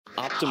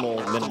Optimal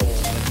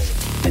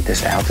minimalism. At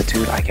this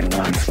altitude, I can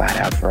run flat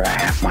out for a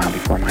half mile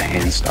before my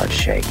hands start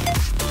shaking.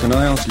 Can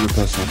I ask you a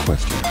personal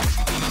question?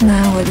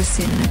 Now would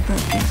seem an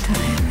appropriate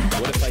time.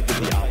 What if I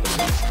did the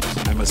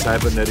opposite? I'm a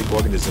cybernetic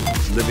organism,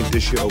 living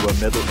tissue over a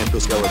metal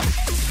endoskeleton.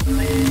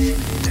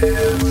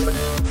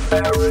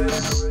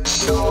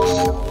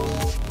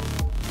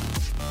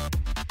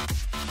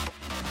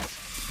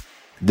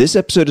 This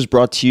episode is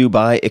brought to you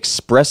by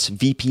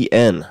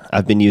ExpressVPN.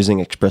 I've been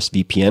using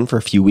ExpressVPN for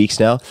a few weeks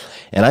now,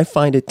 and I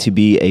find it to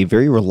be a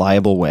very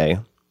reliable way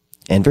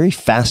and very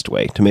fast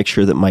way to make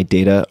sure that my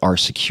data are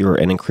secure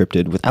and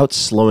encrypted without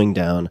slowing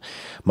down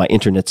my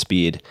internet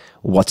speed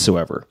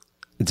whatsoever.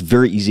 It's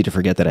very easy to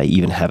forget that I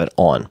even have it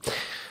on.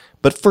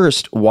 But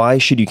first, why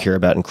should you care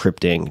about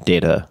encrypting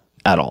data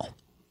at all?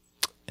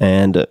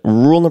 And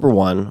rule number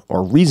one,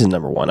 or reason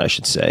number one, I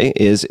should say,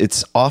 is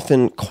it's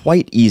often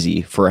quite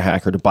easy for a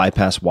hacker to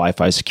bypass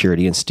Wi-Fi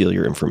security and steal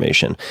your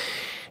information.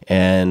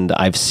 And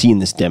I've seen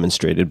this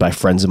demonstrated by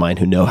friends of mine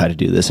who know how to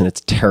do this, and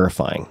it's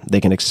terrifying. They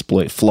can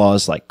exploit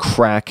flaws like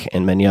Crack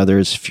and many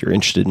others. If you're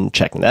interested in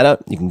checking that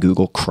out, you can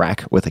Google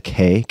Crack with a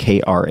K,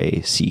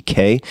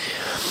 K-R-A-C-K.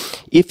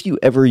 If you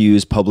ever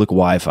use public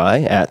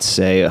Wi-Fi at,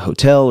 say, a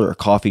hotel or a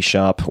coffee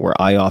shop where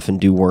I often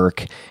do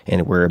work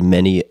and where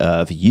many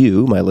of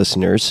you, my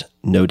listeners,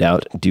 no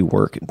doubt do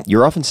work,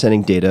 you're often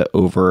sending data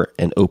over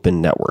an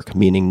open network,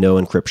 meaning no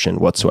encryption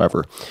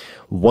whatsoever.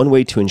 One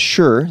way to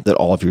ensure that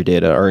all of your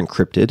data are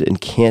encrypted and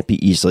can't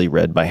be easily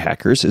read by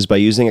hackers is by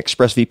using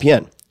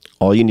ExpressVPN.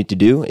 All you need to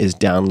do is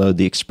download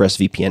the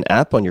ExpressVPN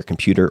app on your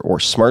computer or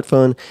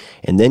smartphone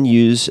and then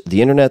use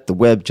the internet, the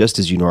web, just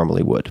as you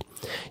normally would.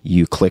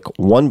 You click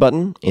one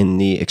button in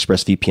the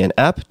ExpressVPN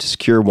app to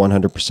secure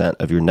 100%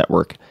 of your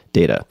network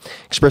data.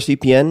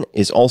 ExpressVPN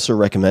is also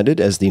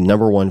recommended as the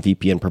 #1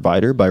 VPN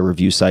provider by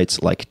review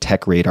sites like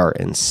TechRadar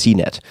and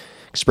CNET.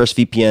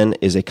 ExpressVPN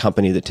is a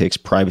company that takes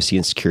privacy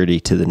and security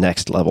to the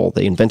next level.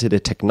 They invented a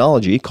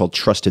technology called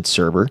Trusted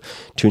Server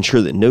to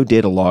ensure that no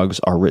data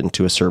logs are written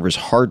to a server's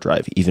hard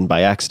drive, even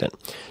by accident.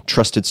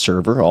 Trusted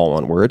Server, all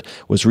one word,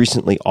 was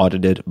recently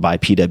audited by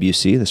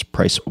PwC, this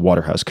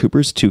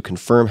PricewaterhouseCoopers, to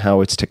confirm how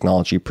its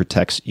technology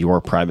protects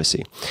your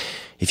privacy.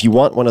 If you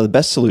want one of the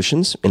best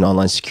solutions in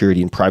online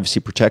security and privacy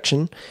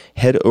protection,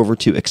 head over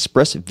to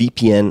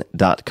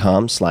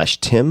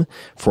expressvpn.com/Tim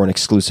for an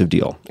exclusive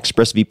deal.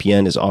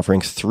 ExpressVPN is offering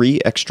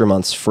 3 extra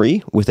months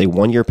free with a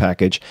 1-year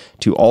package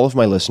to all of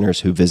my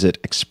listeners who visit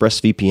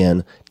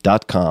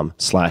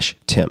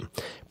expressvpn.com/Tim.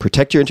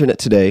 Protect your internet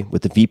today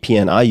with the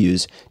VPN I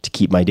use to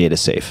keep my data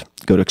safe.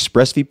 Go to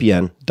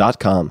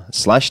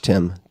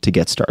expressvpn.com/Tim to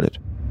get started.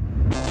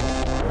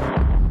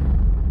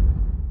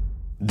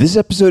 This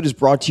episode is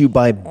brought to you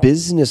by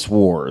Business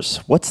Wars.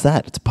 What's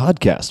that? It's a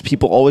podcast.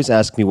 People always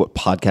ask me what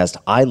podcast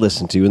I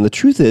listen to, and the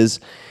truth is,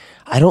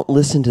 I don't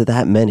listen to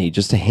that many,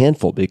 just a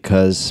handful,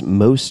 because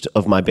most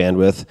of my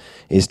bandwidth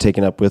is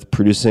taken up with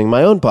producing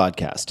my own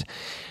podcast.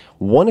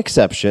 One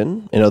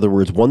exception, in other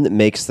words, one that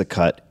makes the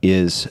cut,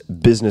 is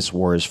Business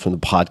Wars from the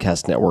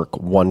podcast network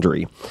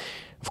Wondery.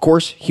 Of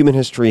course, human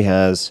history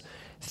has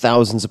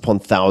thousands upon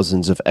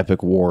thousands of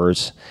epic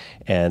wars,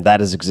 and that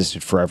has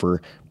existed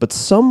forever. But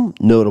some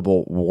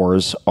notable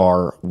wars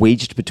are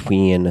waged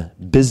between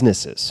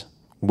businesses,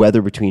 whether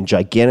between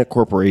gigantic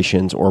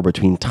corporations or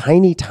between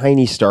tiny,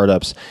 tiny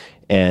startups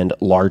and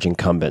large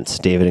incumbents,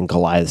 David and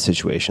Goliath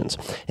situations.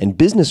 And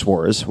Business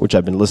Wars, which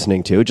I've been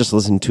listening to, just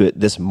listened to it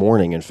this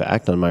morning, in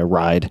fact, on my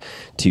ride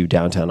to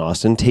downtown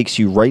Austin, takes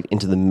you right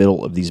into the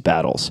middle of these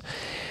battles.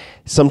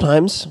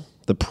 Sometimes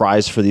the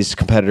prize for these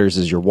competitors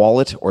is your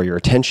wallet or your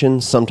attention.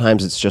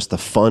 Sometimes it's just the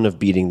fun of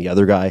beating the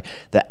other guy.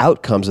 The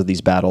outcomes of these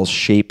battles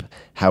shape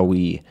how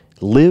we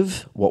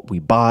live, what we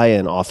buy,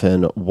 and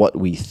often what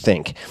we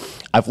think.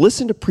 I've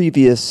listened to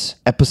previous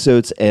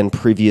episodes and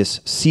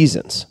previous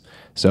seasons.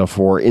 So,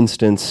 for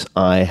instance,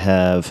 I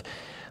have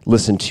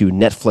listened to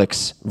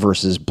Netflix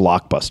versus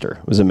Blockbuster.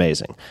 It was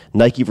amazing.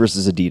 Nike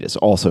versus Adidas,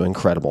 also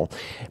incredible.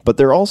 But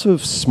there are also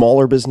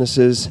smaller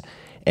businesses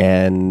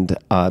and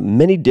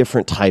many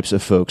different types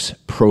of folks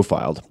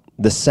profiled.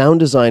 The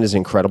sound design is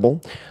incredible.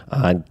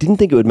 I didn't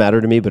think it would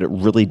matter to me, but it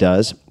really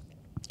does.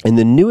 And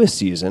the newest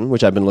season,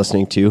 which I've been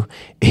listening to,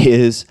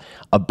 is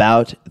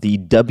about the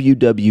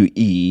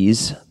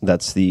WWE's,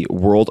 that's the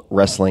World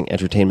Wrestling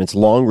Entertainment's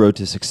long road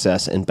to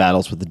success and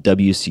battles with the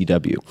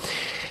WCW.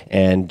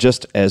 And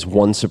just as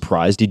one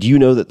surprise, did you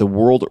know that the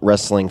World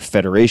Wrestling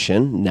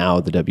Federation, now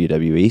the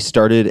WWE,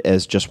 started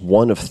as just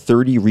one of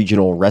 30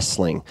 regional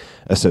wrestling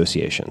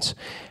associations?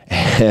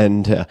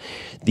 And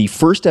the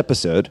first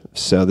episode,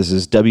 so this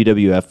is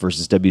WWF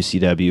versus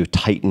WCW,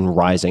 Titan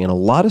Rising, and a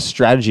lot of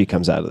strategy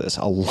comes out of this.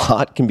 A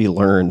lot can be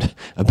learned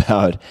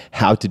about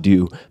how to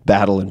do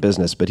battle in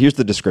business. But here's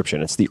the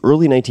description. It's the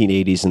early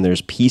 1980s, and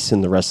there's peace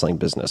in the wrestling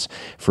business.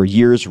 For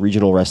years,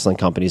 regional wrestling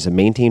companies have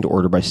maintained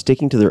order by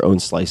sticking to their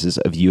own slices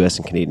of U.S.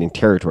 and Canadian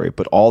territory,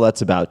 but all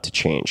that's about to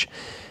change.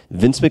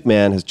 Vince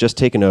McMahon has just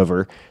taken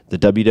over the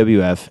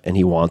WWF and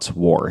he wants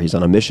war. He's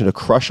on a mission to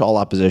crush all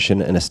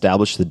opposition and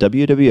establish the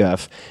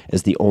WWF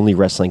as the only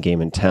wrestling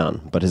game in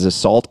town. But his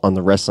assault on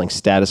the wrestling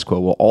status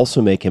quo will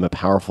also make him a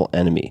powerful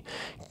enemy.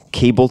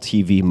 Cable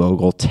TV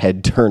mogul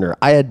Ted Turner.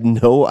 I had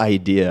no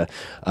idea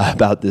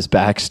about this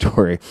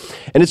backstory,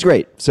 and it's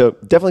great. So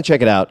definitely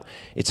check it out.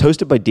 It's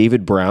hosted by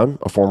David Brown,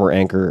 a former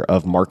anchor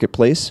of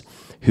Marketplace,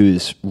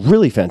 who's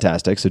really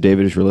fantastic. So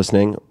David, if you're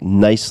listening,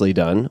 nicely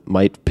done.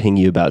 Might ping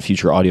you about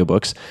future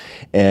audiobooks.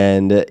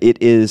 And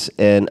it is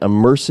an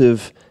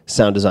immersive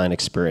sound design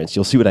experience.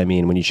 You'll see what I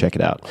mean when you check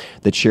it out.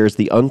 That shares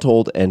the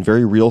untold and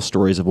very real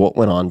stories of what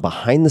went on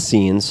behind the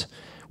scenes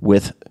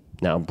with,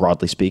 now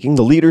broadly speaking,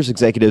 the leaders,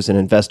 executives, and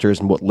investors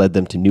and what led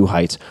them to new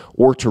heights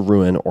or to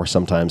ruin or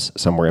sometimes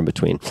somewhere in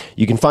between.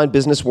 You can find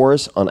Business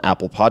Wars on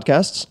Apple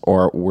Podcasts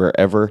or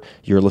wherever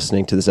you're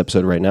listening to this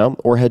episode right now,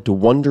 or head to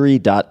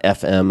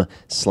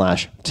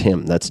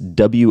wondery.fm/Tim. That's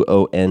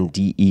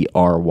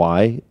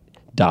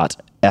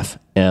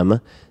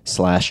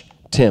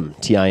WONDERY.fm/Tim,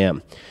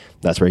 Tim.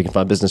 That's where you can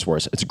find Business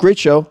Wars. It's a great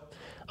show.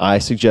 I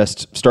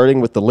suggest starting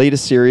with the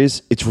latest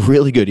series. It's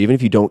really good, even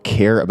if you don't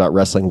care about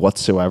wrestling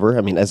whatsoever.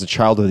 I mean, as a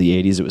child of the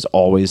 80s, it was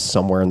always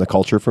somewhere in the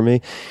culture for me.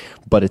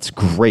 But it's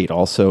great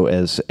also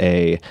as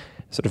a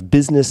sort of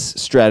business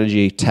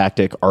strategy,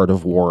 tactic, art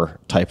of war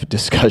type of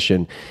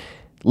discussion.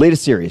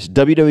 Latest series,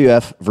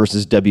 WWF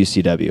versus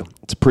WCW.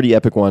 It's a pretty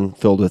epic one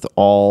filled with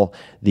all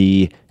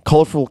the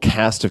colorful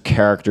cast of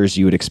characters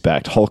you would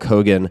expect. Hulk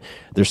Hogan,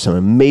 there's some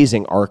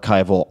amazing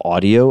archival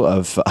audio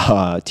of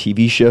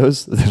TV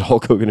shows that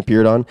Hulk Hogan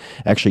appeared on.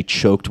 Actually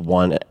choked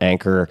one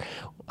anchor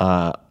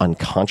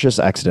unconscious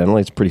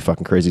accidentally. It's a pretty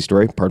fucking crazy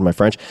story. Pardon my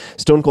French.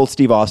 Stone Cold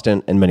Steve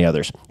Austin and many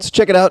others. So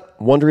check it out,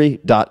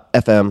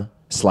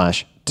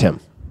 wondery.fm/Tim.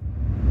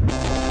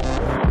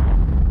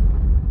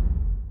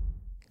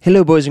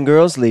 Hello, boys and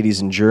girls,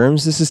 ladies and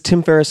germs. This is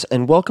Tim Ferriss,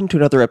 and welcome to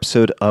another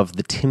episode of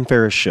The Tim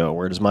Ferriss Show,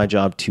 where it is my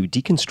job to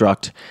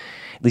deconstruct,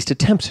 at least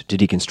attempt to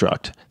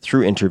deconstruct,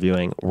 through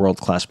interviewing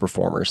world-class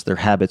performers, their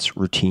habits,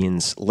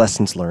 routines,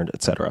 lessons learned,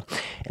 etc.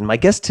 And my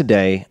guest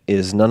today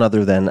is none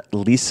other than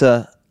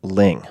Lisa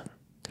Ling.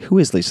 Who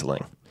is Lisa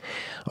Ling?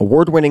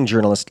 Award-winning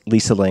journalist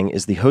Lisa Ling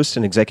is the host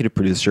and executive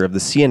producer of the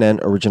CNN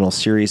original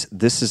series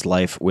This Is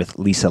Life with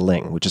Lisa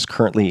Ling, which is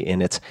currently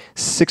in its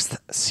 6th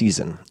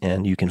season.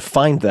 And you can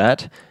find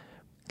that,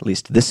 at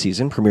least this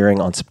season,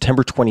 premiering on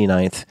September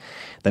 29th.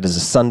 That is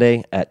a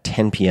Sunday at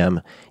 10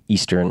 p.m.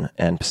 Eastern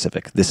and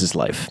Pacific. This is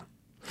Life.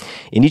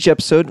 In each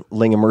episode,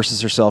 Ling immerses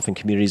herself in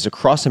communities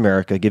across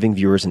America, giving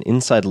viewers an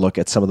inside look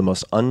at some of the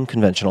most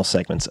unconventional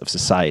segments of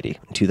society.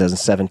 In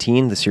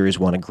 2017, the series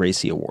won a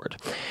Gracie Award.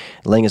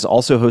 Ling is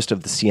also host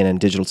of the CNN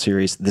digital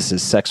series This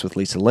Is Sex with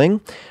Lisa Ling,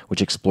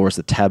 which explores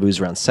the taboos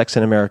around sex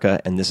in America,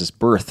 and This Is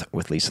Birth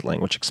with Lisa Ling,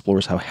 which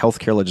explores how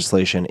healthcare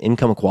legislation,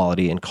 income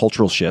equality, and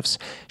cultural shifts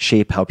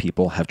shape how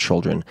people have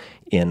children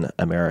in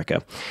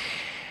America.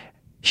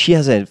 She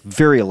has a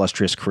very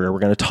illustrious career. We're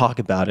going to talk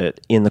about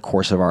it in the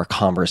course of our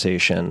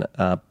conversation.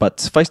 But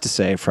suffice to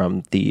say,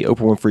 from the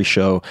Oprah Winfrey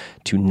Show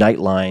to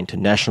Nightline to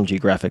National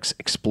Geographic's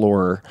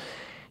Explorer,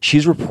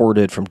 she's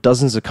reported from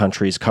dozens of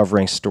countries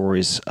covering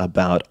stories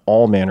about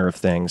all manner of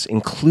things,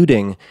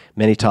 including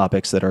many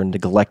topics that are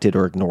neglected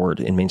or ignored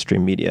in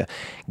mainstream media.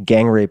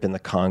 Gang rape in the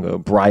Congo,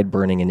 bride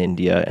burning in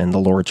India, and the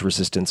Lord's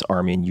Resistance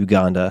Army in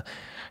Uganda,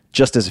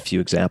 just as a few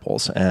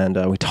examples.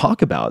 And we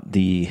talk about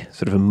the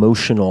sort of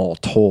emotional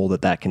toll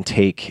that that can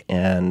take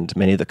and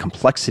many of the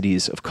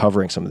complexities of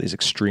covering some of these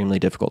extremely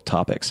difficult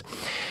topics.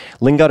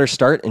 Ling got her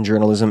start in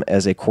journalism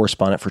as a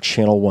correspondent for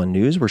Channel One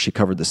News, where she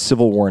covered the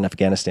civil war in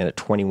Afghanistan at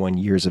 21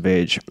 years of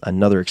age,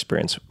 another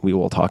experience we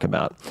will talk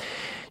about.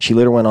 She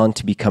later went on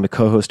to become a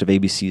co-host of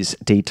ABC's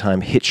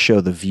daytime hit show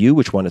The View,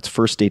 which won its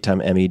first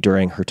daytime Emmy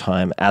during her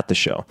time at the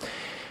show.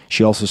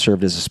 She also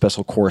served as a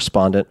special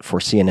correspondent for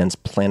CNN's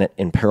Planet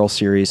in Peril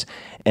series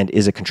and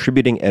is a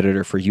contributing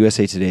editor for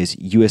USA Today's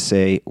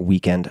USA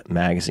Weekend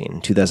magazine.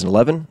 In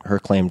 2011, her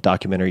acclaimed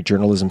documentary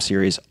journalism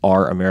series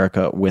Our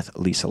America with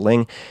Lisa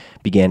Ling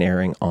began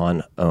airing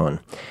on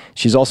OWN.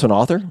 She's also an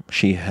author.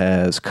 She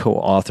has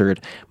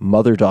co-authored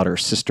Mother, Daughter,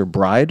 Sister,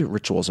 Bride,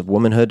 Rituals of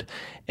Womanhood,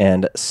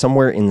 and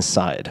Somewhere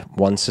Inside,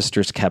 One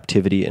Sister's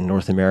Captivity in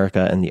North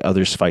America and the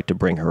Other's Fight to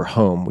Bring Her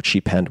Home, which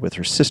she penned with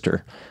her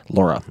sister,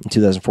 Laura. In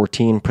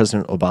 2014,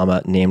 President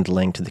Obama named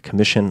Ling to the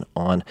Commission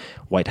on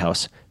White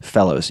House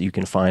Fellows. You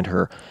can find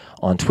her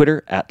on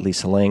Twitter at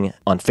Lisa Ling,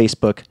 on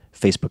Facebook,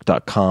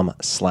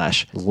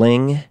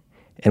 facebook.com/Ling.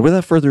 And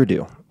without further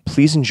ado,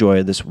 please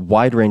enjoy this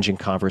wide-ranging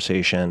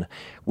conversation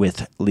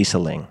with Lisa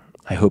Ling.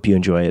 I hope you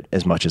enjoy it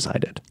as much as I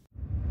did.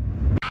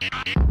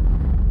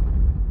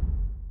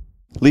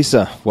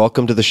 Lisa,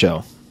 welcome to the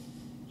show.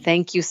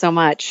 Thank you so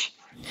much.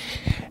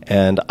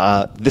 And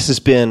this has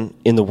been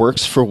in the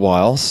works for a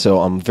while,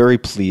 so I'm very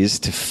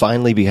pleased to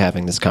finally be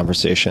having this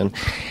conversation.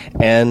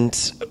 And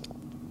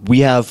we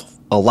have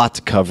a lot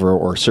to cover,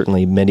 or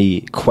certainly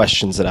many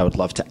questions that I would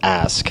love to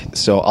ask.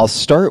 So I'll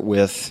start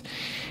with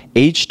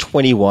age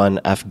 21,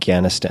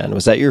 Afghanistan.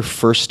 Was that your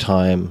first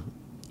time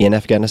in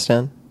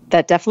Afghanistan?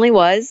 That definitely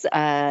was.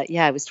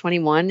 Yeah, I was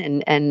 21,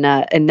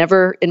 and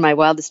never in my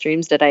wildest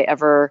dreams did I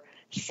ever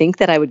think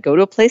that I would go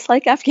to a place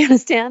like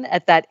Afghanistan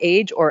at that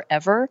age or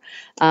ever.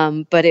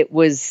 But it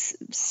was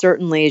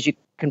certainly, as you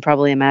can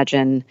probably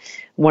imagine,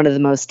 one of the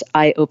most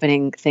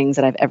eye-opening things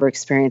that I've ever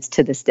experienced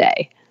to this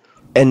day.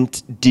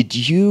 And did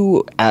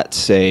you, at,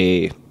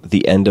 say,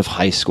 the end of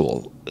high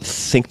school,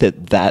 think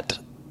that that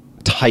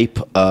type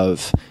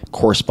of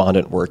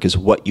correspondent work is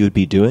what you would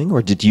be doing?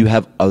 Or did you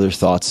have other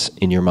thoughts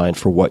in your mind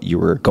for what you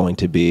were going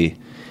to be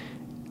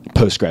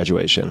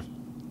post-graduation?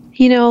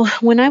 You know,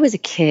 when I was a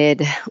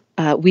kid,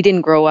 we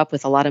didn't grow up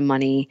with a lot of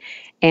money.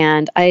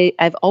 And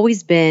I've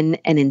always been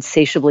an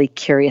insatiably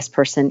curious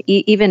person,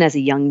 even as a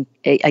young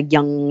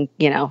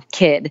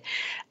kid.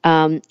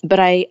 But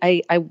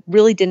I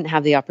really didn't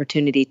have the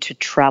opportunity to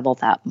travel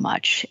that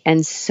much.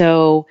 And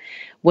so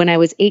when I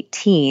was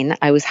 18,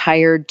 I was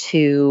hired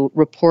to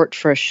report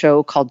for a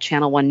show called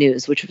Channel One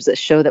News, which was a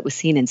show that was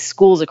seen in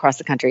schools across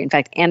the country. In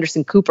fact,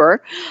 Anderson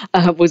Cooper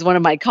was one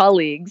of my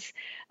colleagues.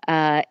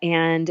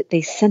 And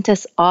they sent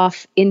us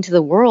off into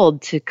the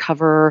world to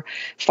cover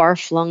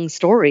far-flung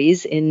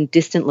stories in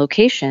distant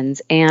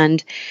locations.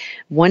 And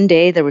one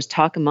day there was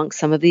talk amongst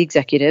some of the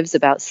executives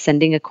about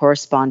sending a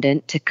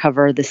correspondent to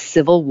cover the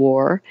Civil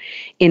War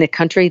in a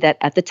country that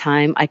at the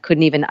time I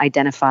couldn't even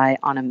identify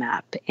on a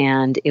map,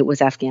 and it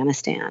was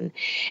Afghanistan.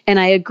 And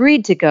I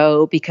agreed to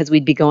go because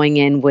we'd be going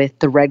in with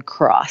the Red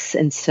Cross.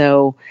 And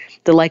so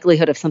the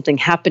likelihood of something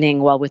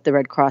happening while with the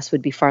Red Cross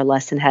would be far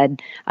less than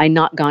had I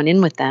not gone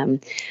in with them.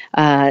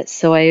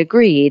 So I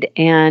agreed.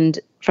 And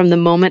from the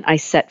moment I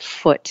set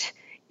foot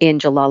in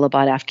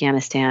Jalalabad,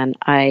 Afghanistan,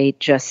 I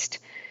just,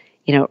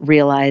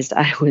 realized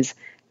I was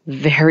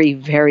very,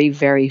 very,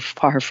 very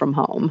far from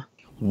home.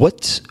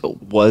 What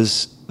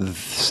was,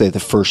 say, the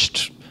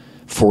first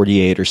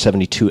 48 or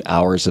 72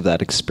 hours of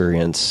that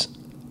experience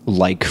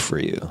like for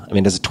you? I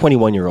mean, as a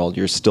 21-year-old,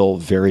 you're still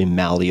very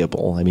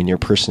malleable. I mean, your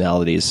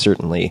personality is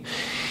certainly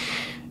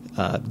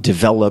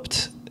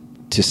developed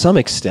to some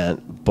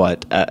extent,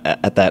 but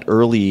at that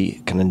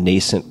early kind of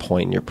nascent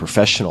point in your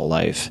professional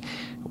life,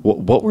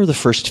 what were the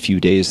first few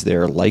days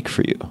there like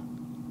for you?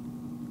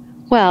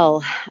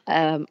 Well,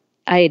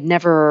 I'd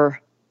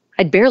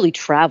barely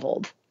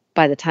traveled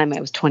by the time I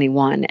was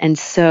 21. And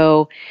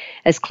so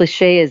as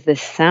cliche as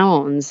this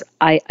sounds,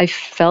 I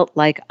felt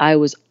like I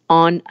was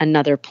on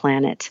another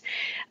planet.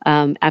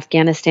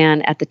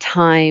 Afghanistan at the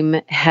time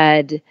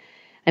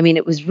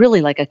it was really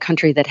like a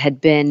country that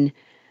had been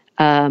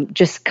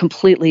just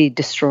completely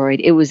destroyed.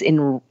 It was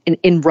in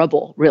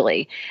rubble,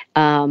 really.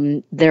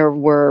 There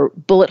were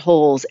bullet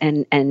holes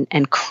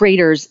and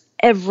craters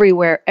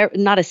everywhere.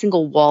 Not a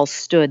single wall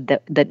stood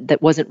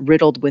that wasn't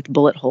riddled with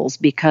bullet holes,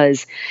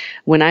 because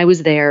when I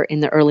was there in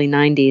the early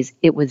 90s,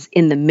 it was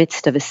in the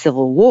midst of a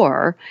civil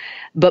war.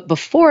 But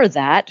before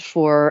that,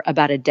 for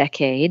about a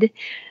decade,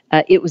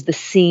 it was the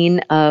scene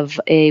of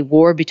a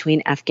war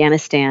between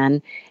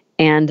Afghanistan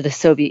and the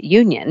Soviet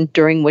Union,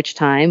 during which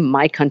time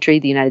my country,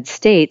 the United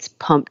States,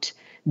 pumped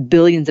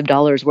billions of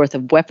dollars worth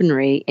of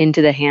weaponry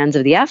into the hands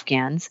of the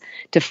Afghans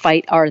to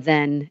fight our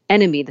then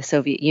enemy, the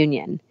Soviet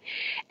Union.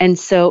 And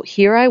so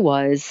here I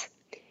was,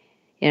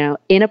 in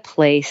a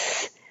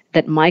place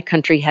that my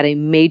country had a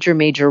major,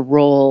 major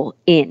role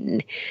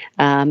in.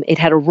 It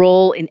had a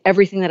role in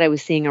everything that I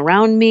was seeing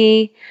around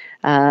me.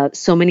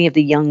 So many of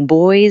the young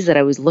boys that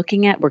I was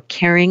looking at were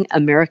carrying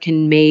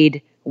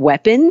American-made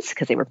weapons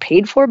because they were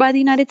paid for by the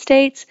United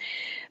States.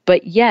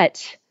 But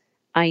yet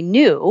I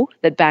knew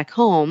that back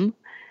home,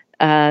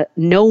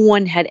 no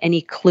one had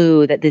any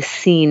clue that this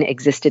scene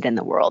existed in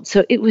the world.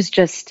 So it was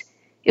just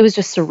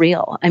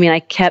surreal. I mean, I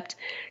kept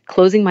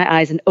closing my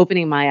eyes and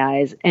opening my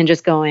eyes and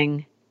just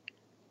going,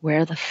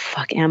 where the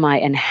fuck am I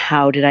and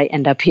how did I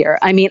end up here?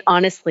 I mean,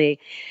 honestly,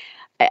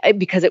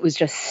 because it was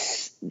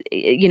just,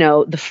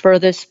 the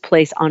furthest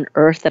place on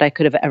earth that I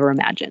could have ever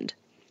imagined.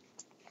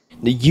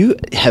 You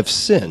have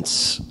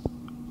since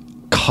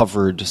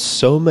covered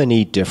so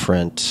many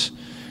different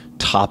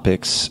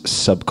topics,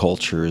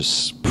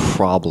 subcultures,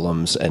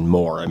 problems, and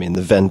more. I mean,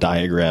 the Venn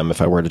diagram,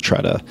 if I were to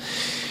try to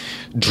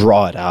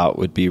draw it out,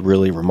 would be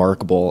really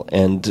remarkable.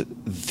 And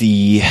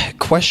the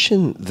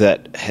question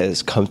that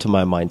has come to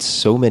my mind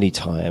so many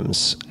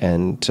times,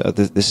 and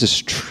this is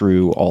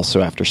true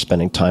also after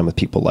spending time with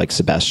people like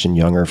Sebastian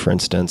Junger, for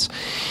instance,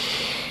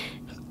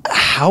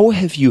 how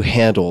have you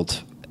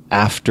handled,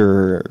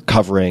 after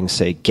covering,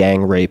 say,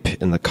 gang rape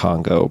in the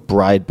Congo,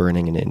 bride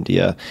burning in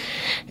India,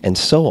 and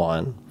so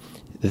on,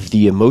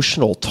 the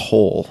emotional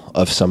toll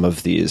of some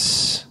of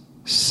these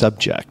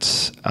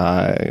subjects?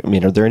 I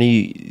mean, are there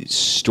any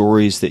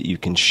stories that you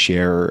can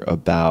share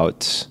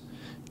about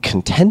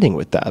contending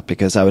with that?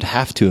 Because I would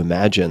have to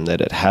imagine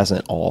that it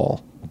hasn't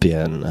all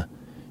been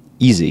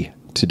easy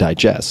to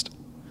digest.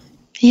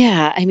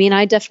 Yeah, I mean,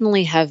 I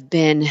definitely have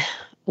been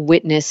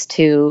witness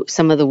to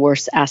some of the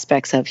worst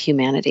aspects of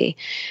humanity.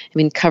 I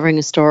mean, covering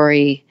a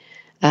story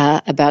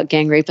about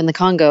gang rape in the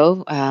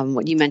Congo,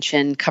 what you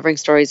mentioned, covering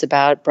stories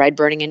about bride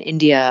burning in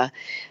India,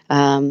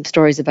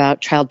 stories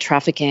about child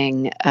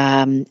trafficking,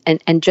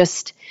 and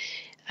just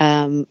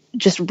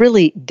just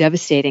really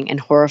devastating and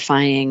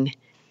horrifying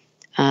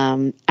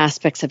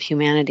aspects of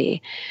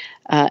humanity.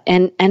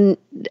 And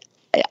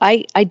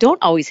I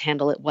don't always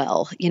handle it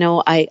well.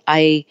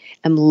 I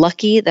am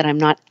lucky that I'm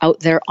not out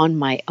there on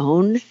my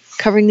own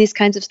covering these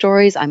kinds of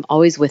stories. I'm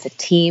always with a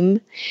team.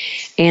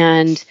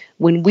 And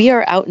when we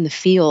are out in the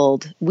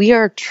field, we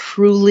are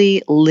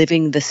truly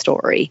living the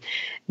story.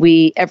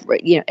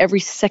 Every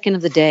second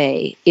of the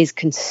day is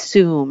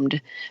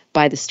consumed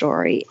by the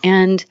story.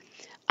 And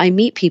I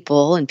meet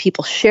people and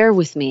people share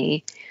with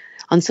me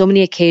on so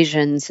many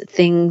occasions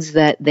things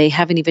that they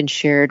haven't even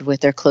shared with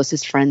their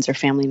closest friends or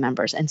family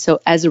members. And so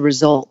as a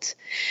result,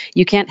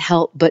 you can't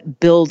help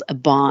but build a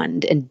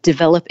bond and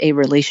develop a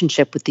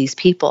relationship with these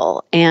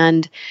people.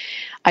 And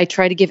I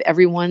try to give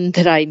everyone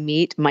that I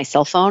meet my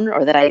cell phone,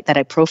 or that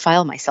I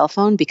profile my cell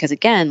phone, because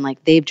again,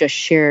 like, they've just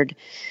shared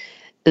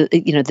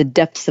the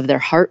depths of their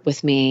heart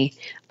with me.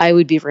 I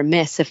would be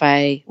remiss if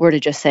I were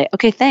to just say,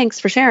 okay, thanks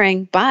for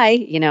sharing,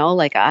 bye.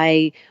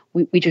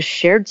 We just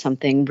shared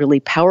something really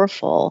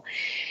powerful.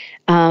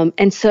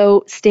 And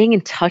so staying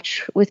in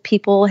touch with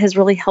people has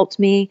really helped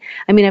me.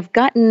 I mean, I've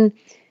gotten,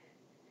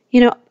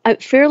 I'm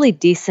fairly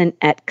decent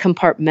at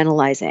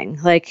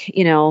compartmentalizing. Like,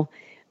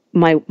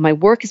 my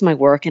work is my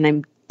work, and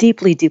I'm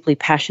deeply, deeply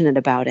passionate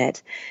about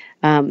it.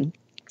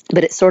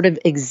 But it sort of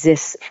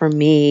exists for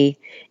me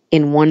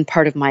in one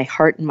part of my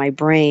heart and my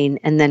brain,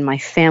 and then my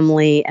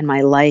family and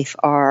my life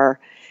are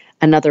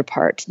another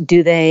part.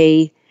 Do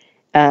they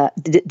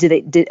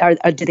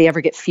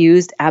ever get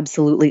fused?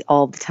 Absolutely,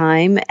 all the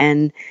time.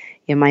 And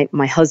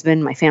my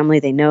husband, my family,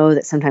 they know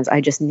that sometimes I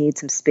just need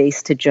some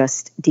space to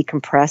just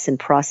decompress and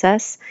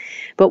process.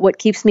 But what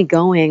keeps me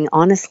going,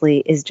 honestly,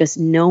 is just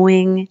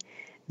knowing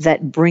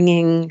that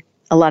bringing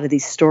a lot of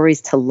these stories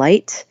to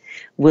light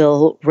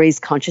will raise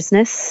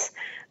consciousness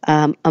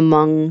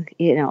among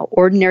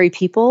ordinary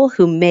people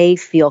who may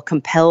feel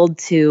compelled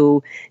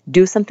to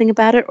do something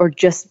about it, or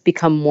just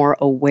become more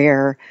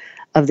aware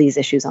of these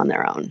issues on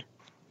their own.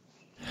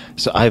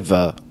 So I've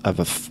a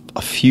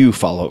few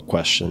follow-up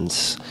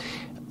questions.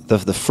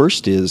 The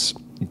first is,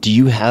 do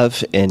you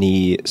have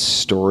any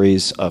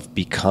stories of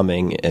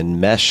becoming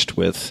enmeshed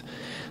with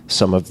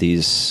some of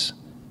these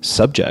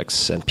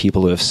subjects and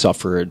people who have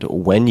suffered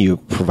when you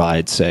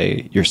provide,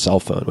 say, your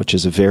cell phone, which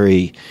is a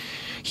very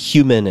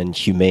human and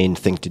humane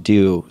thing to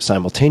do?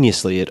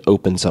 Simultaneously, it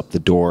opens up the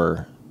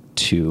door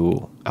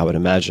to, I would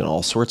imagine,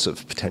 all sorts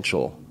of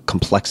potential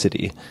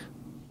complexity.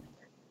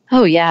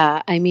 Oh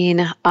yeah, I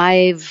mean,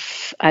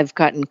 I've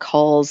gotten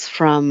calls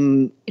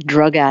from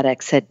drug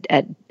addicts at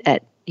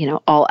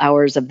all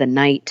hours of the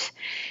night.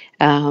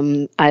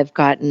 I've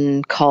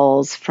gotten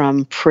calls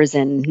from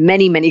prison,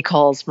 many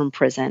calls from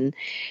prison,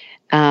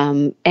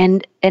 and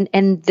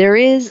there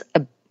is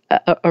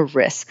a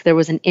risk. There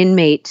was an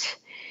inmate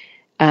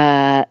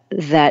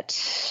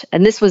that,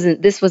 and this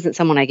wasn't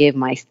someone I gave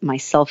my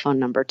cell phone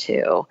number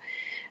to.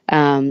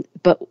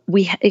 But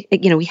we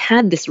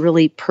had this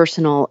really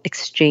personal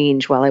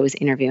exchange while I was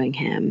interviewing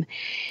him.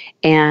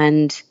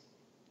 And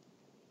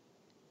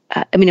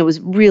it was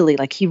really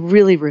like, he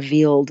really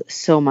revealed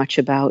so much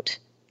about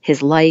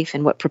his life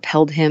and what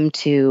propelled him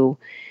to,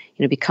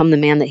 become the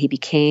man that he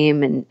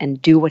became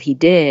and do what he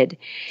did.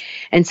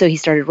 And so he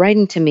started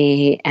writing to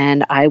me,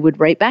 and I would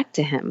write back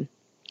to him.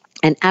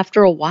 And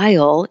after a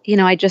while,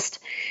 I just,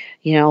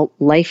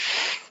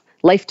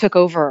 life took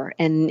over,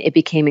 and it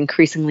became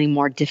increasingly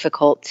more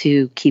difficult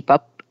to keep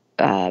up,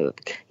 our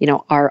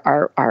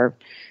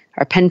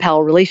pen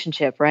pal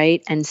relationship,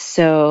 right? And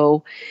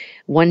so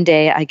one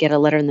day I get a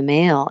letter in the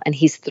mail, and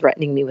he's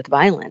threatening me with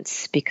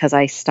violence because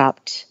I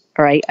stopped,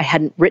 or I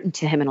hadn't written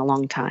to him in a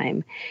long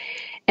time.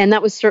 And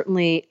that was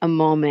certainly a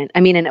moment.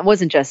 And it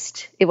wasn't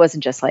just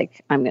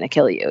like, I'm going to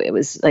kill you. It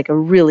was like a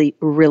really,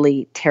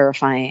 really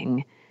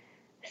terrifying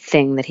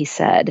thing that he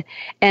said.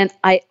 And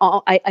I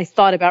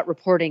thought about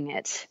reporting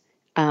it.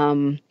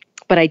 But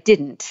I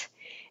didn't.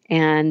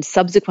 And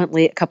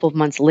subsequently, a couple of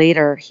months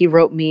later, he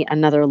wrote me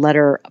another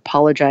letter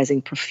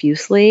apologizing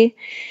profusely.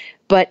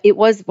 But it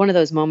was one of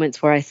those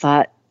moments where I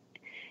thought,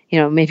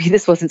 maybe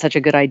this wasn't such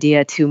a good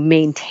idea to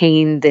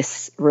maintain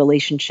this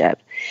relationship.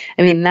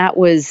 That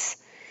was,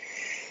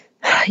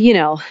 that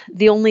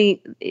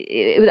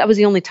was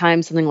the only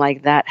time something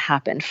like that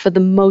happened. For the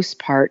most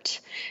part,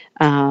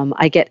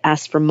 I get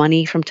asked for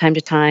money from time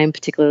to time,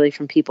 particularly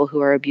from people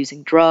who are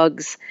abusing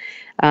drugs.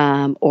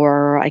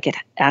 Or I get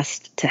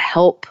asked to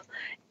help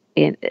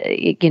in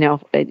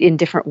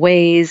different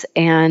ways.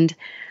 And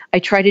I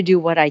try to do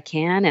what I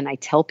can, and I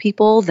tell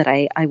people that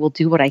I will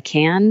do what I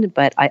can,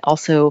 but I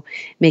also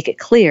make it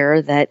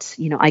clear that,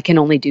 I can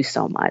only do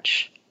so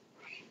much.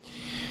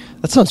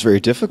 That sounds very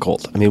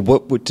difficult.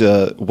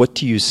 What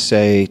do you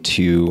say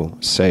to,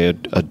 say,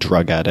 a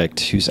drug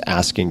addict who's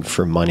asking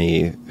for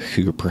money,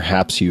 who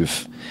perhaps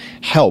you've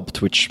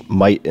helped, which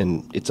might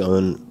in its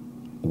own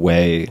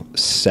way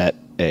set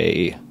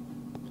a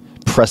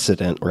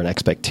precedent or an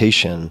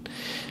expectation?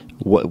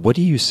 What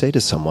do you say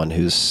to someone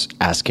who's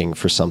asking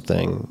for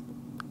something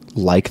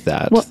like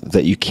that,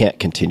 that you can't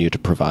continue to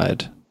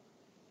provide?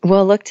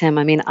 Well, look, Tim,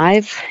 I mean,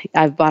 I've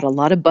bought a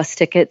lot of bus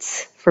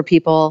tickets for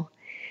people,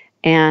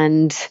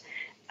 and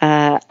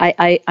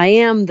I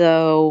am,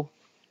 though,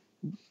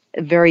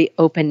 very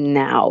open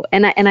now.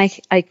 And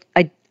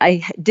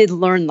I did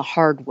learn the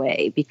hard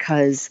way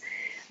because,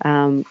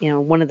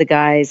 one of the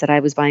guys that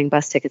I was buying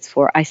bus tickets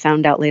for, I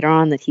found out later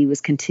on that he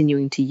was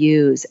continuing to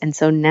use. And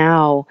so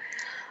now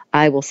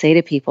I will say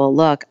to people,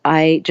 look,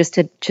 just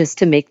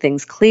to make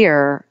things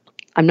clear,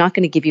 I'm not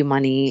going to give you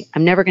money.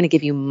 I'm never going to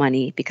give you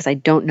money because I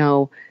don't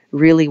know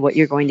really what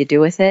you're going to do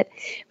with it.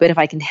 But if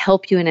I can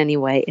help you in any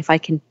way, if I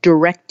can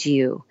direct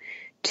you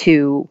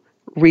to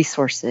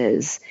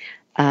resources,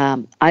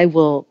 I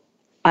will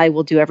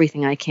do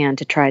everything I can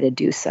to try to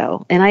do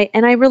so. And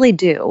I really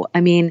do. I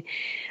mean,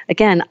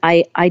 again,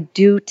 I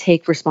do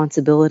take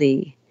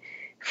responsibility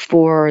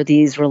for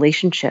these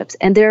relationships,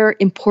 and they're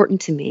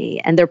important to me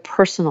and they're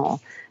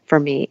personal for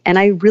me. And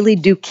I really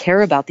do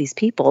care about these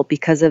people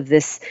because of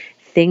this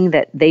thing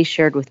that they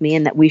shared with me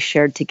and that we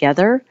shared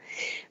together.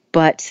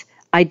 But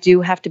I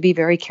do have to be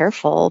very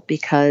careful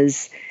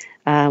because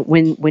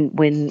when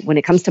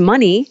it comes to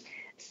money,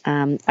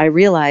 I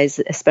realize,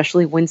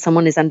 especially when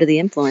someone is under the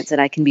influence, that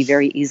I can be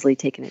very easily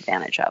taken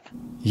advantage of.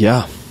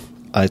 Yeah,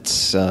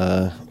 it's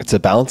a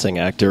balancing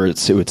act, or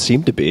it would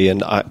seem to be.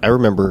 And I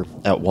remember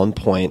at one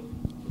point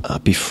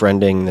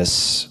befriending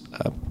this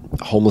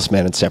homeless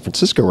man in San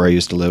Francisco where I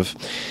used to live,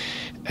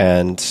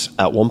 and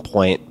at one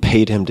point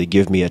paid him to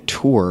give me a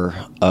tour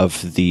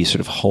of the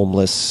sort of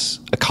homeless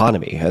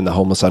economy and the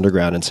homeless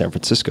underground in San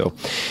Francisco.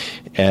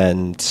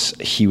 And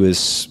he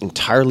was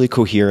entirely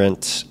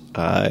coherent.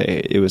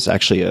 It was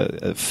actually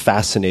a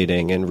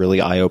fascinating and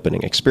really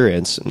eye-opening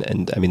experience.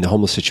 And I mean, the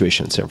homeless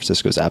situation in San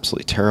Francisco is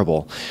absolutely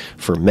terrible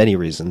for many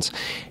reasons.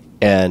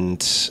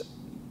 And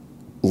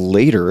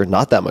later,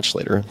 not that much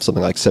later,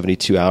 something like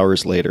 72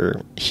 hours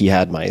later, he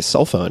had my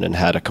cell phone and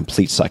had a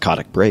complete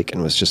psychotic break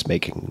and was just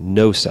making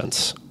no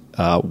sense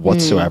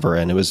whatsoever.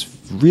 And it was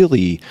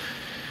really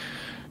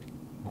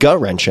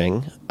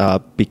gut-wrenching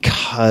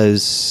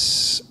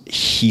because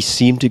he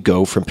seemed to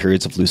go from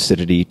periods of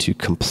lucidity to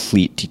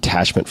complete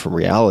detachment from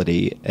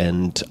reality.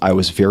 And I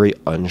was very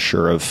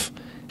unsure of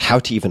how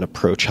to even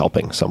approach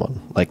helping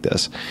someone like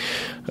this,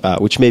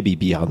 which may be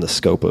beyond the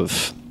scope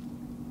of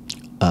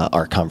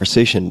our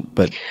conversation,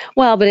 but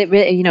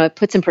it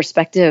puts in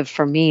perspective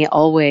for me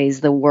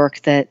always the work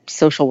that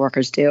social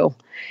workers do.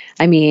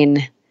 I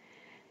mean,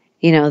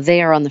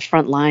 they are on the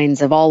front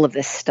lines of all of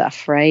this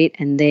stuff, right?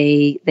 And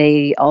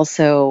they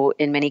also,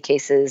 in many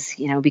cases,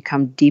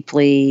 become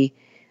deeply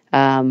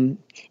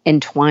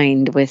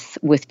entwined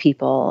with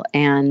people.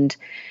 And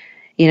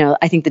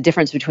I think the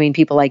difference between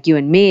people like you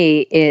and me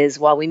is,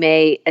 while we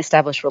may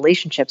establish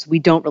relationships, we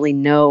don't really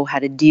know how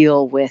to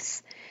deal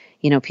with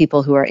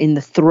people who are in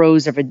the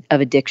throes of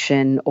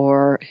addiction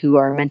or who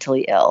are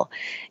mentally ill,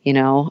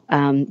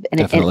 and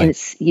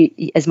it's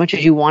as much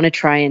as you want to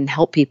try and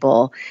help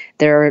people,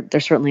 there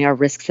certainly are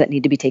risks that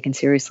need to be taken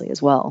seriously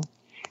as well.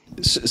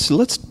 So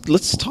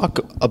let's talk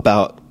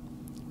about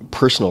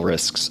personal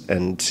risks.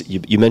 And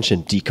you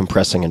mentioned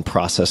decompressing and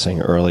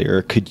processing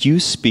earlier. Could you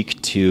speak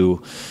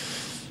to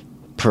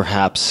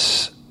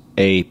perhaps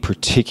a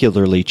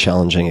particularly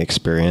challenging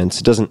experience?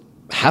 It doesn't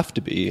have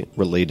to be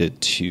related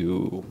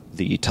to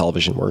the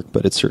television work,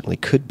 but it certainly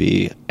could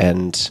be,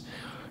 and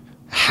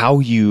how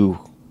you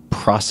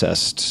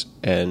processed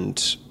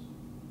and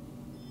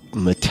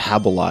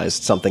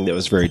metabolized something that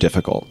was very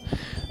difficult,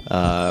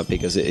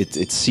 because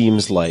it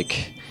seems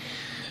like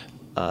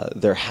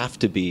there have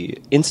to be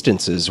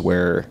instances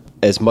where,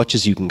 as much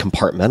as you can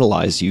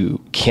compartmentalize, you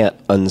can't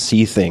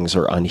unsee things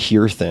or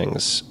unhear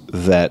things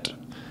that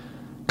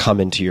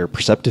come into your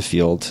perceptive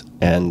field.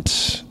 And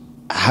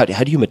how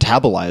do you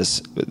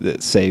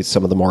metabolize, say,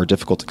 some of the more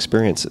difficult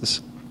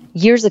experiences?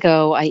 Years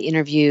ago, I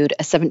interviewed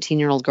a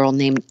 17-year-old girl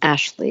named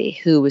Ashley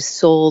who was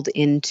sold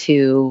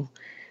into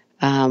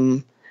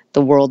the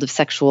world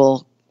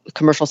of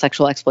commercial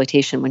sexual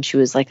exploitation when she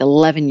was like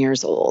 11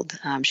 years old.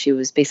 She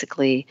was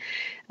basically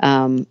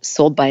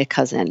sold by a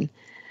cousin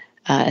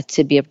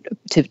to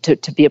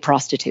be a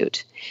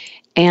prostitute.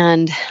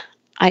 And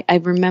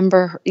I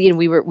remember,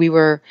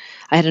 I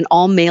had an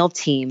all-male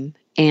team,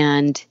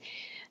 and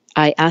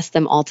I asked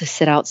them all to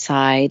sit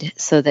outside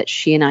so that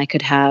she and I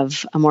could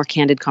have a more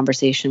candid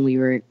conversation. We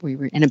were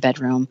in a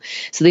bedroom.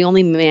 So the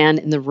only man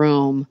in the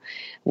room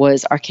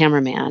was our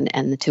cameraman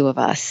and the two of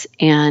us.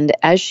 And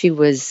as she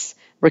was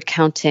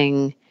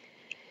recounting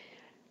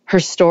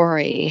her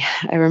story,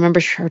 I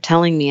remember her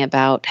telling me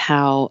about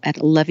how at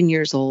 11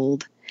 years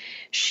old,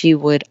 she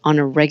would on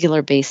a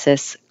regular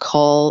basis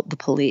call the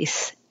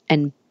police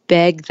and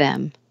beg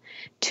them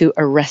to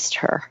arrest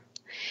her,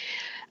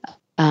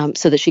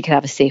 so that she could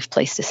have a safe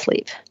place to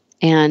sleep.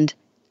 And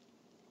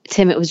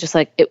Tim, it was just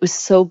like, it was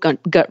so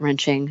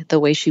gut-wrenching the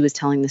way she was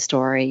telling the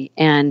story.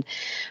 And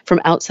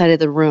from outside of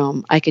the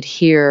room, I could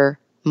hear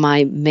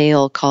my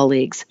male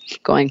colleagues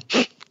going,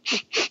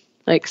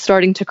 like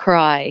starting to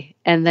cry.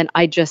 And then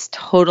I just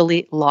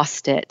totally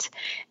lost it.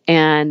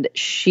 And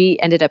she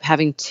ended up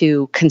having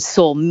to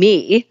console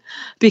me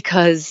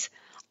because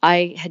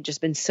I had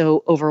just been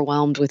so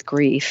overwhelmed with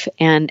grief.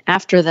 And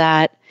after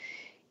that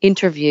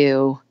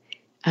interview,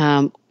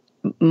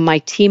 my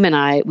team and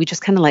I, we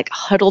just kind of like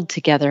huddled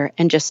together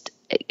and just,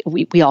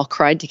 we all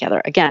cried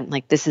together. Again,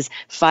 like this is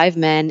 5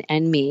 men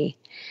and me.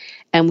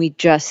 And we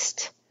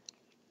just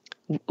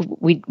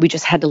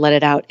had to let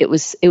it out. It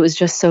was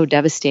just so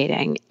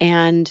devastating.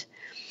 And,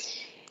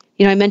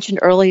 I mentioned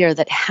earlier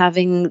that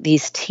having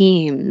these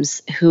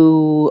teams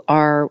who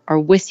are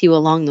with you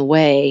along the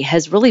way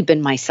has really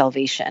been my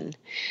salvation,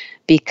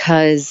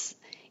 because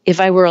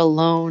if I were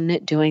alone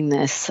doing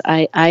this,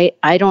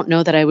 I don't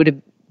know that I would have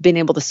been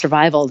able to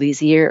survive all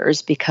these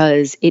years,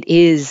 because it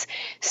is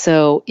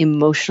so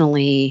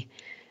emotionally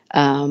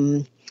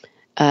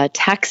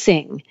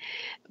taxing.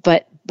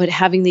 But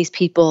having these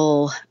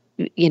people,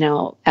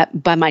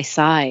 by my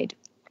side,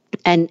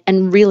 and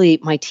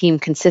really my team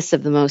consists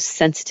of the most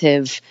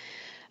sensitive,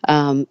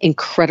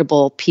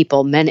 incredible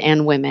people, men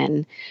and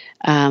women,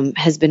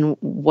 has been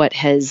what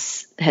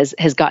has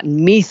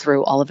gotten me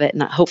through all of it.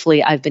 And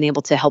hopefully I've been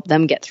able to help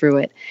them get through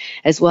it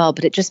as well.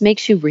 But it just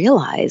makes you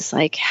realize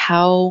like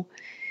how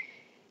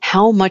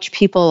much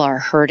people are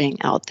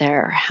hurting out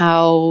there,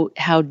 how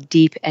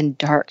deep and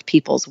dark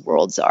people's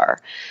worlds are,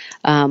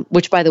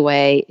 which, by the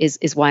way,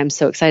 is why I'm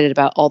so excited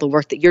about all the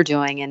work that you're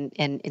doing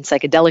in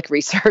psychedelic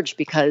research,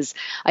 because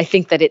I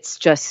think that it's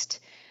just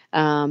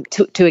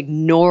to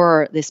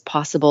ignore this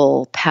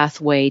possible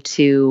pathway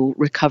to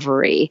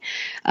recovery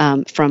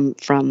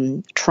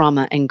from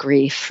trauma and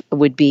grief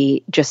would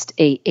be just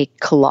a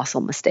colossal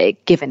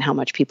mistake, given how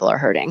much people are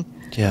hurting.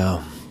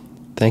 Yeah.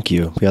 Thank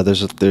you. Yeah,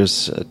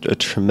 there's a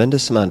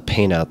tremendous amount of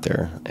pain out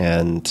there,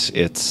 and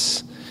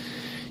it's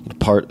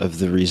part of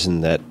the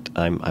reason that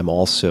I'm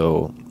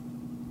also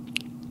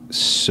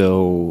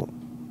so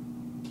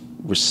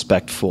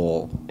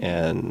respectful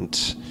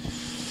and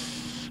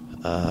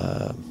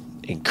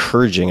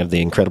encouraging of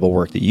the incredible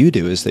work that you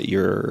do, is that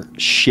you're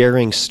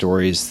sharing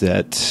stories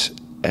that,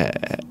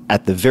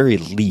 at the very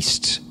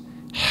least,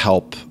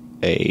 help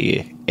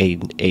a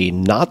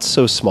not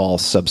so small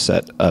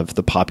subset of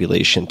the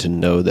population to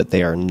know that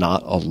they are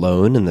not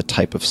alone in the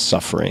type of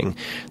suffering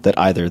that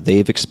either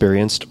they've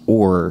experienced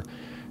or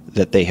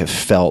that they have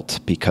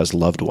felt because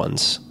loved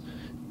ones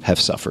have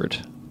suffered.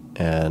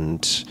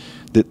 And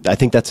I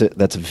think that's a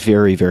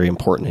very, very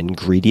important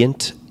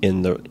ingredient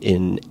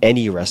in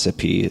any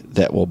recipe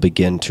that will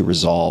begin to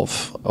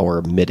resolve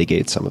or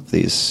mitigate some of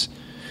these,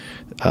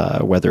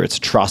 whether it's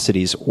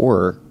atrocities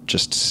or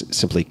just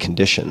simply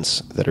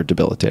conditions that are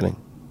debilitating.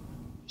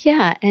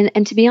 Yeah,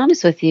 and to be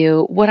honest with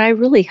you, what I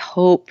really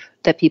hope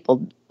that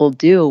people will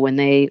do when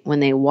they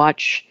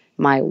watch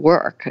my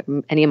work,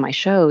 any of my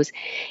shows,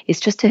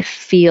 is just to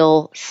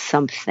feel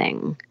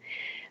something.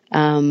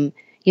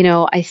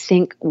 I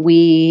think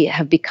we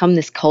have become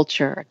this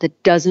culture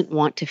that doesn't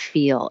want to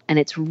feel, and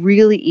it's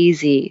really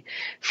easy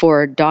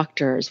for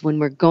doctors, when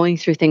we're going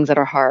through things that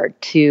are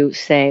hard, to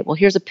say, "Well,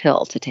 here's a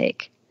pill to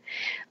take.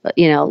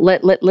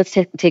 Let's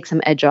take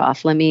some edge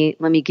off. Let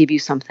me give you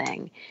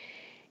something."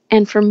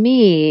 And for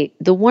me,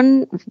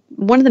 one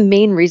of the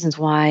main reasons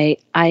why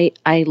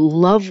I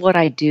love what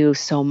I do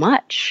so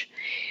much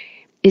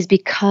is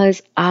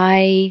because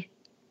I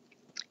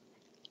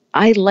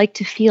like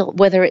to feel,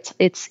 whether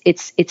it's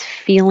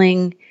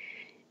feeling,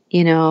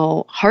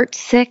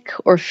 heartsick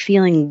or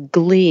feeling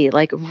glee,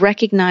 like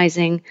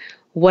recognizing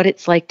what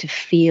it's like to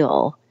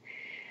feel.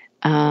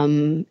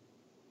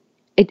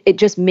 It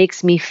just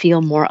makes me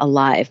feel more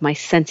alive. My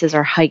senses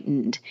are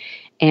heightened,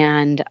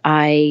 and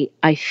I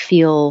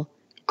feel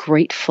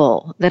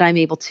grateful that I'm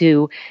able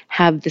to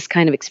have this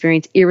kind of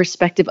experience,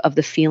 irrespective of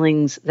the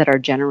feelings that are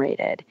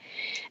generated.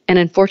 And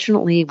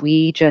unfortunately,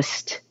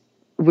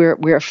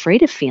 we're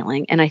afraid of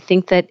feeling, and I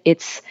think that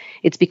it's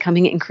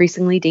becoming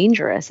increasingly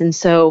dangerous. And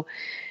so,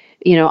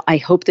 I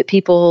hope that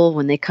people,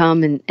 when they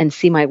come and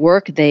see my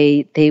work,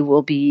 they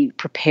will be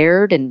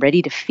prepared and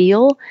ready to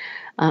feel.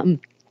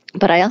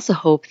 But I also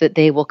hope that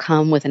they will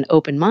come with an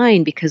open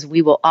mind, because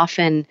we will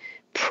often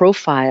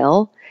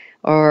profile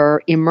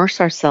or immerse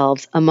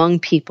ourselves among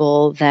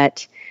people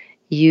that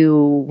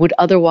you would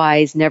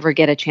otherwise never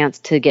get a chance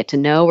to get to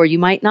know, or you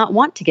might not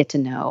want to get to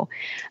know.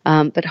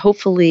 But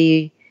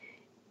hopefully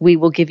we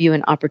will give you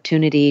an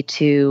opportunity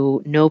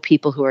to know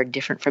people who are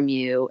different from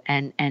you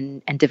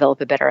and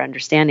develop a better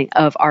understanding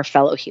of our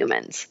fellow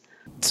humans.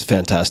 It's a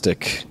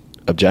fantastic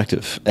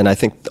objective. And I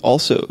think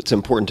also it's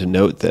important to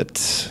note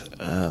that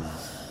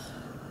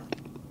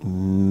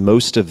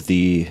most of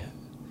the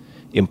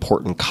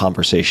important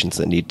conversations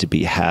that need to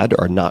be had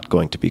are not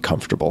going to be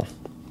comfortable,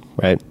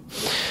 right?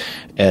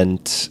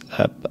 And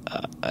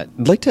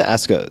I'd like to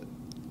ask a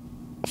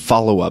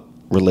follow-up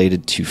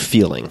related to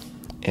feeling.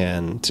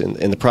 And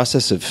in the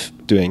process of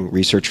doing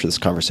research for this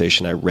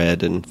conversation, I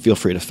read, and feel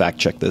free to fact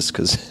check this,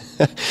 because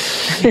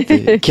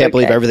you can't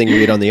believe everything you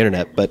read on the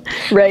internet, but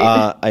right.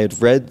 I had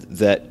read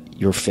that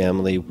your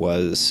family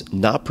was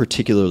not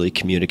particularly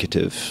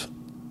communicative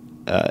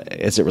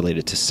as it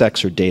related to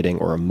sex or dating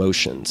or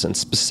emotions. And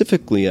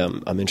specifically,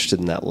 I'm interested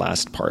in that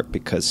last part,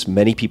 because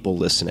many people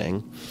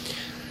listening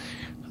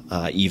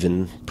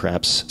even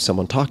perhaps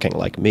someone talking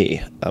like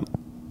me,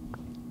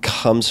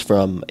 comes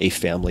from a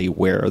family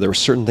where there were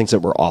certain things that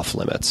were off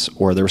limits,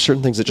 or there were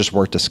certain things that just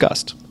weren't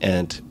discussed,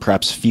 and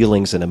perhaps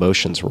feelings and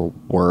emotions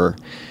were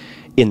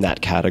in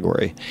that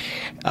category.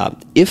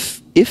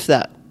 If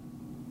that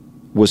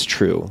was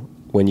true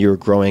when you were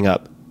growing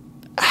up,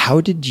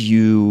 how did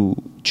you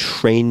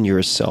train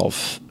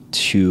yourself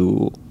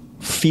to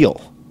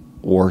feel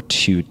or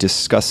to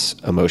discuss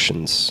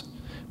emotions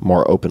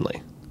more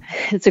openly?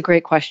 It's a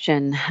great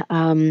question.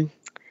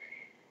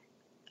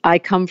 I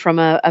come from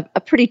a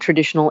pretty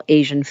traditional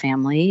Asian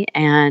family,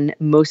 and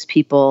most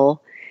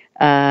people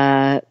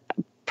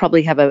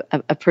probably have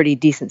a pretty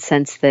decent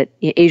sense that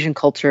Asian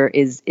culture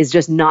is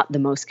just not the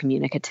most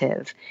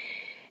communicative.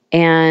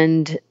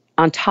 And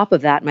on top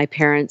of that, my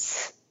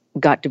parents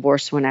got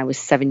divorced when I was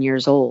 7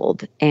 years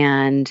old,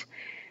 and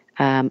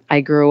I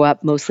grew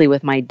up mostly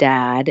with my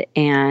dad,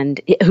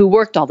 who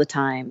worked all the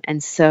time,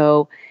 and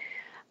so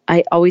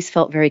I always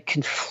felt very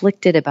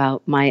conflicted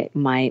about my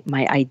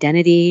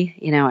identity.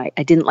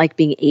 I didn't like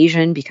being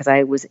Asian because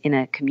I was in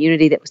a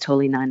community that was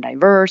totally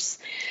non-diverse.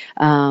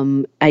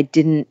 I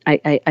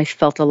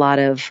felt a lot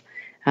of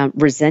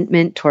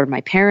resentment toward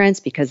my parents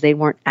because they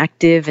weren't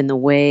active in the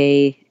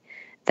way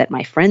that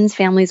my friends'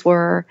 families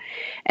were.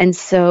 And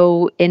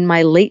so in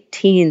my late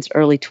teens,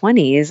 early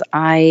 20s,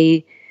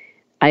 I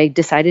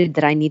decided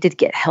that I needed to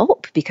get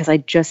help because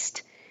I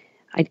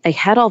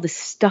had all this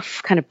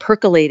stuff kind of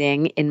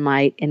percolating in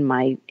my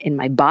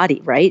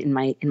body, right? In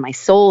my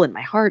soul, in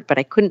my heart, but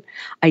I couldn't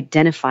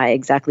identify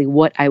exactly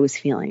what I was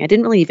feeling. I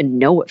didn't really even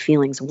know what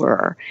feelings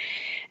were.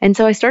 And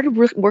so I started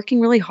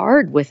working really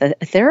hard with a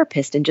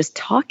therapist and just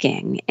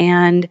talking.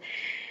 And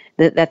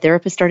that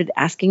therapist started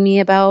asking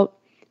me about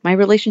my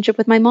relationship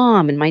with my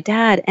mom and my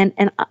dad.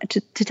 And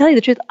to tell you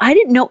the truth, I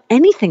didn't know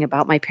anything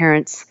about my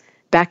parents'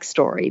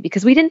 backstory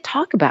because we didn't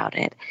talk about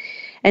it.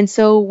 And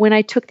so when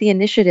I took the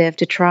initiative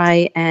to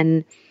try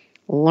and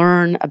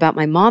learn about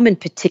my mom in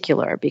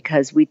particular,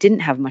 because we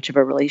didn't have much of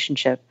a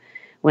relationship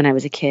when I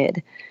was a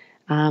kid,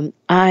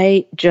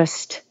 I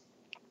just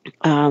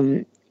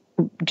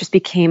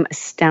became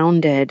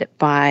astounded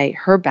by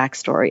her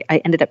backstory. I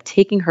ended up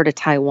taking her to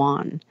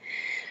Taiwan,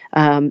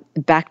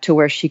 back to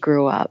where she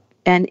grew up.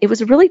 And it was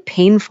a really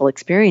painful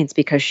experience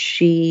because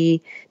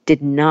she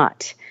did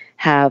not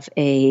have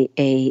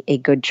a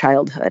good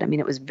childhood. I mean,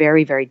 it was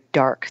very, very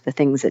dark, the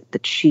things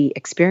that she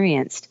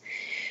experienced.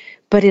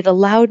 But it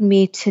allowed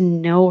me to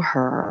know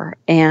her,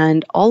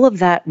 and all of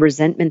that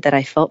resentment that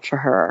I felt for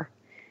her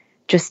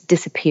just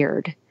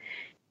disappeared,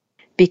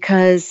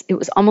 because it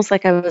was almost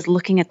like I was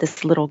looking at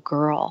this little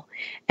girl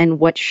and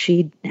what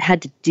she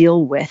had to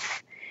deal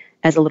with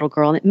as a little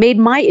girl. And it made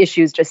my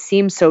issues just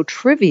seem so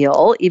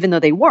trivial, even though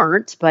they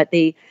weren't, but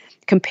they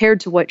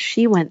compared to what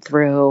she went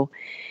through.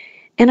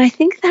 And I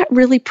think that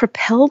really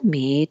propelled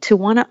me to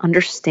want to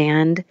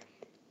understand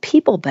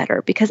people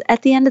better, because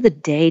at the end of the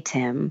day,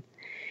 Tim,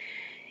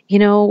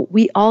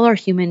 we all are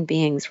human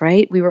beings,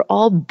 right? We were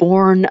all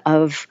born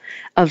of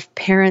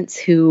parents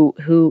who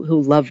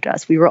loved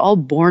us. We were all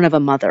born of a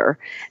mother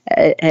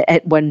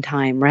at one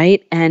time,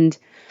 right? And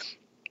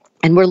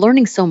we're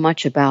learning so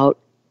much about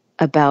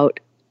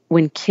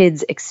when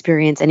kids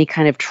experience any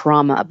kind of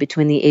trauma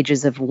between the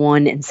ages of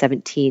 1 and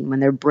 17, when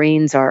their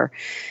brains are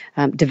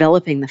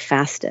developing the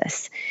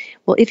fastest.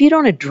 Well, if you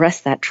don't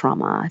address that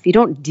trauma, if you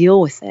don't deal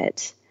with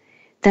it,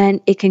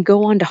 then it can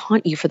go on to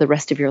haunt you for the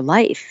rest of your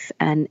life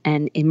and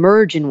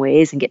emerge in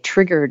ways and get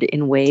triggered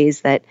in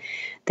ways that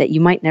you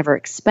might never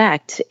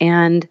expect.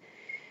 And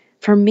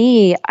for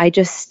me, I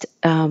just,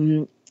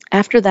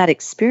 after that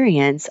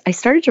experience, I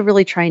started to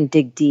really try and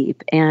dig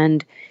deep,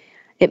 and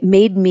it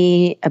made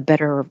me a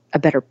better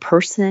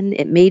person.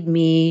 It made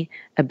me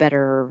a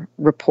better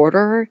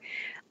reporter.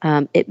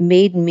 It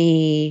made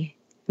me,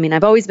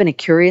 I've always been a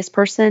curious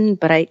person,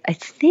 but I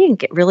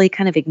think it really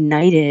kind of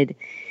ignited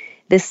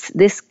this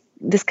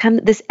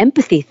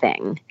empathy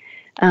thing,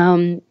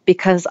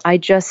 because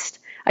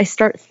I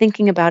start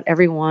thinking about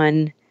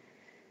everyone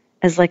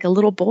as like a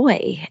little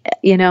boy,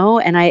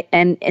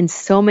 and in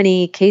so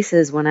many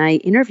cases when I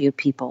interview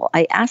people,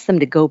 I ask them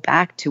to go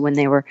back to when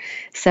they were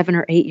 7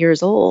 or 8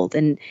 years old.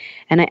 And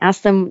I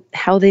ask them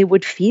how they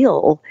would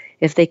feel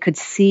if they could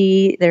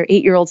see their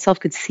 8-year-old self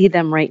could see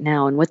them right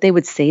now and what they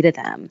would say to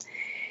them.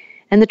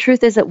 And the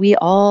truth is that we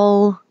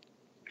all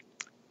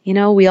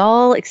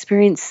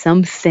experience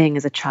something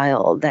as a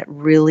child that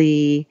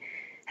really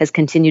has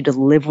continued to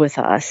live with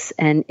us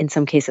and in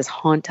some cases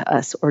haunt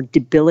us or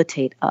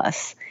debilitate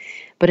us.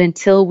 But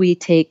until we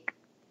take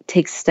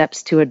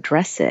steps to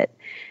address it,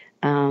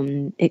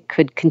 it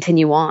could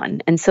continue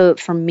on. And so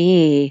for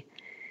me,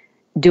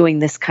 doing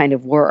this kind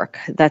of work,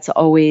 that's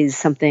always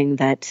something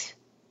that,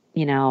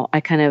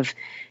 I kind of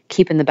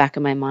keep in the back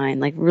of my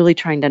mind, like really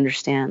trying to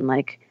understand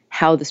like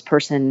how this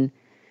person,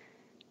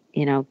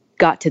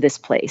 got to this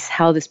place,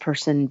 how this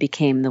person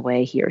became the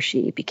way he or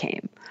she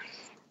became.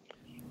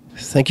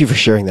 Thank you for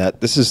sharing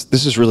that. This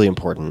is really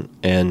important,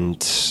 and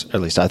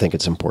at least I think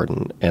it's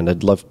important. And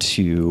I'd love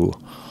to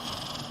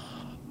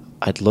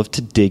I'd love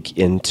to dig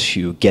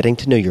into getting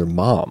to know your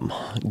mom.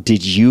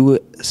 Did you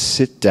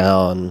sit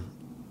down,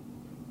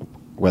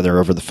 whether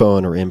over the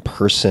phone or in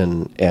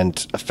person,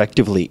 and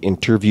effectively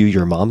interview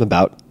your mom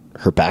about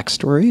her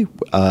backstory,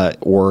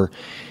 or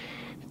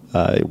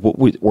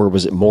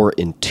was it more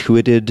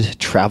intuited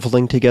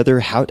traveling together?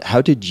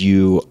 How did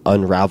you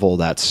unravel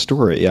that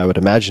story? I would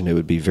imagine it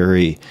would be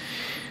very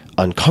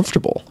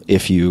uncomfortable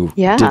if you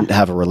didn't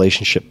have a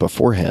relationship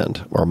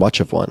beforehand or much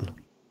of one.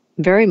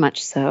 Very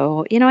much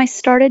so. I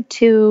started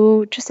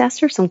to just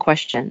ask her some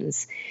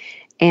questions,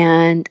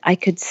 and I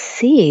could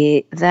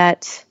see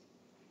that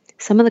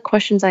some of the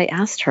questions I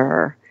asked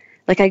her,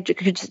 like I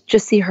could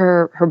just see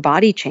her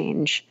body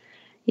change.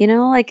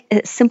 Like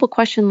a simple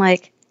question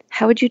like,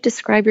 how would you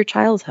describe your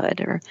childhood?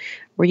 Or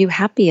were you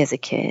happy as a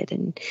kid?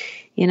 And,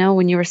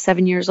 when you were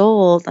 7 years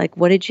old, like,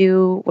 what did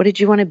you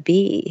want to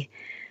be?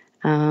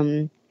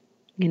 What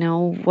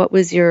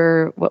was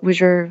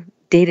your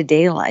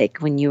day-to-day like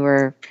when you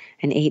were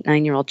an 8,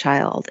 9-year-old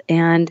child?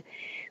 And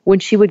when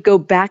she would go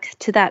back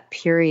to that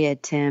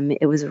period, Tim,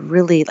 it was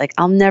really like,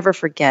 I'll never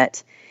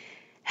forget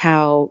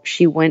how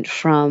she went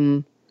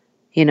from,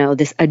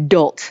 this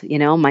adult,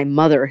 my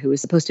mother, who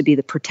was supposed to be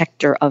the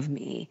protector of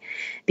me,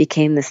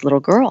 became this little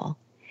girl.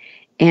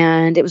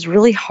 And it was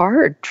really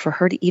hard for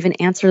her to even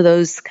answer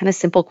those kind of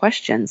simple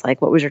questions,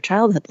 like, what was your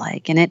childhood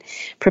like? And it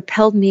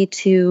propelled me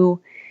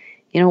to,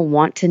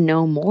 want to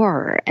know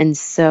more. And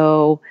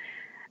so,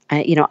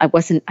 I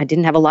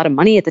didn't have a lot of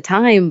money at the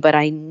time, but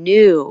I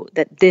knew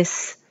that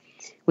this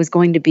was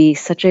going to be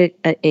such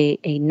a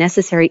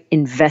necessary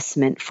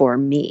investment for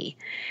me.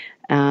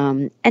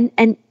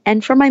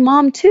 And for my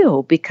mom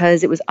too,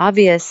 because it was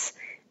obvious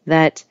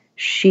that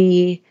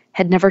she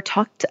had never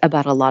talked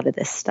about a lot of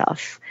this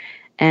stuff.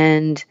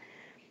 And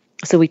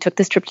so we took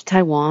this trip to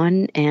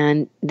Taiwan,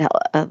 and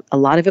a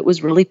lot of it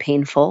was really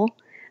painful.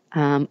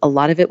 A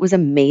lot of it was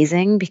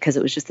amazing because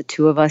it was just the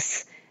two of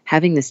us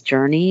having this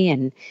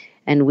journey,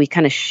 and we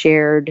kind of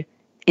shared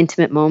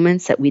intimate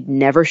moments that we'd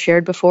never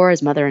shared before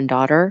as mother and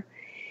daughter.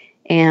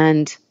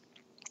 And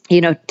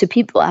to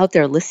people out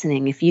there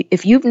listening,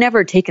 if you've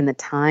never taken the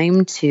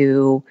time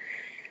to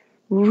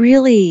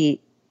really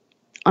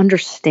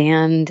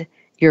understand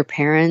your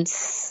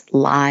parents'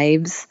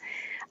 lives,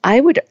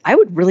 I would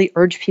really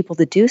urge people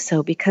to do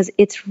so, because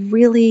it's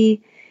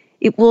really,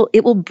 it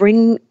will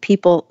bring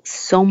people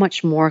so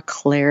much more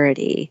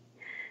clarity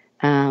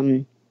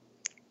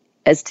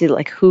as to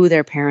like who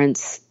their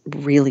parents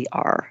really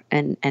are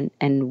and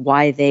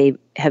why they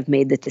have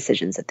made the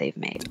decisions that they've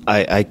made.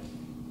 I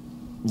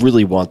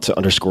really want to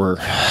underscore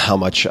how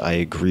much I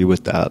agree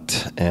with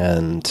that,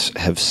 and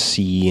have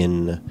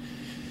seen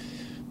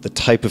the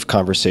type of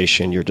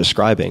conversation you're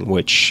describing,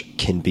 which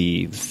can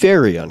be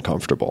very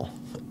uncomfortable,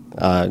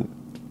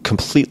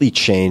 completely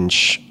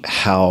change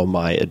how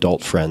my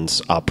adult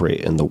friends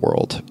operate in the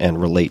world and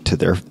relate to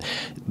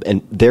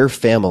their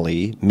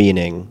family,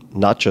 meaning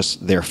not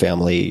just their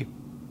family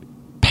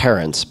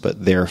parents,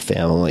 but their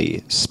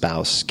family,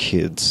 spouse,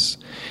 kids,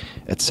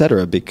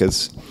 etc.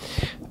 Because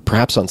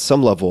perhaps on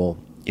some level,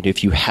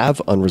 if you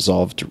have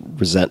unresolved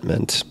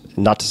resentment,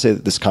 not to say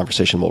that this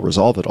conversation will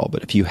resolve it all,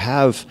 but if you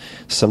have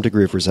some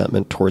degree of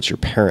resentment towards your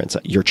parents,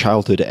 your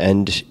childhood,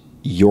 and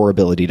your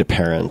ability to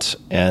parent,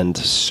 and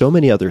so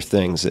many other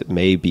things that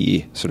may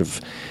be sort of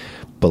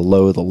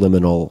below the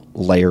liminal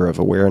layer of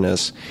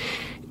awareness,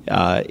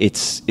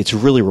 it's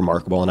really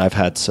remarkable. And I've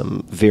had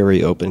some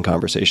very open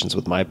conversations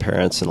with my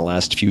parents in the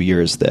last few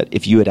years that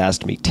if you had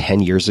asked me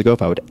 10 years ago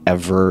if I would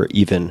ever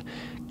even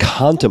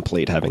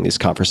contemplate having these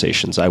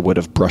conversations, I would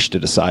have brushed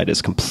it aside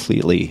as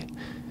completely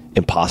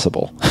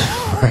impossible,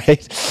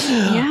 right?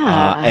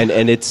 Yeah.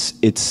 And it's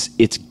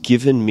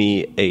given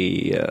me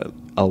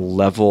a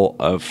level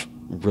of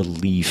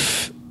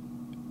relief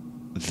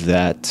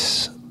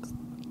that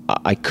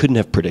I couldn't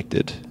have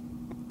predicted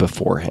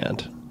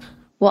beforehand.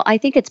 Well, I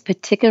think it's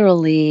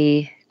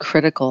particularly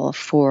critical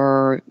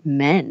for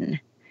men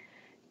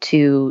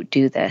to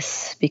do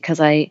this, because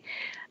I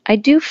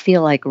do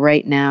feel like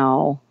right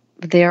now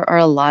there are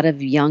a lot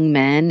of young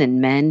men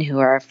and men who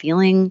are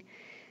feeling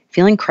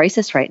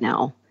crisis right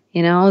now.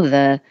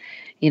 Whether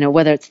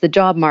it's the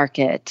job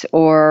market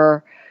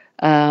or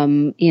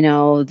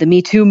the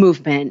Me Too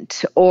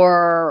movement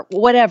or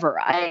whatever.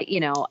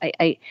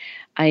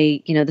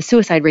 The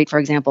suicide rate, for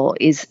example,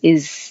 is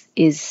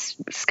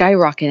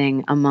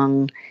skyrocketing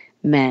among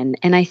men.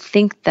 And I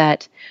think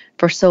that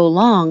for so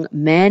long,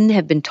 men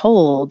have been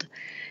told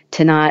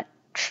to not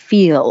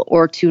feel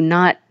or to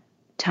not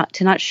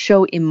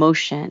show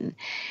emotion.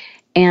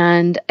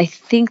 And I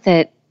think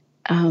that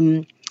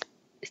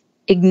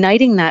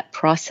igniting that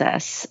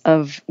process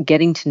of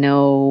getting to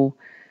know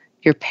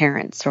your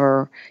parents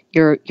or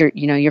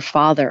your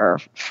father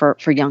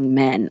for young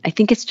men, I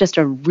think it's just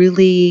a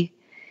really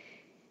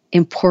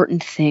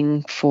important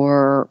thing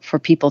for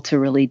people to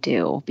really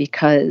do,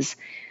 because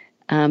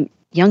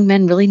young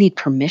men really need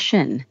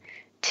permission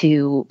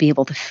to be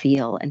able to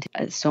feel. And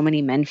so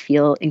many men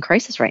feel in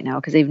crisis right now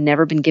because they've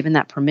never been given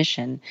that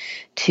permission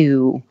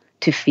to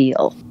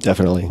feel.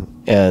 Definitely.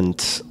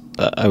 And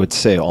I would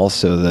say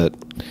also that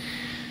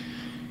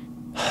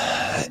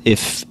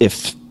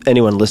if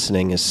anyone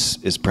listening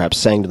is perhaps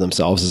saying to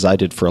themselves, as I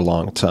did for a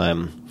long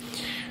time,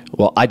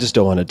 well, I just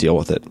don't want to deal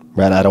with it,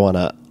 right? I don't want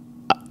to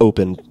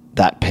open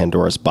that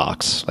Pandora's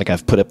box. Like,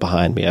 I've put it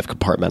behind me. I've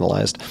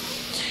compartmentalized.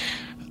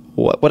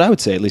 What I would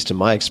say, at least in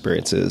my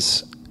experience,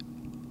 is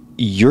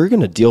you're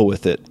going to deal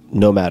with it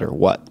no matter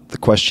what. The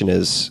question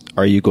is,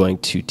 are you going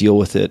to deal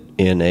with it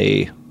in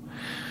a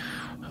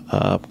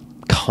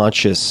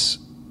conscious,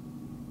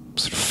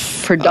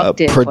 sort of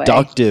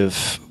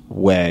productive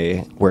way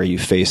where you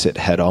face it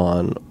head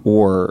on,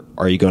 or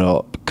are you going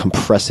to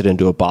compress it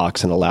into a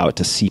box and allow it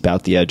to seep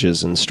out the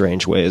edges in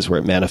strange ways where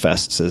it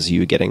manifests as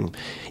you getting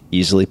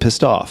easily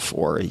pissed off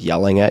or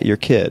yelling at your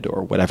kid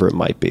or whatever it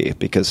might be?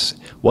 Because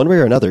one way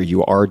or another,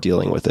 you are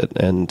dealing with it.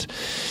 And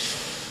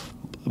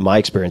my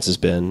experience has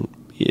been,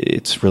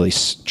 it's really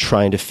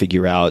trying to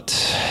figure out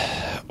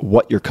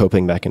what your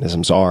coping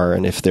mechanisms are,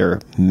 and if they're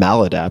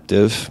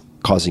maladaptive,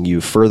 causing you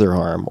further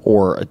harm,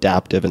 or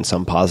adaptive in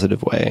some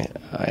positive way.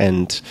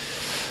 And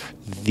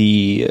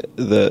the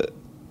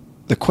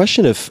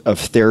question of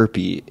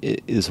therapy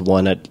is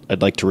one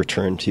I'd like to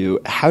return to.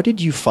 How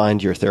did you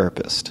find your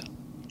therapist?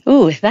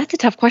 Ooh, that's a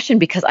tough question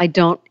because I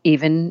don't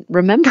even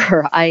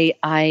remember. And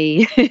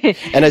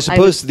I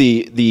suppose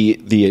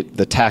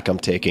the tack I'm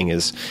taking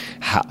is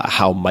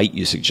how might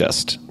you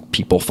suggest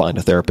people find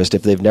a therapist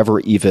if they've never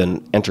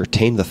even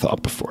entertained the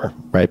thought before,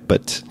 right?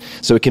 But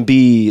so it can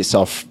be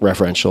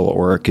self-referential,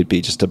 or it could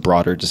be just a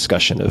broader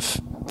discussion of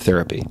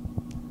therapy.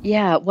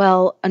 Yeah,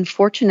 well,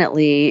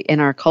 unfortunately, in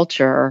our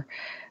culture,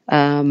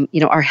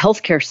 our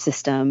healthcare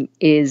system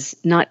is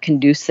not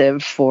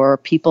conducive for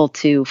people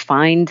to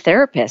find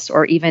therapists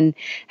or even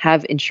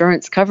have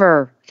insurance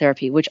cover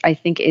therapy, which I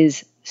think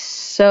is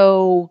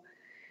so.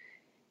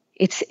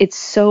 It's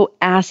so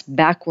ass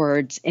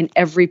backwards in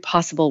every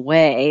possible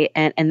way,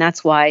 and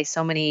that's why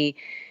so many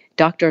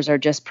doctors are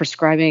just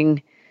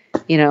prescribing,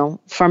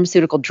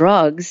 pharmaceutical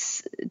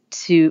drugs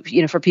to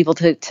for people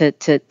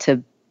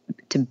to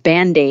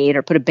Band-Aid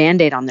or put a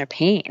Band-Aid on their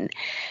pain.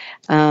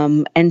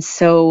 And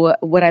so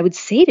what I would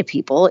say to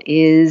people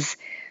is,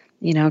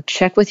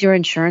 check with your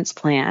insurance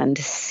plan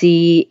to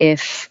see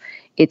if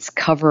it's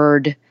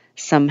covered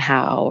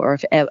somehow, or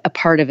if a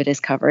part of it is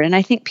covered. And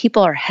I think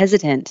people are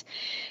hesitant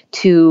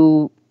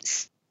to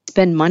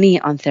spend money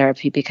on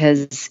therapy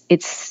because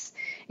it's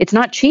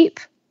not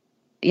cheap.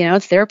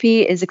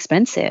 Therapy is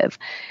expensive.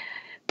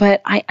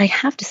 But I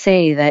have to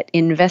say that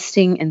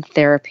investing in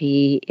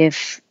therapy,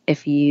 if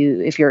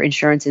your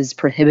insurance is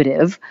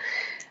prohibitive,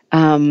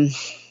 and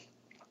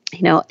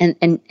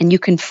you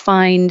can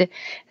find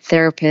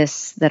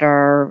therapists that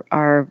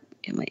are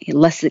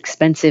less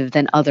expensive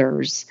than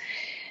others.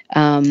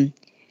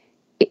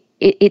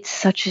 It's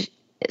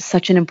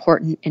such an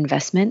important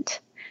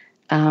investment,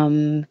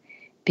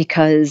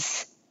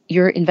 because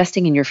you're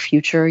investing in your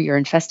future, you're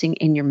investing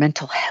in your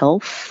mental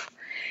health,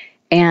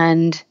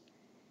 and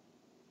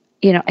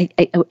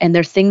and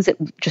there are things that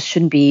just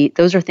shouldn't be.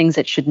 Those are things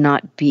that should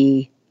not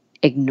be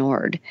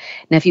ignored.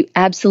 Now, if you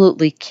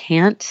absolutely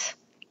can't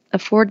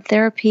afford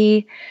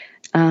therapy,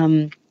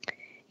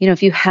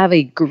 if you have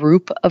a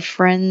group of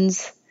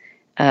friends,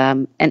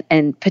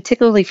 and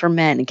particularly for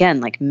men,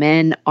 again, like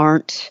men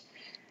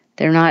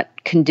they're not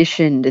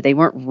conditioned, they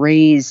weren't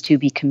raised to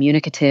be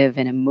communicative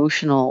and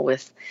emotional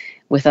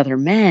with other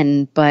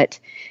men. But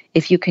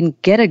if you can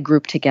get a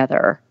group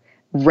together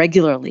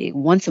regularly,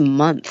 once a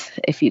month,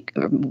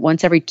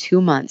 once every 2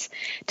 months,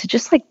 to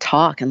just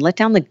talk and let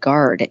down the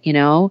guard,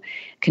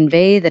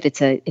 convey that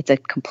it's a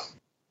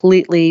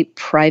completely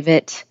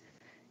private,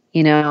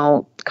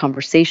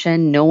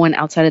 conversation. No one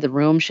outside of the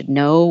room should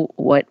know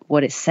what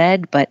is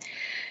said, but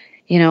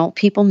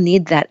people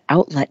need that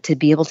outlet to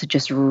be able to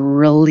just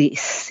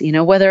release,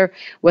 whether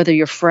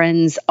your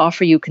friends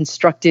offer you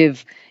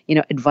constructive,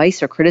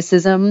 advice or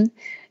criticism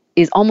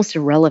is almost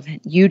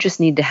irrelevant. You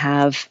just need to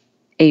have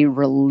a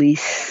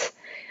release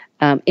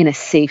in a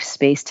safe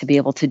space to be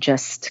able to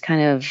just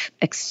kind of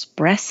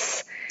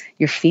express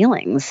your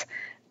feelings.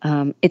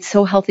 It's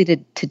so healthy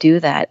to do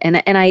that.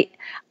 And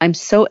I'm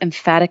so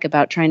emphatic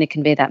about trying to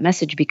convey that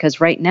message because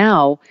right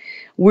now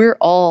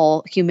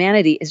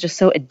humanity is just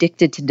so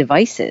addicted to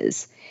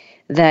devices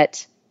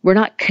that we're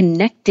not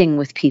connecting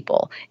with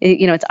people.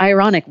 It's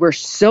ironic. We're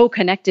so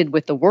connected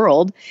with the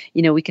world.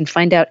 We can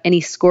find out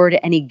any score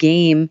to any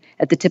game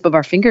at the tip of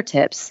our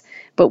fingertips,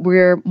 but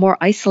we're more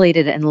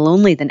isolated and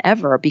lonely than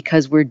ever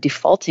because we're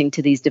defaulting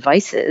to these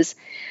devices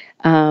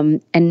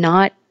and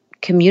not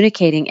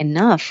communicating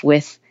enough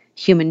with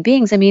human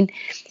beings. I mean,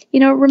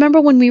 remember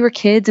when we were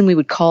kids and we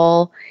would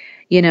call,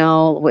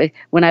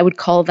 when I would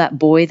call that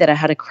boy that I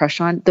had a crush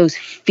on, those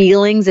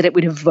feelings that it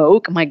would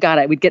evoke, my God,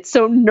 I would get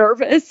so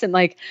nervous and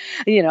I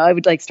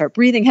would start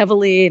breathing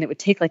heavily, and it would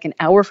take an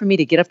hour for me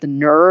to get up the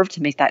nerve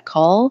to make that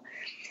call.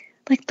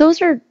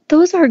 Those are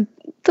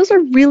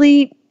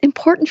really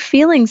important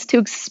feelings to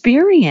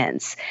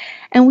experience.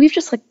 And we've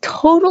just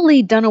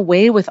totally done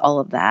away with all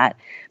of that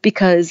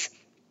because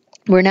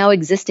we're now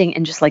existing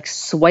in just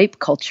swipe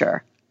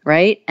culture,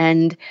 right?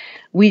 And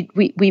we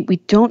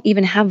don't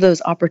even have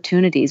those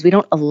opportunities. We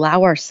don't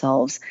allow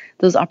ourselves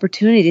those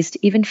opportunities to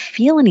even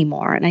feel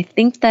anymore. And I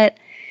think that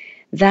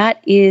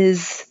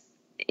is,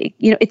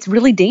 it's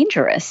really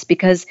dangerous,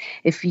 because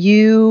if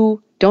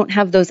you don't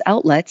have those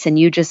outlets and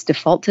you just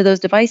default to those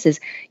devices,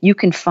 you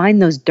can find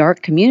those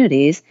dark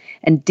communities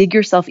and dig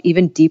yourself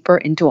even deeper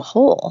into a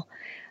hole.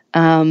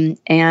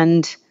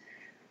 And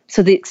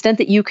so the extent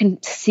that you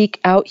can seek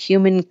out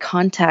human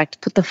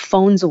contact, put the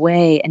phones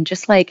away, and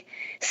just like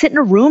sit in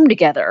a room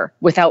together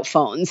without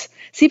phones.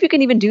 See if you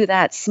can even do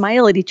that.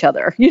 Smile at each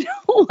other,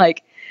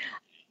 like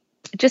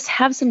just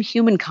have some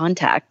human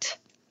contact.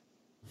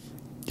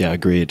 Yeah,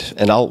 agreed.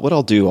 And what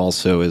I'll do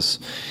also is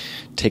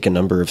take a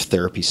number of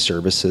therapy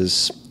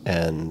services,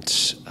 and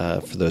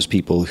for those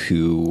people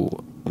who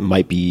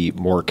might be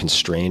more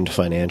constrained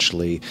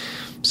financially,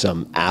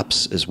 some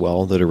apps as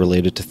well that are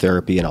related to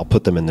therapy, and I'll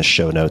put them in the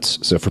show notes.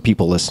 So for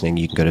people listening,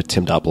 you can go to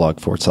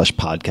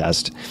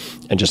tim.blog/podcast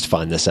and just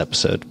find this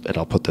episode, and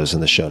I'll put those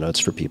in the show notes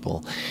for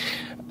people.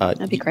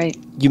 That'd be great.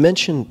 You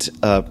mentioned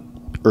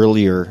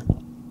earlier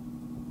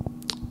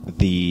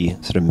the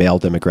sort of male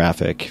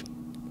demographic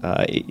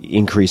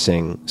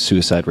increasing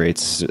suicide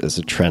rates as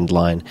a trend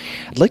line.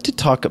 I'd like to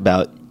talk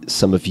about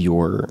some of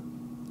your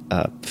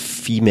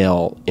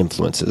female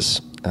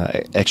influences,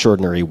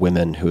 extraordinary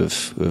women who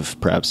have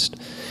perhaps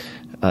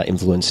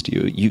influenced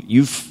you.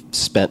 You've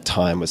spent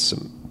time with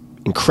some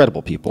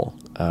incredible people,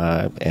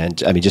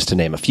 and I mean, just to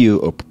name a few: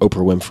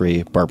 Oprah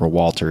Winfrey, Barbara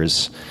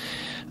Walters.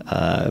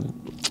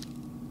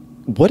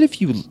 What have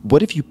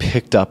you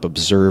picked up,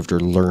 observed, or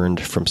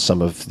learned from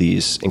some of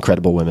these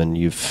incredible women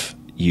you've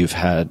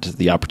had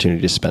the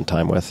opportunity to spend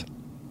time with?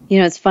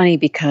 It's funny,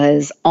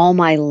 because all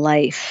my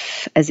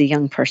life as a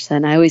young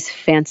person, I always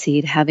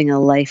fancied having a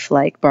life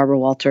like Barbara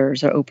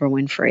Walters or Oprah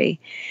Winfrey.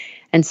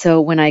 And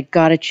so when I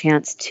got a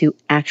chance to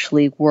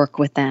actually work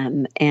with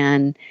them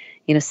and,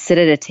 sit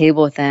at a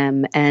table with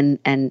them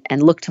and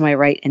look to my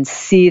right and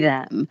see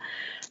them,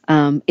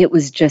 it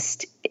was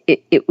just,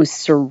 it was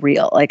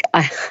surreal. Like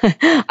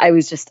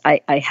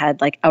I had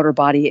like outer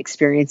body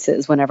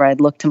experiences whenever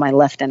I'd look to my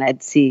left and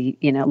I'd see,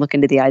 look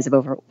into the eyes of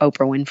Oprah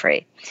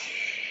Winfrey.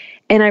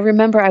 And I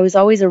remember I was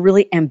always a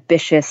really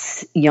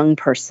ambitious young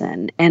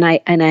person, and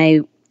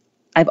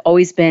I've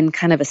always been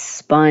kind of a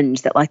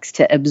sponge that likes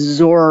to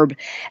absorb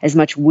as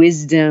much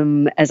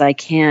wisdom as I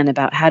can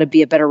about how to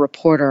be a better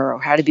reporter or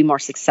how to be more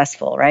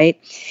successful,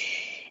 right?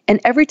 And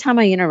every time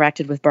I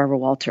interacted with Barbara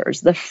Walters,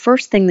 the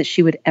first thing that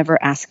she would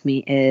ever ask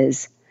me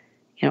is,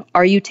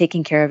 are you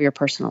taking care of your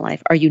personal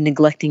life? Are you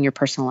neglecting your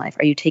personal life?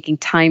 Are you taking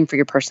time for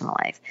your personal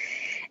life?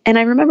 And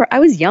I remember I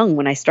was young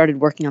when I started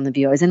working on The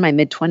View. I was in my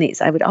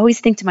mid-20s. I would always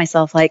think to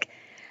myself, like,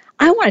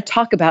 I want to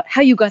talk about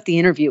how you got the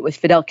interview with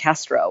Fidel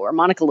Castro or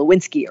Monica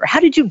Lewinsky, or how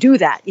did you do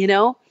that,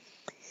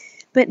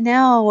 But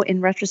now, in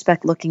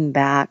retrospect, looking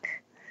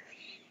back,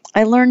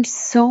 I learned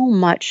so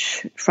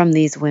much from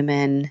these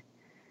women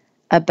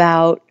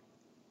about,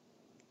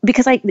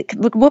 because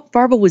what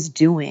Barbara was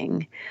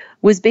doing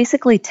was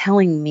basically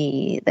telling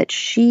me that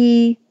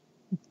she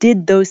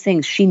did those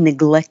things. She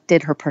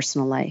neglected her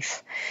personal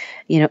life,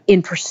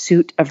 in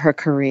pursuit of her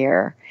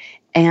career.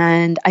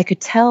 And I could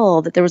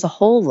tell that there was a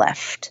hole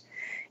left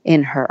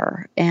in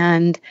her.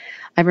 And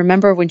I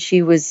remember when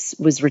she was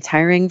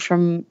retiring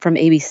from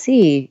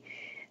ABC,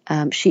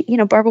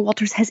 Barbara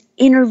Walters has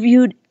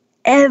interviewed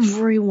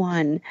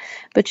everyone,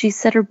 but she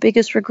said her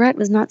biggest regret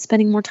was not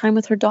spending more time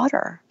with her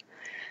daughter.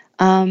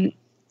 And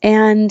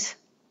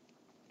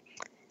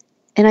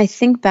I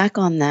think back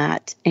on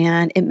that,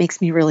 and it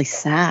makes me really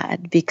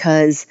sad,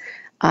 because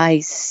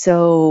I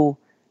so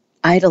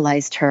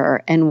idolized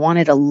her and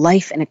wanted a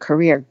life and a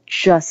career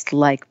just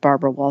like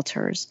Barbara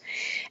Walters.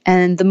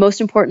 And the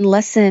most important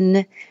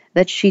lesson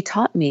that she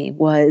taught me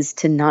was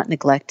to not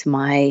neglect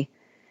my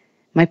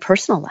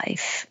personal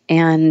life.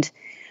 And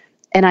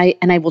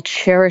I will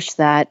cherish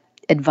that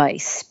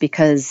advice,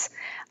 because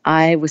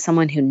I was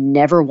someone who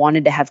never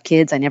wanted to have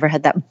kids. I never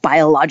had that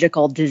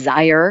biological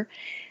desire.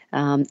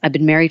 I've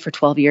been married for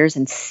 12 years,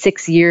 and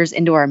 6 years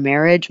into our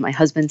marriage, my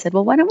husband said,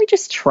 well, why don't we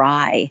just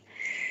try?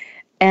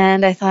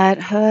 And I thought,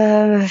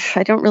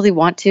 I don't really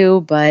want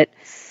to, but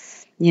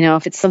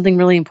if it's something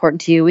really important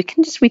to you, we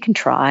can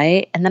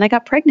try. And then I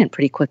got pregnant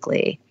pretty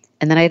quickly,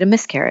 and then I had a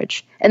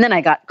miscarriage, and then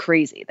I got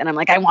crazy. Then I'm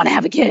like, I want to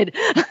have a kid,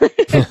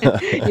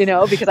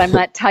 because I'm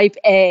that type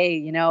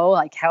A,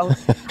 like how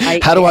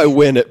do I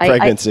win at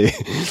pregnancy?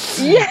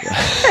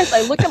 Yes,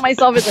 I looked at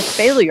myself as a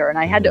failure, and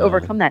I had to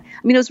overcome that.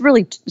 I mean, it was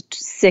really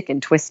sick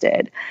and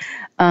twisted.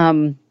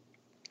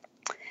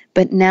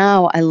 But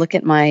now I look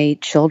at my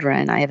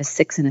children. I have a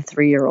 6 and a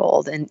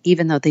 3-year-old, and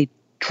even though they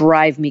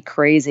drive me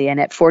crazy, and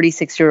at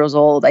 46 years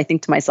old, I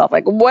think to myself,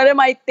 like, what am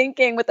I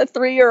thinking with a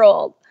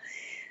 3-year-old?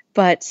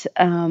 But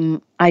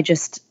I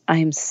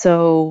am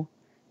so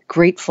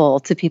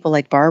grateful to people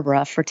like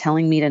Barbara for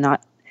telling me to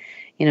not,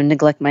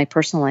 neglect my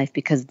personal life,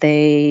 because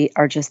they're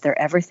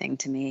everything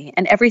to me.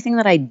 And everything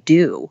that I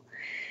do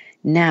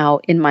now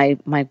in my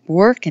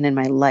work and in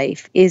my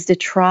life is to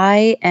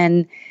try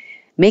and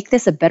make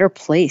this a better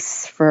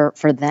place for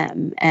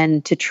them,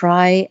 and to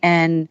try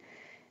and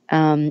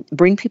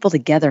bring people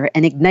together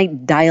and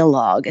ignite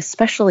dialogue,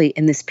 especially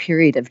in this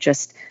period of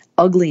just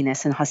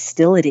ugliness and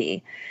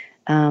hostility.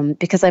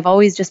 Because I've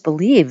always just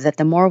believed that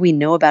the more we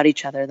know about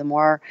each other, the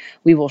more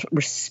we will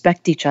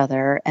respect each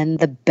other, and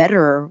the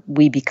better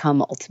we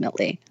become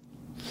ultimately.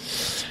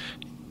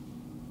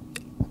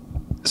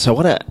 So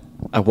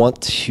I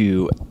want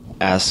to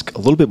ask a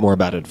little bit more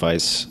about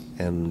advice,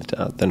 and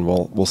then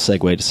we'll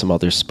segue to some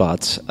other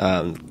spots,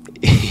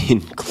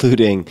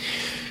 including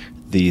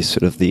the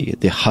sort of the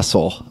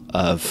hustle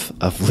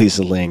of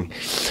Lisa Ling,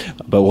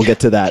 but we'll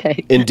get to that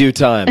in due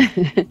time.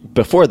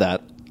 Before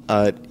that,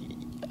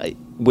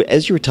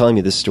 as you were telling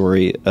me this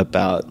story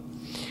about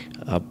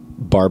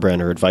Barbara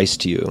and her advice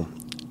to you,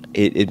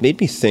 it made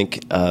me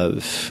think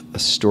of a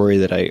story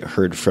that I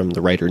heard from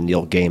the writer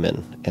Neil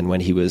Gaiman, and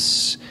when he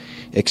was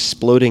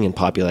exploding in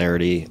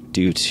popularity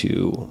due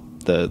to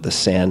the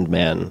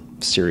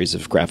Sandman series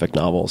of graphic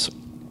novels,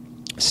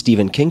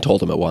 Stephen King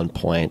told him at one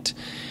point,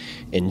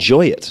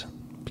 enjoy it,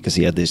 because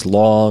he had these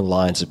long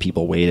lines of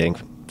people waiting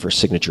for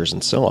signatures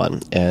and so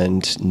on.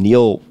 And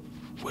Neil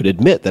would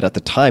admit that at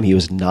the time he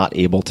was not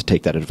able to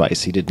take that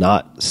advice. He did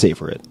not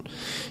savor it.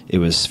 It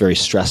was very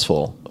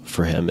stressful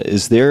for him.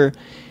 Is there,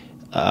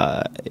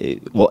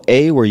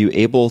 were you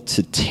able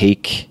to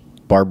take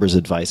Barbara's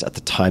advice at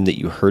the time that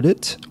you heard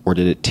it, or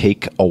did it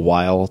take a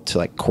while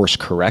to course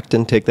correct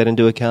and take that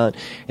into account?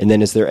 And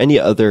then is there any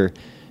other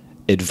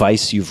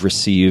advice you've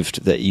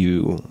received that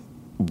you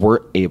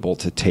weren't able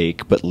to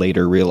take but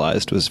later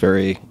realized was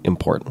very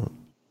important?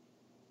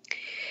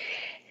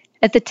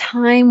 At the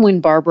time when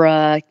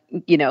Barbara,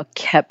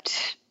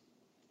 kept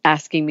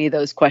asking me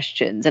those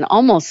questions and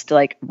almost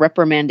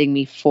reprimanding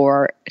me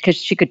because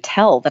she could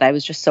tell that I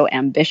was just so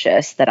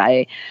ambitious that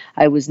I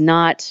was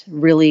not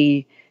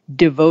really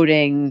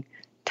devoting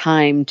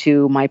time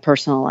to my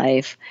personal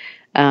life.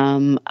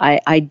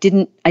 I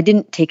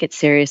didn't take it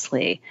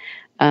seriously.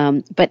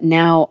 But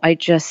now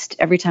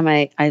every time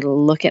I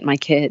look at my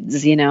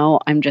kids,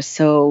 I'm just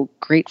so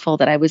grateful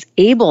that I was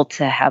able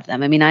to have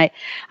them. I mean, I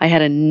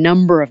had a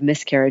number of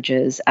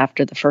miscarriages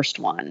after the first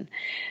one.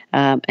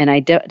 And I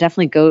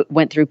definitely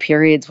went through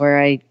periods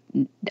where I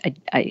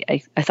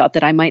thought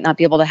that I might not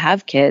be able to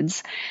have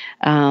kids.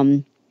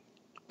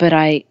 But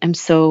I'm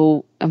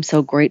so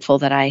grateful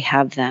that I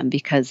have them,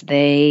 because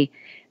they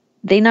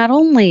not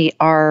only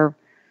are,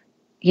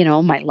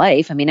 my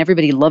life. I mean,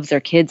 everybody loves their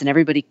kids and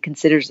everybody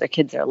considers their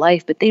kids their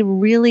life, but they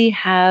really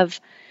have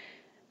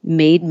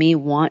made me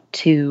want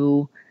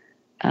to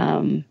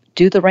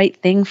do the right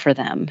thing for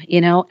them,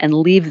 and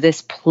leave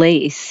this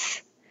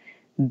place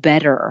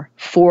better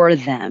for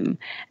them,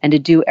 and to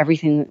do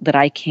everything that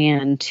I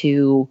can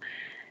to,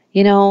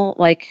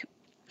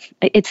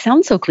 it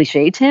sounds so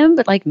cliche, Tim,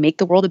 but make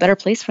the world a better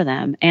place for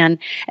them. And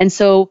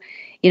so,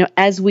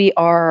 as we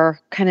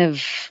are kind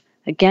of,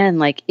 again,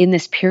 in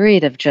this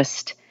period of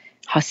just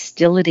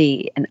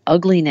hostility and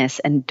ugliness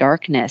and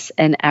darkness,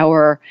 and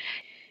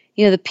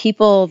the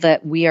people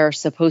that we are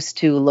supposed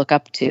to look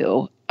up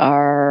to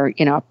are,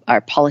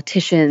 our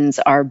politicians,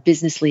 our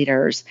business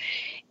leaders,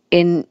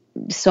 in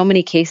so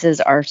many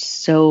cases are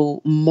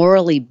so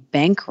morally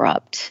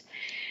bankrupt.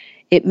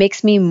 It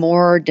makes me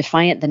more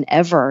defiant than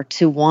ever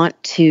to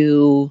want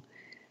to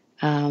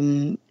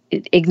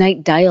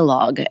ignite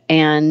dialogue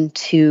and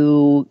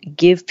to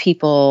give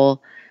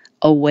people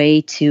a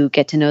way to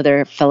get to know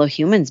their fellow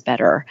humans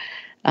better.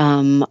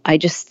 I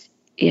just,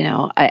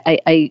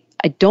 I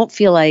don't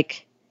feel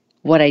like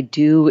what I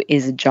do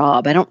is a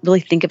job. I don't really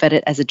think about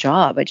it as a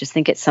job. I just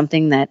think it's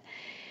something that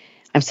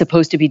I'm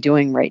supposed to be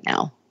doing right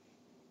now.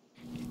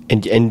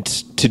 And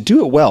to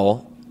do it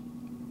well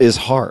is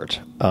hard,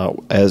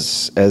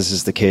 as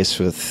is the case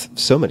with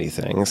so many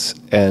things.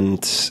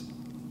 And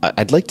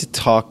I'd like to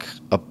talk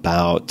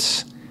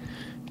about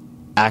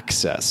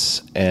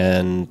access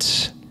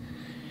and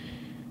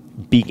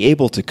being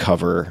able to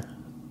cover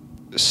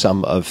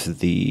some of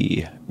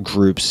the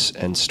groups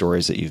and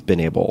stories that you've been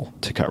able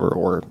to cover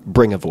or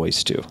bring a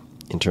voice to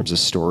in terms of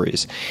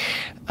stories.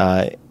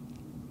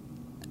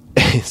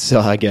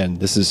 So again,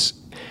 this is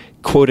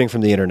quoting from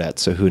the internet,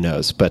 so who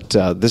knows? But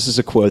this is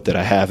a quote that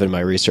I have in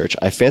my research.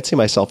 I fancy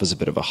myself as a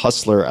bit of a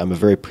hustler. I'm a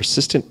very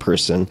persistent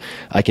person.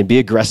 I can be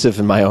aggressive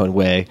in my own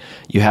way.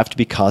 You have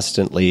to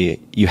constantly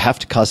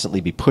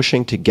be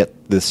pushing to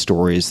get the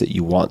stories that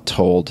you want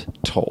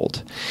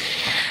told.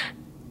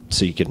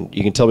 So you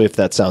can tell me if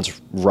that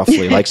sounds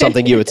roughly like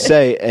something you would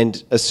say,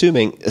 and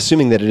assuming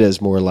that it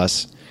is more or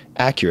less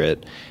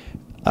accurate,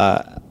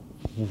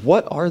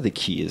 what are the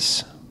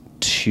keys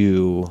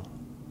to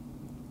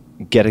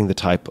getting the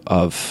type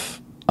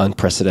of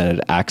unprecedented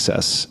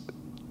access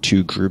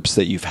to groups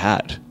that you've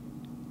had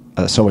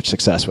so much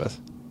success with?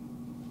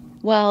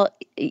 Well,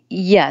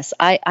 yes,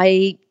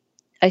 I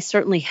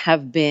certainly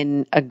have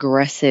been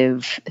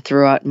aggressive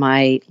throughout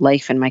my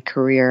life and my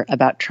career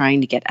about trying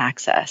to get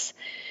access.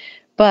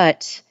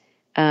 But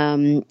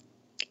in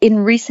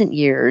recent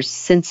years,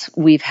 since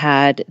we've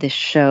had this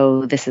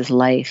show, This Is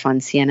Life, on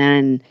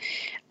CNN,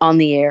 on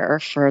the air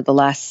for the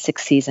last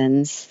 6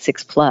 seasons,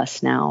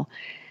 6+ now,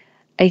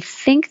 I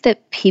think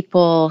that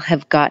people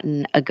have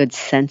gotten a good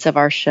sense of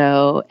our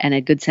show and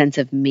a good sense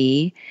of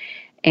me.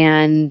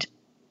 And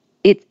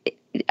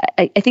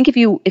I think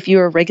if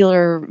you're a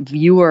regular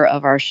viewer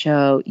of our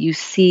show, you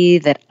see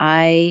that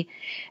I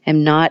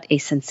am not a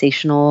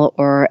sensational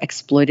or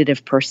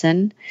exploitative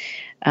person.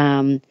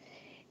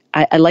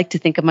 I like to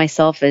think of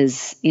myself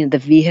as, the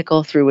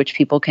vehicle through which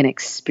people can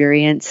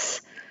experience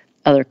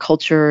other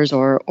cultures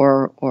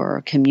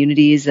or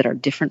communities that are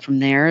different from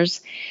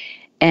theirs.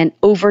 And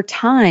over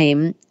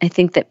time, I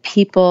think that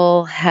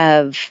people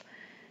have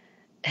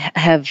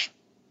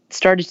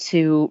started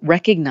to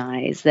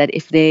recognize that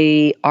if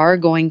they are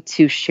going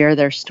to share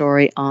their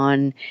story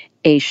on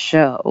a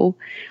show,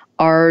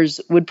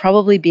 ours would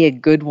probably be a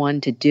good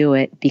one to do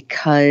it,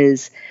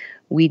 because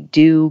we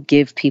do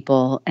give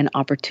people an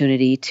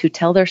opportunity to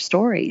tell their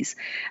stories.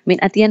 I mean,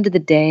 at the end of the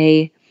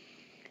day,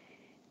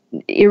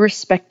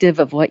 irrespective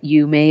of what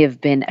you may have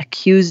been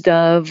accused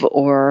of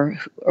or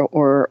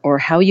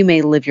how you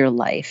may live your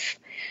life,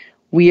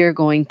 we are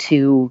going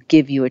to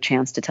give you a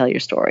chance to tell your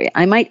story.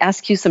 I might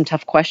ask you some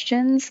tough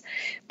questions,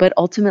 but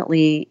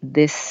ultimately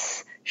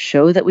this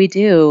show that we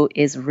do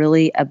is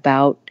really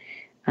about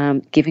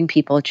giving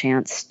people a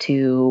chance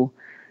to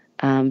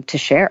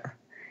share.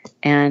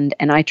 And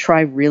I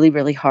try really,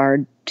 really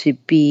hard to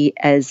be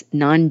as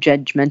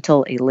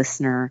non-judgmental a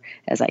listener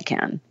as I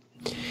can.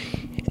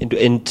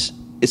 And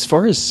as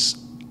far as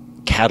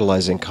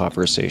catalyzing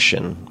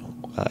conversation,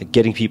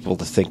 getting people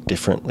to think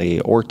differently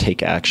or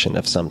take action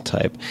of some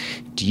type,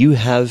 do you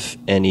have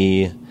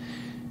any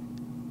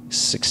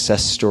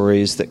success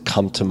stories that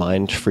come to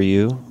mind for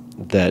you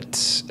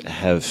that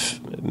have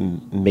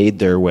made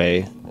their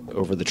way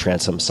over the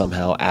transom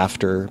somehow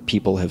after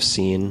people have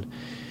seen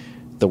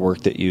the work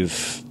that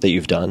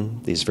you've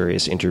done, these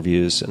various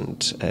interviews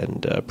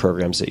and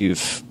programs that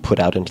you've put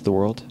out into the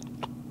world?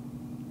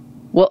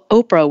 Well,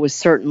 Oprah was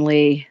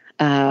certainly,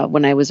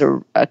 when I was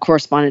a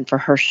correspondent for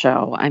her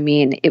show, I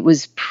mean, it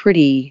was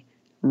pretty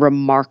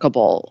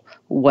remarkable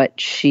what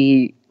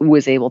she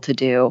was able to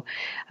do.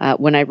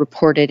 When I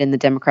reported in the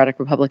Democratic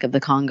Republic of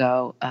the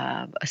Congo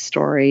a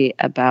story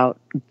about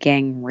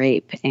gang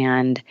rape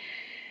and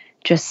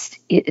just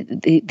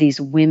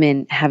these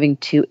women having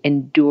to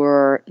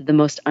endure the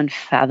most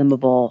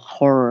unfathomable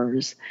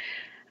horrors.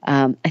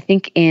 I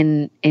think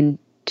in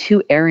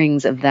 2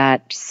 airings of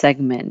that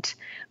segment,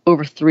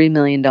 over $3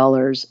 million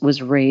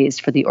was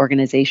raised for the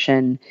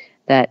organization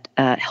that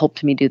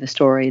helped me do the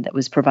story, that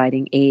was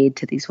providing aid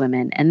to these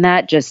women. And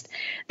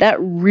that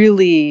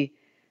really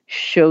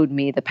showed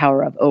me the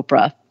power of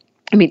Oprah.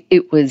 I mean,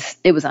 it was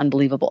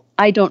unbelievable.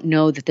 I don't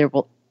know that there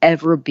will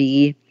ever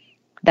be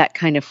that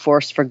kind of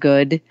force for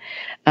good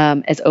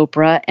as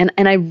Oprah. And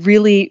I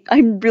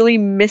really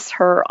miss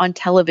her on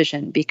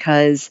television,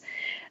 because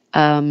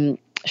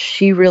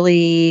she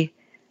really,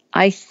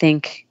 I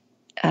think,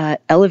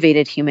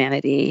 elevated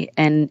humanity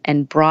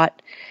and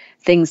brought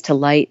things to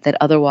light that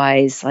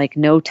otherwise, like,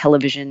 no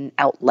television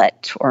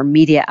outlet or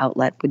media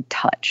outlet would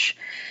touch.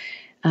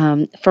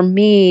 For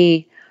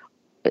me,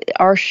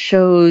 our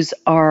shows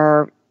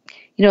are,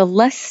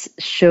 less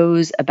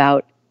shows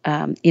about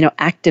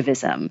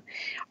activism.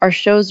 Our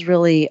shows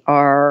really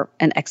are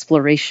an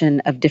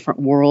exploration of different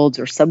worlds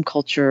or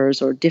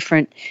subcultures or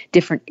different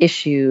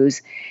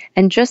issues,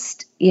 and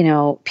just,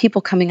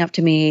 people coming up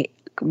to me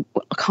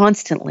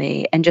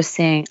constantly and just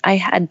saying, I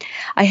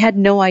had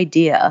no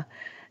idea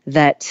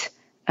that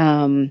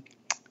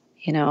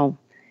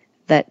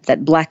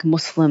that Black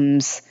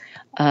Muslims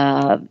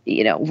had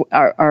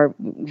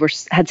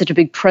such a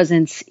big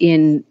presence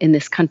in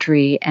this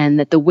country, and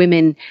that the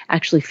women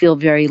actually feel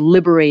very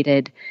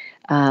liberated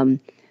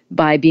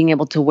by being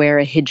able to wear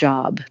a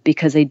hijab,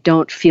 because they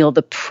don't feel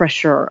the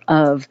pressure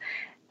of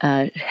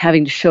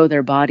having to show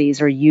their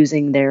bodies or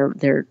using their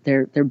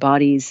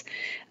bodies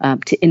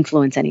to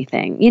influence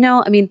anything.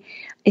 I mean,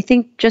 I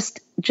think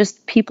just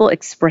people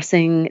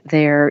expressing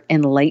their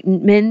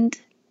enlightenment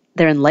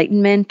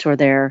or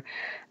their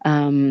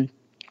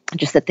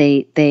just that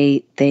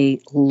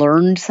they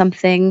learned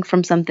something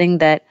from something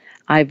that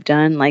I've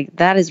done, like,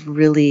 that is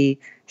really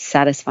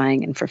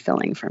satisfying and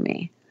fulfilling for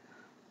me.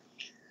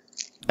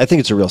 I think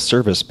it's a real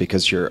service,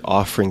 because you're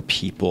offering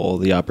people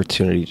the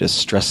opportunity to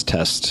stress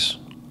test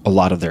a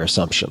lot of their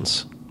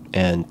assumptions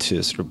and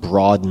to sort of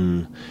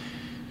broaden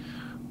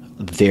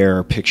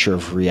their picture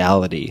of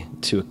reality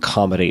to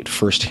accommodate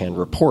firsthand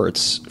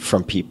reports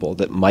from people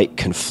that might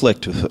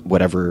conflict with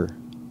whatever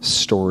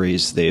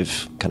stories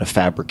they've kind of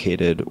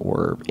fabricated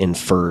or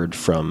inferred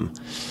from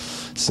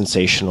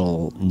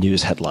sensational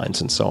news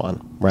headlines and so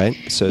on, right?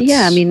 So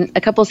yeah, I mean,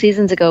 a couple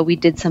seasons ago, we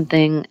did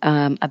something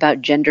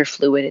about gender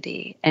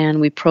fluidity,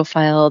 and we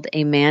profiled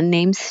a man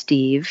named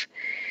Steve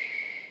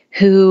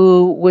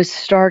who was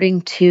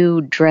starting to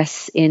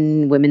dress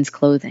in women's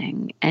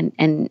clothing.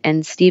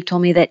 And Steve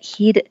told me that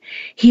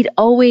he'd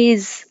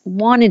always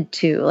wanted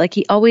to, like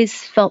he always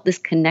felt this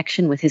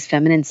connection with his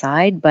feminine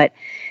side, but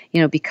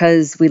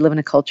because we live in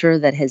a culture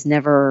that has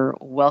never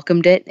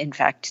welcomed it, in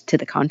fact, to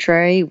the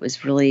contrary,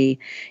 was really,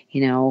 he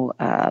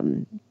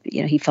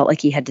felt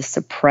like he had to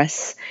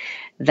suppress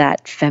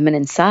that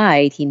feminine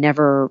side. He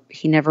never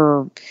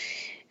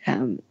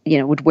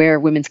would wear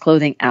women's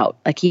clothing out.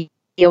 Like he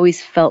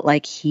always felt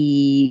like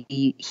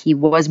he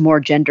was more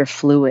gender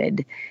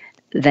fluid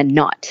than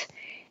not.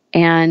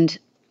 And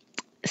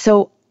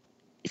so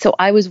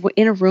I was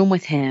in a room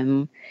with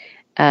him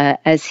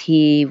as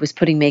he was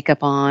putting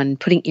makeup on,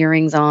 putting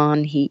earrings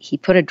on. He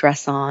put a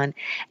dress on.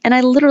 And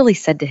I literally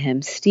said to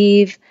him,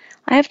 Steve,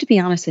 I have to be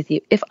honest with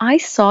you. If I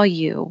saw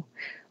you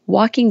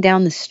walking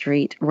down the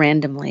street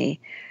randomly,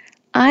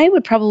 I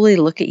would probably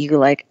look at you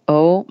like,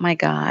 oh my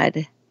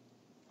God,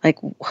 like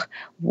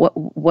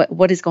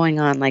what is going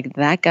on? Like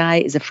that guy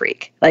is a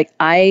freak. Like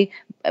I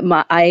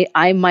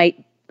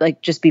might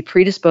like just be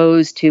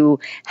predisposed to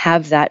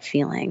have that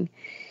feeling.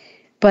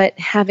 But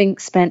having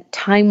spent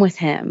time with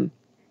him,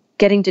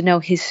 getting to know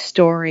his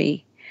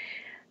story,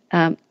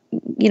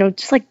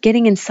 just like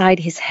getting inside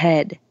his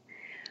head,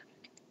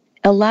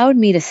 allowed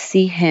me to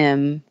see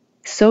him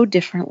so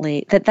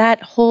differently.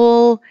 That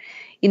whole,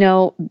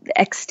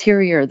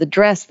 exterior, the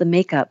dress, the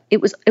makeup,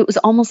 it was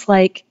almost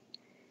like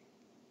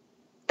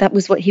that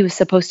was what he was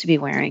supposed to be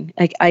wearing.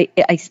 Like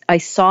I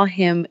saw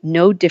him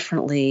no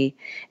differently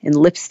in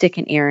lipstick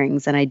and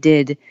earrings than I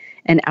did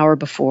an hour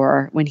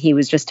before when he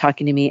was just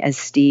talking to me as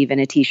Steve in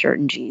a t-shirt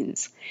and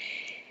jeans.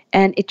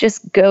 And it's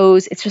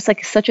just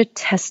like such a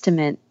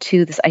testament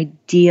to this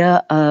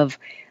idea of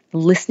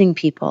listening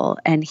people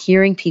and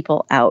hearing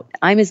people out.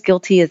 I'm as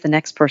guilty as the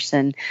next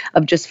person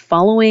of just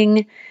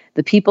following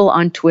the people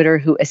on Twitter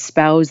who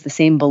espouse the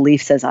same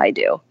beliefs as I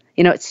do.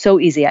 It's so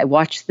easy. I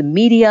watch the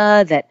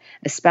media that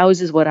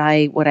espouses what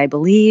I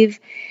believe,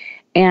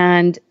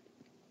 and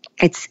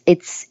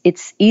it's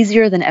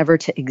easier than ever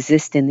to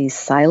exist in these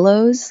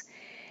silos.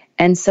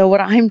 And so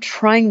what I'm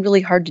trying really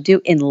hard to do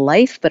in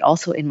life, but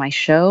also in my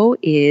show,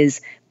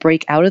 is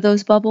break out of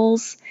those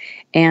bubbles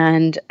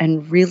and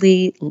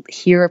really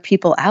hear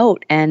people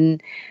out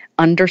and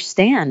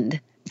understand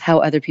how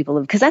other people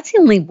live. Because that's the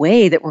only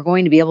way that we're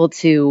going to be able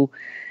to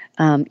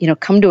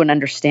come to an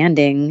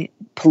understanding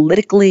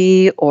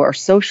politically or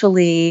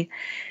socially.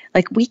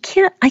 Like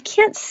I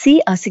can't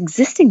see us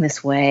existing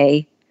this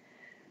way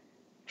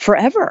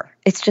forever.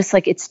 It's just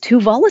like, it's too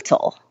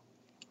volatile.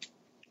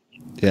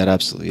 Yeah, it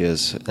absolutely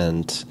is.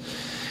 And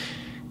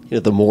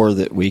the more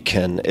that we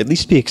can at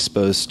least be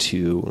exposed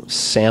to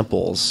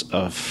samples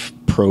of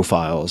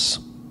profiles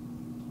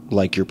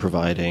like you're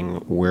providing,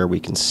 where we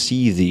can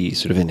see the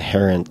sort of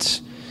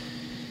inherent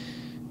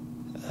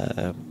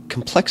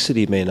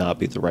complexity may not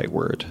be the right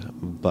word,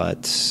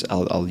 but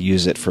I'll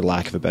use it for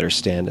lack of a better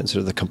stand-in,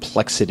 sort of the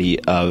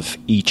complexity of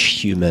each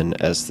human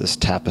as this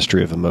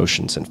tapestry of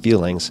emotions and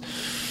feelings,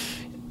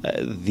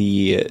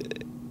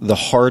 the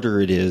harder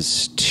it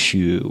is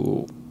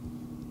to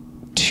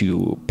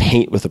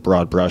paint with a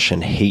broad brush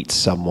and hate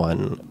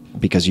someone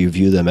because you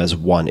view them as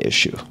one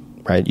issue,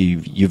 right?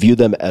 You view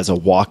them as a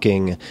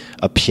walking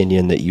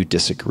opinion that you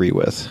disagree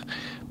with.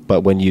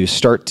 But when you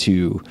start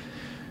to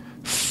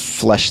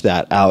flesh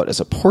that out as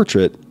a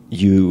portrait,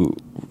 you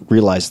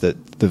realize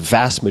that the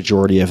vast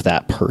majority of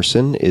that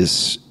person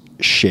is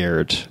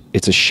shared.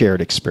 It's a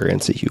shared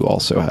experience that you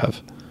also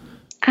have.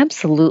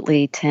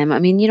 Absolutely, Tim. I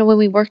mean, when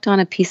we worked on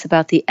a piece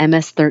about the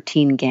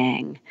MS-13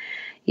 gang,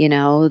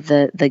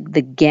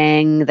 the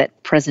gang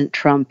that President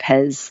Trump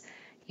has,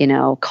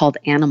 called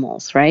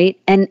animals, right?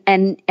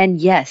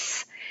 And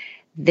yes,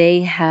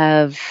 they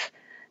have,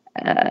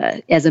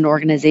 as an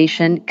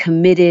organization,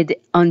 committed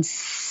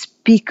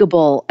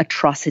unspeakable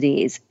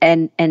atrocities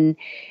and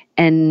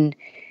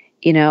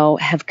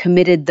have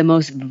committed the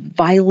most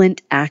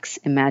violent acts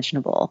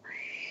imaginable.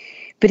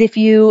 But if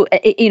you,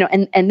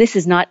 and this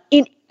is not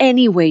in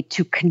any way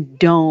to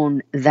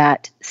condone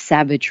that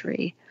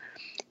savagery,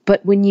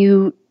 but when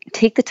you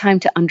take the time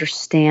to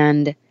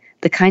understand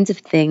the kinds of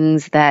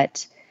things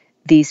that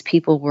these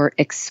people were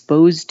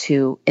exposed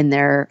to in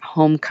their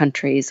home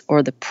countries,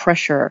 or the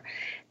pressure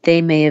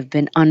they may have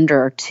been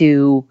under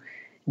to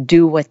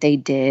do what they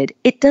did,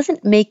 it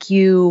doesn't make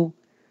you,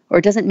 or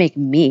it doesn't make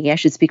me, I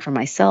should speak for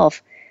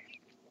myself,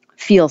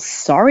 feel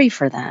sorry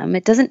for them.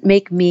 It doesn't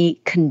make me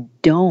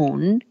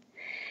condone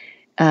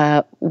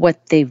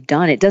what they've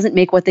done. It doesn't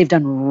make what they've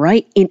done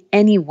right in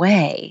any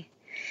way.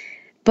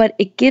 But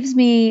it gives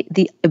me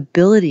the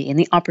ability and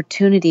the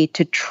opportunity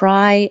to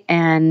try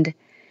and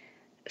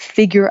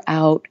figure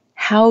out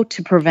how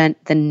to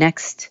prevent the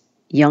next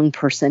young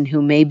person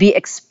who may be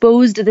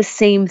exposed to the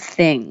same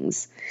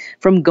things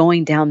from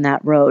going down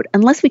that road.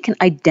 Unless we can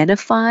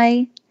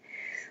identify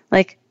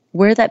like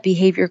where that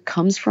behavior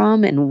comes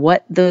from and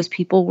what those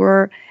people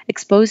were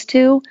exposed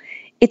to,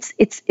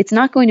 it's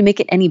not going to make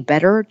it any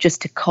better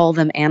just to call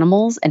them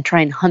animals and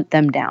try and hunt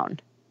them down.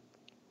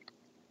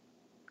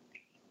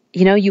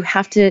 you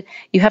have to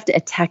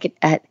attack it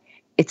at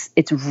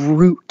its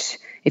root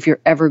if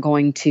you're ever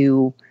going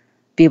to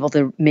be able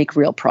to make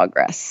real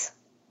progress.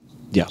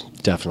 Yeah,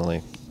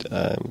 definitely.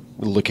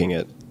 Looking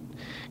at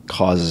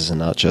causes and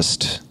not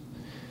just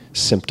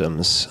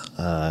symptoms,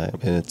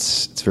 and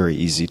it's very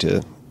easy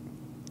to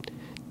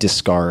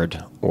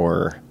discard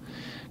or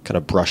kind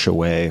of brush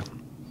away.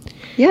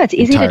 Yeah, it's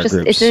easy to just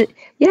groups.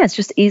 it's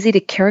just easy to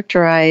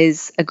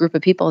characterize a group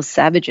of people as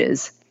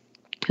savages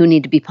who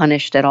need to be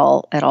punished at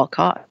all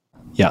costs.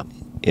 Yeah,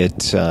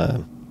 it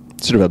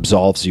sort of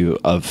absolves you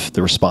of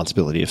the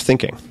responsibility of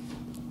thinking,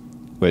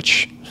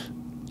 which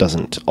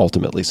doesn't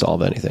ultimately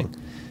solve anything.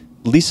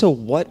 Lisa,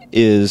 what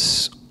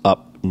is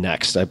up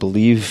next? I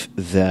believe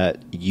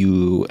that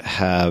you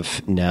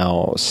have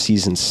now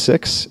season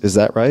 6. Is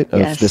that right?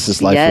 Yes. Of This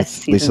Is Life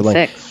with Lisa season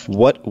Lang. 6.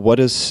 What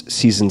does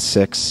season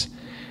 6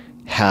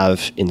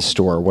 have in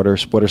store? What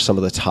are some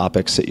of the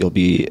topics that you'll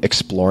be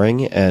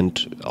exploring,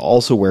 and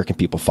also where can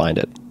people find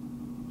it?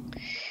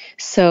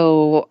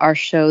 So our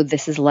show,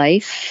 This Is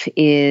Life,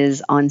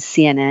 is on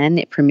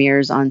CNN. It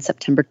premieres on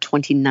September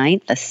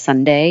 29th, a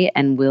Sunday,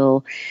 and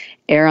will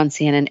air on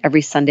CNN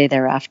every Sunday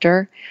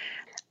thereafter.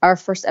 Our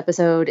first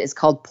episode is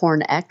called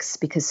Porn X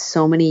because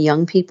so many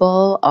young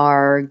people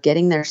are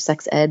getting their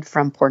sex ed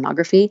from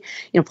pornography.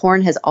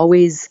 Porn has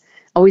always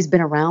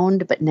been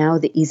around, but now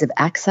the ease of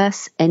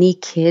access, any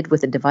kid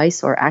with a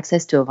device or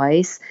access to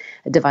a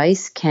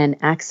device can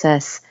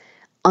access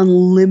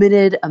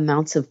unlimited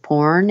amounts of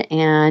porn,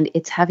 and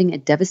it's having a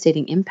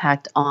devastating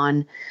impact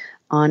on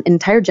an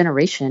entire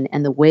generation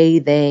and the way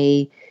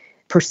they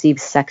perceive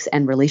sex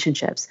and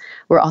relationships.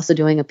 We're also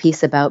doing a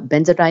piece about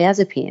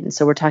benzodiazepines.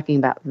 So we're talking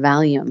about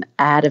Valium,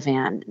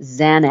 Ativan,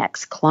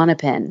 Xanax,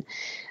 Klonopin.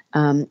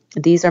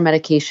 These are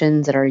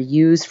medications that are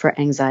used for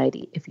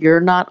anxiety. If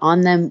you're not on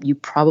them, you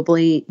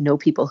probably know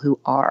people who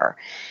are.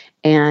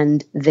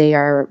 And they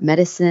are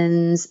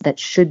medicines that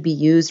should be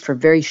used for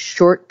very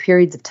short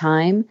periods of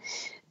time.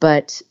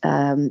 But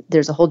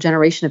there's a whole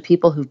generation of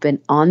people who've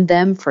been on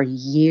them for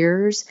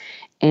years.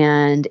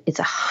 And it's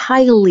a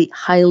highly,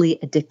 highly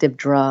addictive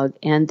drug.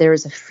 And there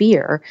is a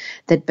fear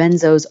that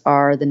benzos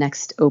are the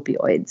next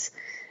opioids.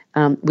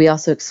 We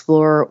also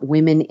explore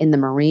women in the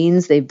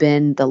Marines. They've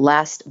been the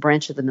last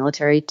branch of the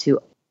military to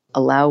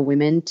allow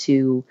women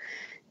to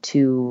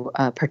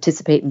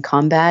participate in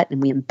combat,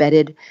 and we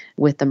embedded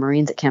with the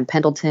Marines at Camp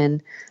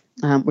Pendleton.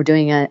 We're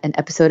doing an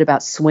episode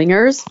about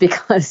swingers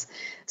because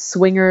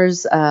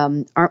swingers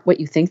aren't what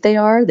you think they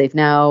are. They've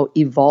now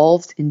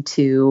evolved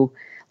into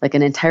like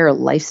an entire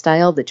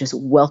lifestyle that just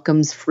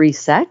welcomes free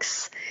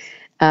sex.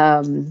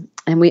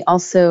 And we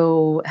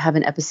also have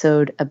an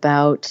episode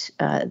about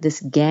this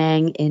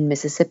gang in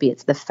Mississippi.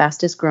 It's the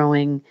fastest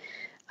growing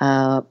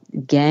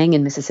gang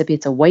in Mississippi.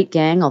 It's a white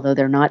gang, although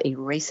they're not a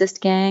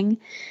racist gang.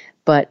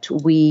 But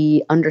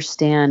we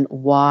understand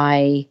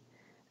why,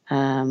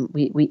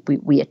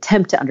 we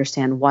attempt to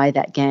understand why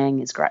that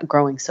gang is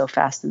growing so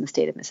fast in the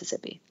state of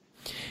Mississippi.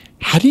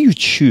 How do you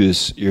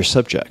choose your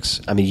subjects?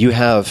 I mean, you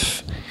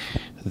have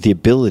the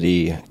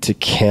ability to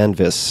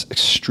canvas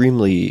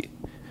extremely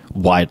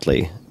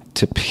widely,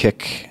 to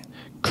pick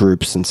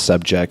groups and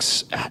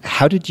subjects.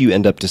 How did you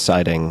end up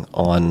deciding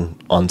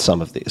on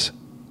some of these?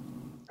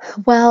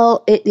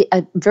 Well,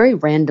 very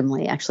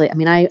randomly, actually. I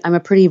mean, I'm a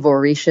pretty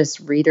voracious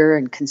reader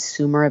and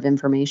consumer of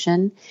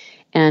information,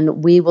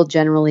 and we will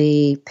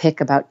generally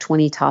pick about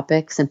 20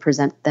 topics and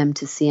present them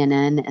to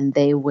CNN, and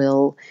they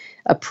will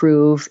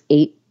approve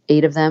eight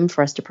of them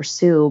for us to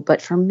pursue.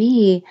 But for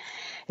me,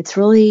 it's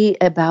really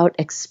about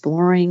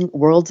exploring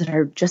worlds that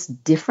are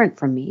just different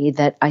from me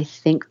that I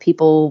think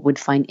people would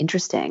find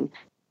interesting.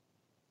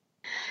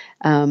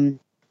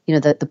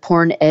 The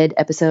porn ed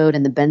episode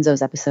and the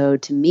benzos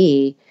episode, to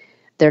me,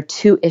 they're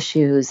two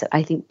issues that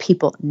I think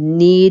people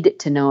need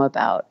to know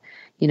about.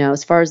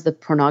 As far as the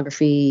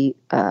pornography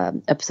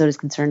episode is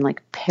concerned,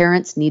 like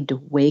parents need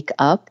to wake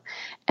up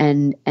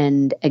and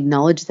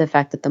acknowledge the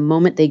fact that the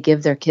moment they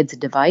give their kids a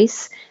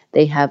device,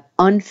 they have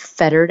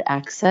unfettered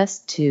access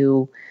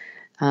to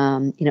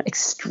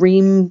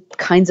extreme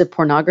kinds of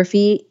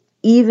pornography,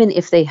 even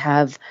if they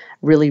have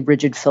really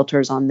rigid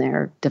filters on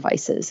their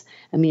devices.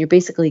 I mean, you're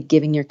basically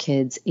giving your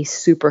kids a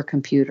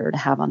supercomputer to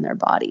have on their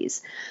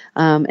bodies.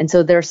 And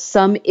so there are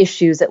some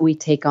issues that we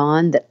take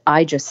on that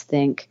I just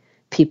think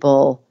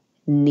people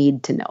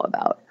need to know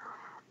about.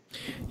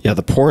 Yeah,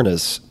 the porn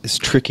is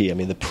tricky. I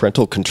mean, the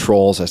parental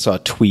controls, I saw a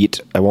tweet,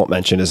 I won't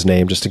mention his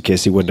name just in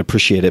case he wouldn't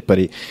appreciate it, but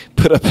he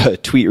put up a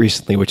tweet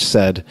recently which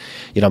said,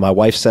 my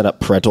wife set up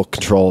parental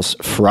controls,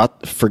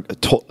 forgot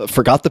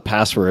the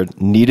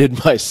password,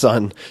 needed my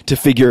son to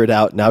figure it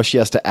out. Now she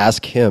has to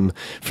ask him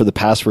for the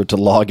password to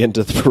log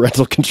into the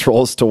parental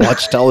controls to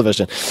watch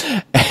television.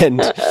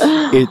 And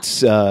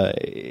it's a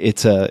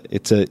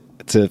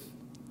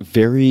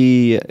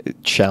very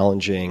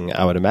challenging,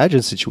 I would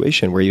imagine,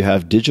 situation where you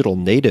have digital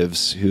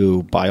natives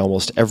who, by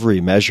almost every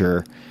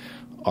measure,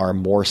 are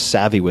more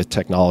savvy with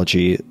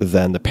technology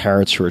than the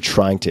parents who are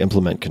trying to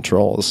implement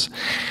controls.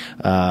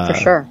 For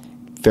sure.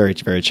 Very,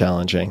 very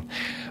challenging.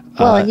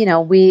 Well,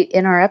 and we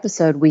in our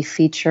episode we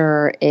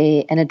feature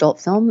an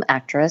adult film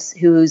actress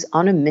who's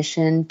on a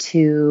mission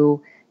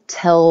to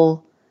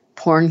tell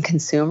porn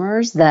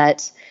consumers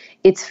that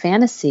it's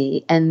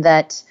fantasy, and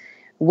that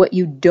what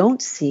you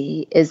don't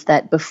see is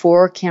that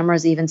before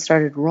cameras even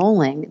started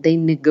rolling, they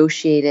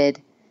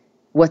negotiated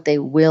what they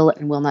will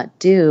and will not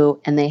do,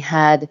 and they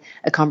had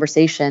a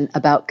conversation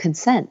about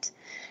consent.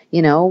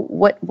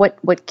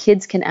 What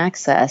kids can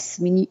access.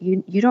 I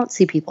mean, you don't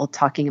see people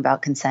talking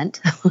about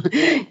consent,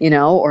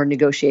 or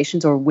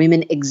negotiations, or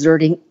women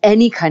exerting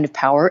any kind of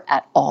power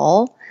at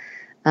all.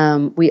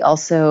 We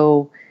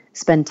also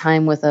spend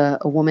time with a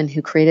woman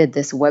who created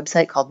this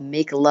website called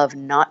Make Love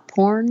Not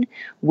Porn,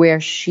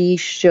 where she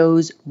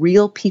shows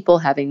real people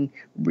having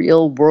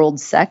real world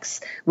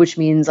sex, which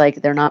means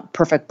like they're not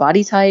perfect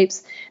body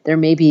types. There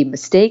may be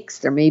mistakes.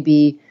 There may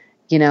be,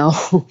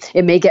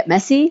 it may get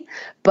messy,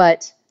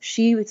 but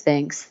she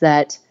thinks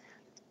that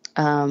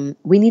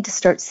we need to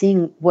start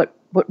seeing what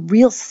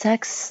real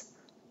sex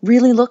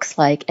really looks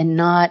like, and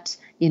not,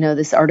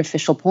 this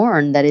artificial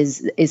porn that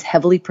is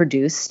heavily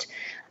produced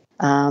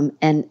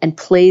and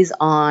plays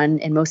on,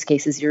 in most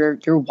cases,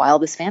 your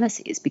wildest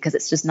fantasies, because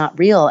it's just not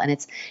real, and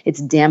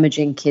it's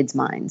damaging kids'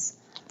 minds.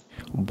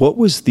 What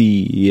was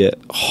the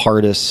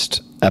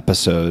hardest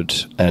episode?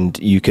 And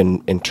you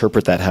can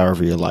interpret that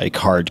however you like.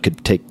 Hard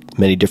could take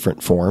many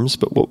different forms,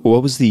 but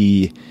what was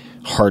the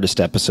hardest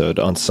episode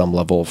on some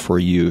level for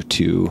you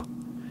to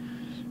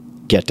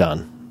get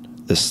done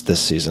this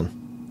season?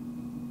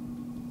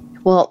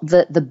 Well,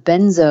 the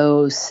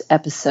benzos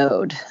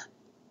episode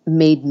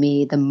made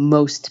me the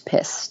most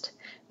pissed,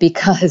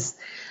 because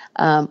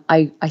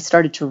I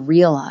started to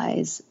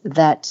realize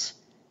that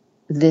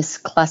this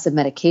class of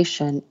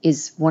medication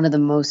is one of the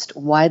most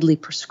widely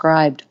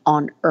prescribed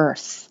on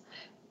earth.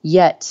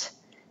 Yet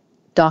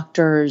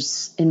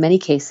doctors, in many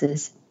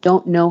cases,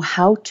 don't know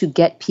how to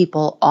get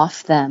people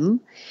off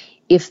them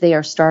if they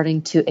are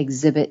starting to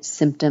exhibit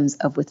symptoms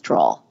of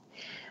withdrawal.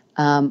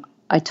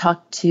 I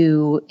talked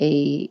to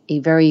a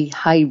very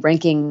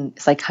high-ranking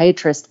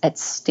psychiatrist at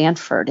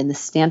Stanford, in the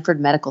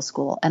Stanford Medical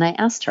School, and I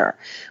asked her,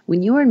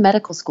 when you were in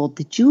medical school,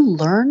 did you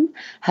learn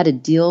how to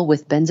deal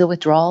with benzo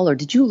withdrawal, or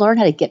did you learn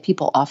how to get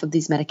people off of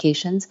these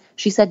medications?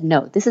 She said,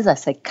 no, this is a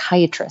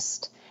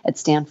psychiatrist at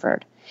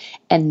Stanford.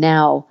 And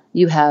now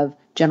you have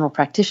general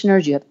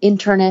practitioners, you have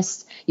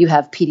internists, you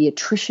have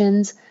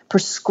pediatricians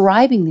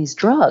prescribing these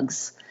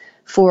drugs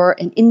for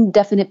an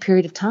indefinite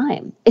period of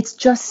time. It's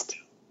just...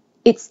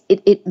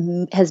 It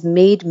has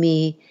made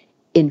me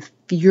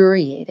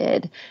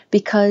infuriated,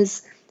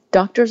 because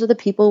doctors are the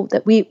people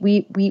that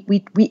we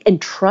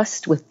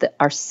entrust with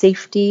our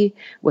safety,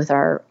 with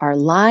our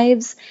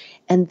lives,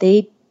 and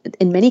they,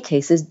 in many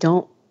cases,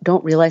 don't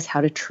realize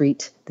how to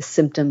treat the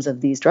symptoms of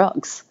these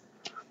drugs.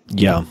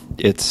 Yeah,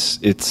 it's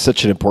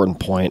such an important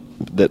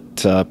point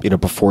that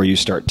before you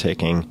start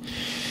taking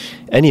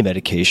any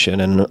medication,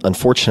 and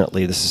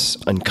unfortunately this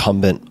is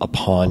incumbent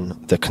upon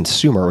the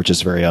consumer, which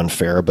is very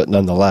unfair, but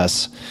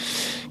nonetheless,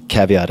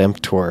 caveat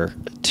emptor,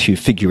 to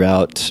figure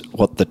out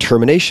what the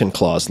termination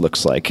clause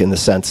looks like, in the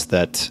sense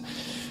that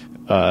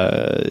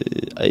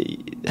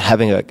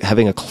having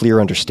a clear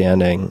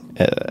understanding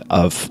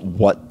of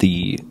what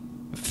the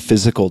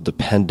physical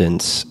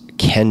dependence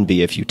can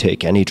be if you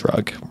take any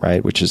drug,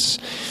 right? Which is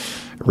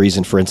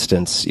reason, for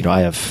instance, I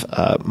have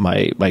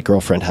my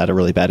girlfriend had a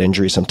really bad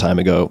injury some time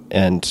ago,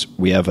 and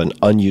we have an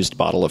unused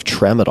bottle of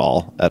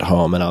Tramadol at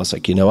home, and I was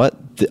like, you know what?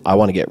 I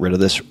want to get rid of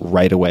this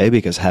right away,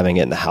 because having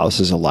it in the house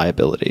is a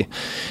liability.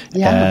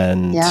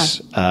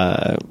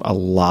 A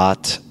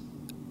lot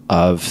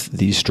of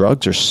these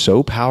drugs are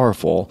so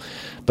powerful,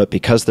 but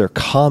because they're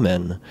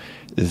common,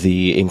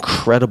 the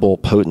incredible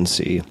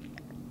potency,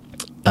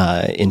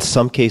 in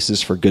some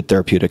cases for good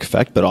therapeutic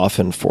effect, but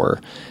often for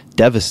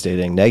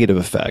devastating negative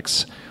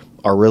effects,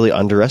 are really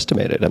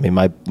underestimated. I mean,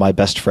 my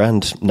best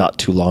friend not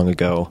too long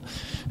ago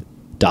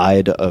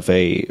died of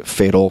a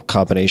fatal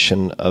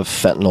combination of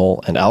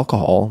fentanyl and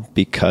alcohol,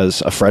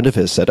 because a friend of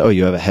his said, oh,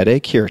 you have a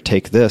headache? Here,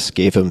 take this,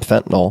 gave him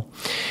fentanyl.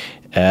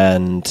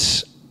 And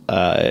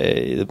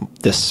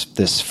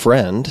this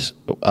friend,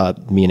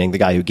 meaning the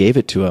guy who gave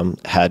it to him,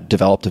 had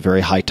developed a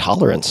very high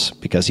tolerance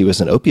because he was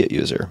an opiate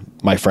user.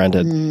 My friend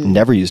had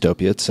never used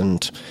opiates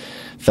and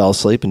fell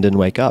asleep and didn't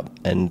wake up.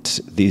 And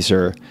these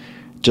are,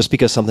 just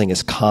because something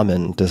is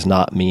common does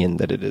not mean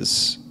that it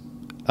is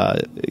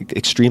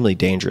extremely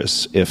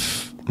dangerous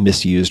if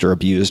misused or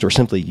abused, or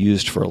simply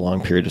used for a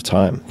long period of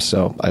time.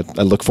 So I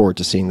look forward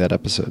to seeing that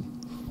episode.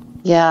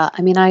 Yeah,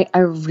 I mean, I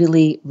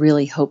really,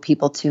 really hope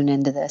people tune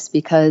into this,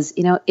 because,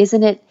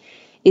 isn't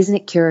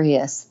it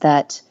curious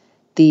that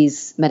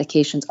these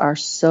medications are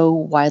so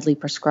widely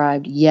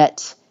prescribed,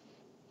 yet,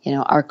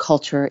 our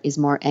culture is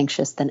more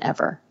anxious than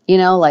ever.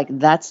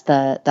 That's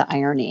the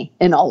irony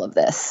in all of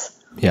this.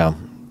 Yeah,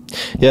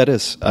 it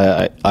is.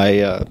 I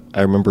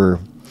remember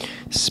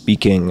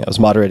speaking. I was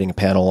moderating a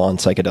panel on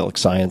psychedelic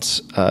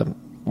science,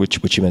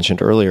 which you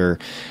mentioned earlier,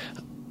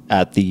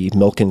 at the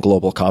Milken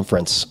Global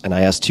Conference, and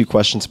I asked two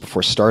questions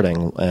before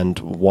starting, and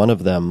one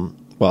of them,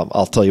 well,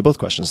 I'll tell you both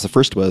questions. The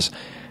first was,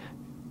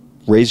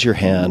 raise your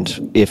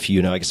hand if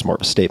you know, I guess more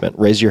of a statement,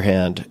 raise your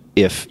hand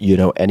if you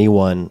know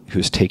anyone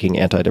who's taking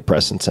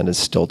antidepressants and is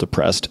still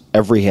depressed.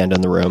 Every hand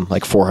in the room,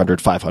 like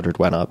 400, 500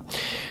 went up.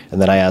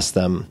 And then I asked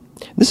them,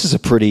 this is a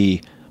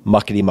pretty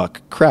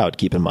muckety-muck crowd,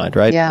 keep in mind,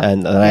 right? Yeah.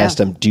 And then I asked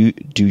them,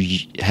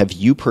 have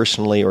you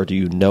personally or do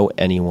you know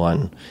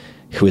anyone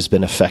who has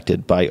been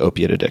affected by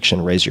opiate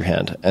addiction? Raise your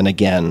hand. And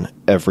again,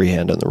 every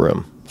hand in the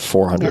room,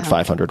 400,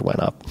 500 went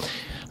up.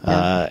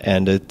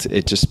 And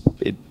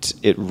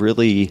it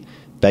really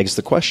begs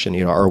the question,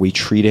 you know, are we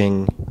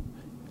treating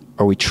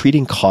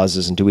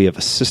causes, and do we have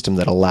a system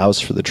that allows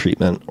for the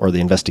treatment or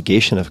the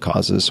investigation of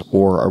causes,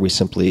 or are we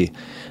simply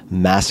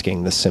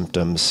masking the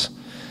symptoms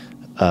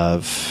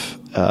of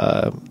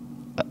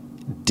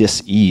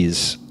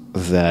dis-ease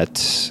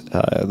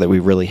that we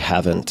really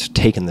haven't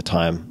taken the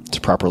time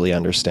to properly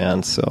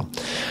understand? So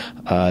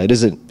it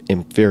is a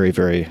very,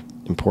 very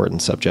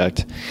important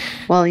subject.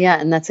 Well,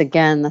 yeah, and that's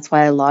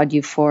why I laud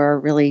you for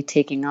really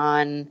taking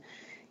on,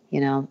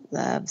 you know,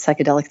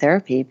 psychedelic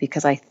therapy,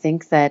 because I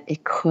think that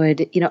it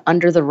could, you know,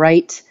 under the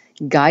right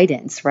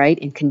guidance, right,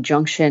 in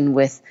conjunction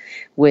with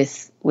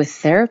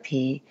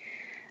therapy,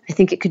 I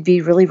think it could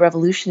be really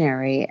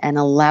revolutionary and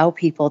allow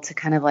people to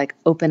kind of like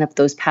open up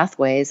those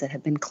pathways that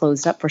have been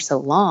closed up for so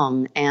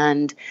long.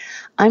 And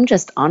I'm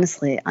just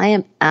honestly, I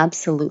am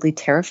absolutely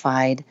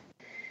terrified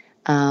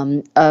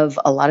of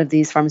a lot of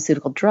these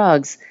pharmaceutical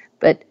drugs.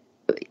 But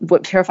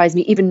what terrifies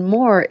me even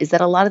more is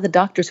that a lot of the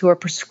doctors who are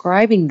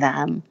prescribing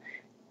them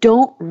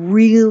don't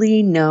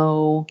really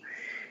know,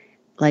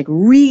 like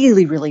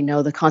really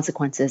know the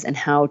consequences and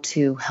how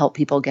to help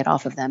people get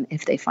off of them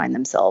if they find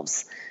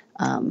themselves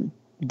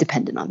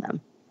dependent on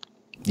them.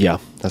 Yeah,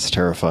 that's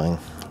terrifying.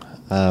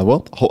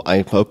 Well,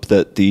 I hope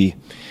that the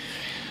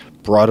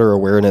broader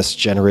awareness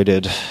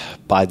generated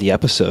by the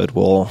episode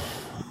will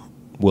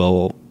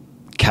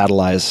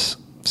catalyze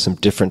some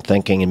different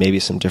thinking and maybe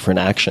some different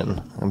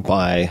action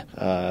by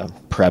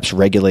perhaps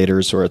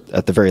regulators, or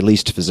at the very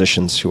least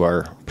physicians who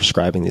are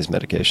prescribing these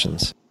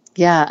medications.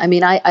 Yeah, I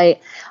mean, I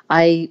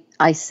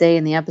say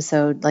in the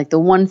episode, like, the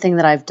one thing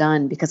that I've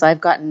done, because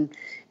I've gotten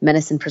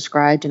medicine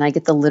prescribed and I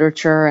get the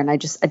literature and I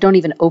don't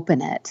even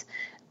open it,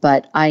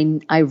 but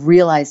I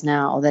realize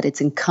now that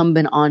it's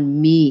incumbent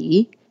on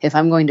me, if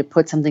I'm going to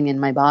put something in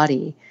my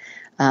body,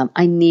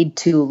 I need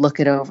to look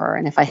it over.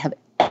 And if I have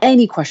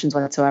any questions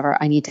whatsoever,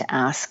 I need to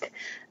ask.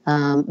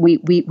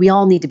 We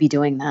all need to be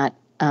doing that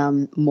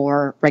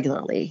more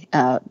regularly.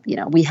 You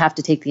know, we have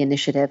to take the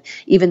initiative,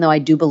 even though I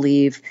do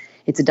believe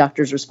it's a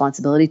doctor's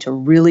responsibility to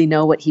really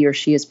know what he or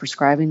she is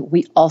prescribing.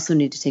 We also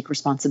need to take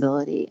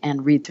responsibility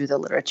and read through the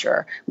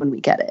literature when we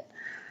get it.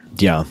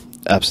 Yeah,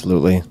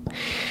 absolutely.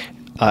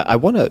 I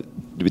want to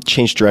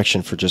change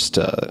direction for just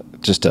a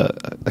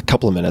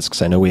couple of minutes,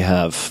 because I know we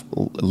have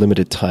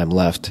limited time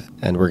left,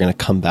 and we're going to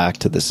come back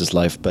to This Is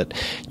Life. But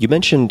you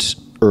mentioned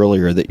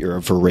earlier that you're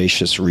a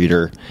voracious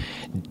reader.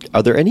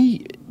 Are there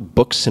any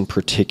books in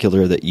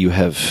particular that you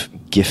have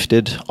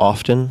gifted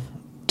often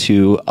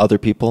to other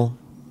people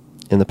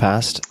in the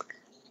past?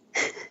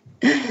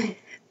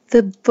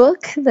 The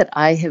book that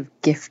I have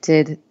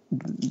gifted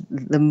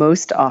the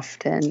most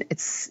often,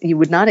 you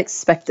would not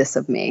expect this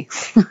of me,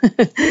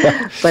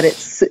 but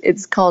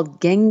it's called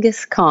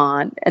Genghis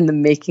Khan and the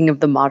Making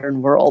of the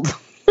Modern World.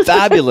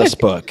 Fabulous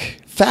book.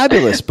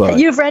 Fabulous book.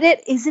 You've read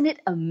it? Isn't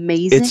it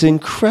amazing? It's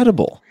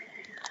incredible.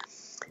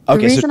 The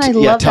reason I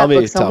love that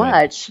book so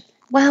much,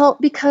 well,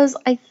 because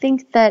I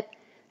think that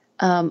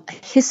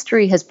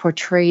history has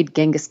portrayed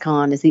Genghis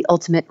Khan as the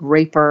ultimate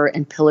raper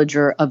and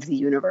pillager of the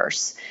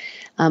universe.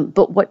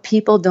 But what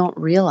people don't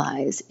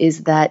realize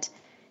is that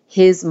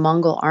his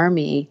Mongol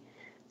army,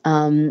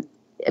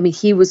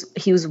 he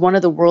was one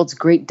of the world's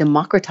great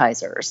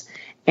democratizers,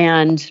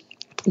 and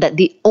that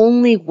the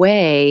only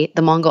way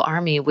the Mongol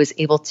army was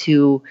able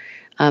to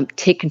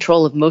take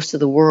control of most of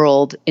the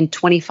world in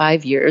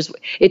 25 years,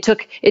 it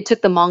took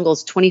the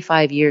Mongols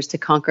 25 years to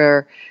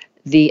conquer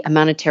the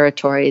amount of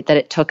territory that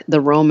it took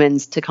the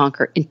Romans to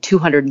conquer in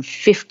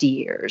 250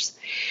 years,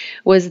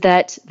 was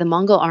that the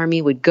Mongol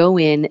army would go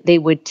in, they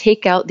would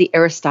take out the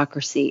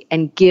aristocracy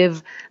and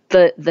give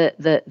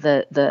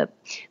the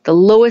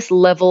lowest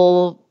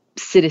level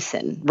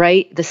citizen,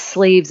 right, the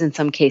slaves in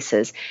some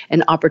cases,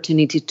 an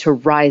opportunity to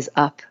rise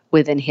up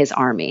within his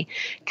army.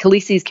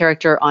 Khaleesi's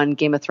character on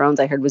Game of Thrones,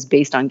 I heard, was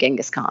based on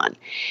Genghis Khan.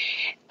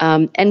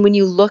 And when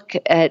you look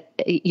at,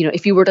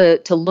 if you were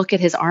to look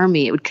at his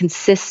army, it would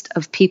consist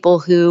of people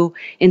who,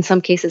 in some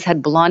cases,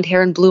 had blonde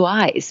hair and blue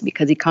eyes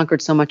because he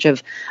conquered so much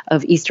of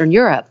Eastern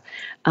Europe.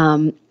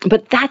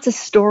 But that's a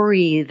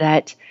story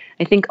that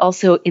I think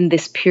also in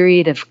this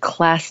period of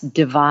class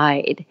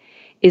divide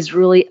is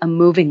really a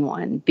moving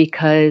one,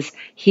 because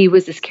he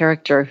was this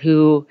character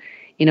who,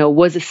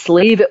 was a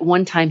slave at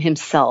one time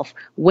himself,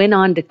 went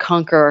on to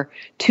conquer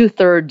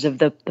 2/3 of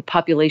the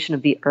population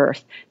of the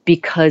earth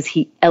because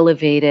he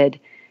elevated,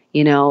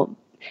 he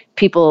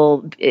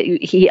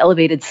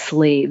elevated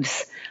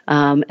slaves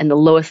and the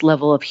lowest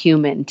level of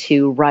human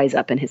to rise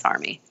up in his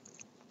army.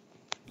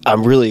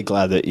 I'm really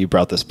glad that you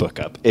brought this book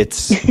up.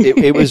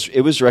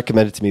 It was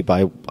recommended to me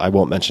by, I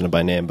won't mention it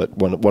by name, but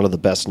one of the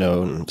best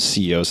known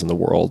CEOs in the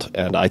world,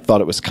 and I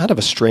thought it was kind of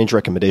a strange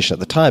recommendation at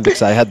the time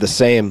because I had the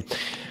same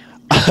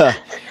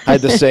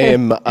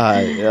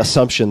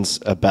assumptions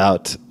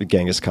about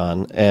Genghis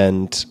Khan,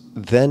 and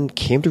then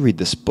came to read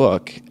this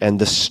book, and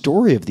the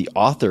story of the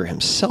author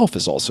himself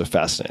is also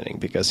fascinating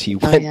because he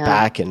went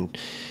back and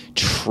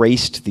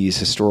traced these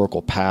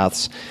historical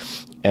paths.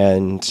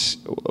 And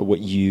what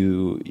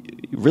you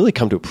really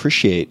come to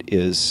appreciate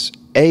is,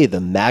 A,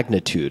 the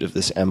magnitude of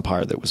this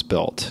empire that was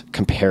built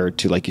compared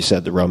to, like you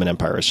said, the Roman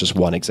Empire is just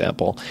one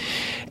example.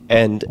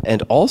 And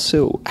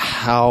also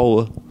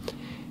how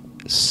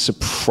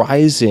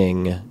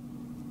surprising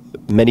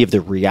many of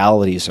the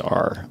realities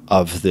are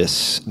of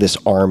this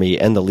army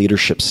and the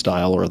leadership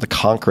style or the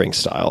conquering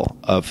style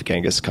of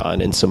Genghis Khan,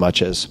 in so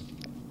much as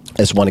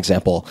one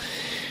example,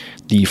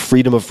 the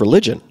freedom of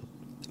religion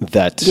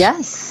that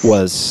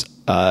was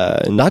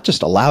not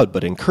just allowed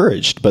but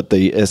encouraged. But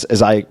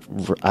as I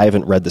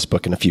haven't read this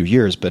book in a few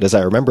years, but as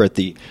I remember it,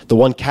 the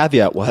one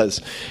caveat was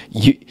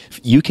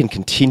you can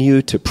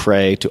continue to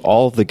pray to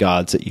all of the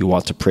gods that you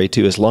want to pray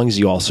to as long as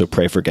you also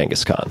pray for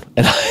Genghis Khan.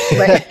 And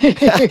right.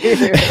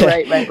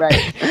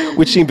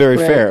 Which seemed very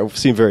fair.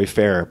 Seemed very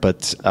fair,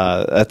 but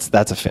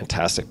that's a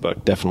fantastic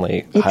book.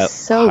 Definitely, it's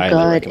so highly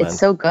good. recommend. It's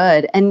so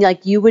good, and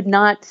like you would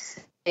not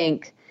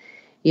think,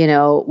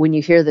 when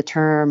you hear the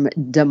term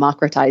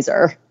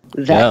democratizer,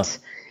 that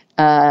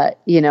the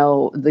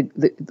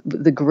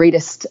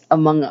greatest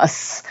among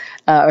us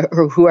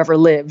or whoever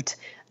lived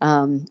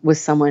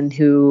was someone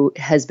who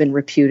has been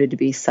reputed to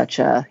be such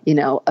a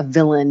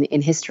villain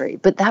in history.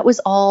 But that was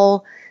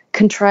all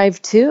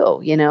contrived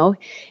too.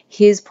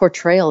 His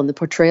portrayal and the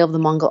portrayal of the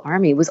Mongol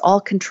army was all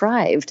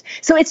contrived.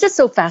 So it's just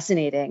so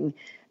fascinating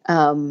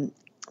to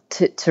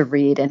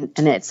read,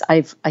 and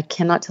I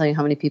cannot tell you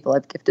how many people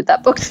I've gifted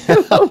that book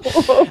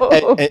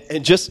to.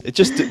 and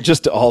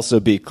just to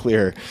also be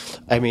clear,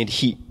 I mean,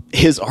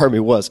 his army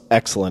was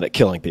excellent at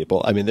killing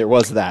people. I mean, there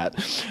was that,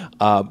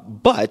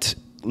 but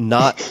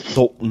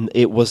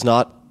it was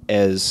not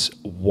as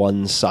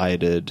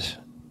one-sided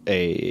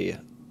a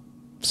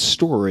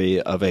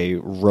story of a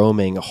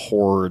roaming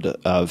horde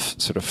of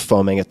sort of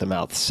foaming at the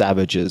mouth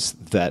savages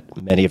that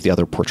many of the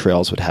other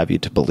portrayals would have you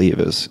to believe.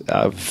 Is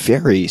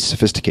very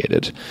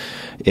sophisticated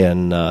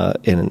in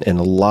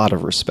a lot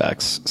of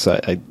respects. So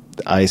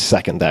I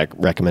second that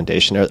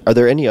recommendation. Are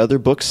there any other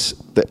books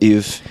that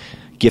you've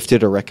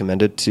gifted or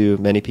recommended to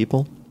many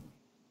people?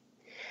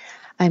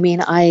 I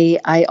mean,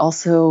 I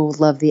also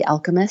love The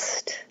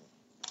Alchemist.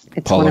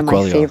 It's Paulo one of my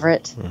Coelho.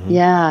 favorite. Mm-hmm.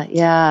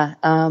 Yeah.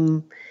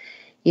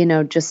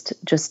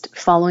 Just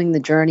following the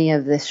journey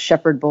of this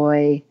shepherd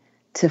boy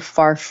to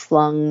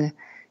far-flung,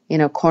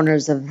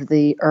 corners of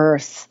the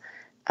earth,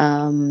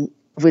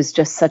 was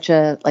just such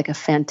a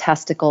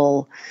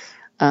fantastical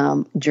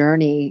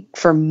journey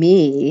for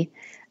me.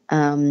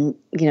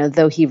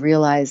 Though he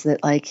realized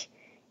that,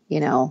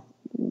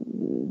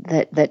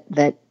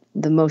 that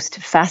the most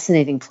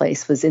fascinating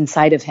place was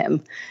inside of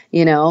him,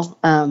 and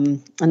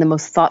the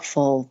most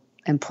thoughtful,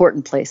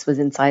 important place was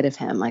inside of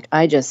him.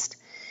 I just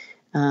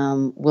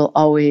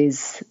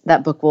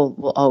that book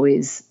will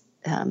always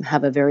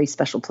have a very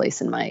special place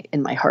in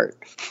my heart.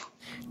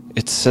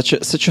 It's such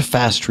a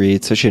fast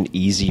read, such an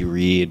easy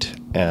read,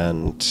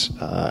 and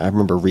I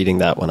remember reading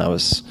that when I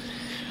was,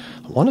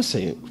 I want to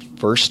say,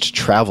 first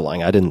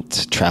traveling. I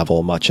didn't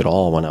travel much at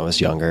all when I was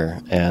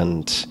younger,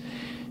 and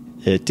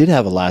it did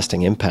have a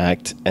lasting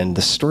impact. And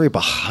the story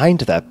behind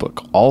that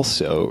book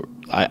also,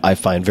 I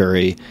find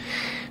very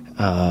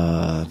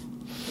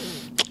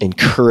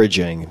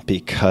encouraging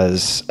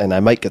because, and I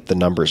might get the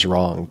numbers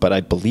wrong, but I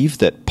believe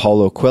that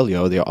Paulo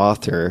Coelho, the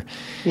author,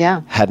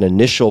 had an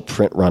initial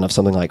print run of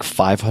something like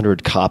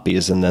 500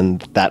 copies, and then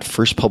that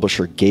first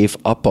publisher gave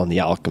up on The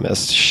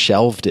Alchemist,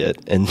 shelved it,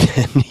 and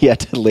then he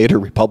had to later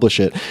republish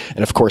it.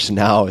 And of course,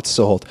 now it's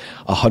sold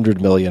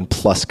 100 million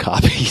plus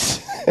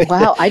copies.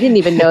 Wow, I didn't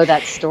even know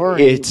that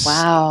story.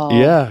 Wow.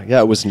 Yeah,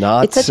 it was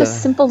not. It's such a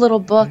simple little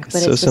book, but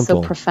it's just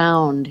so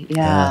profound.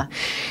 Yeah.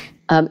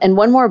 And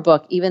one more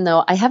book, even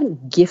though I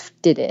haven't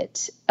gifted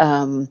it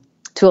to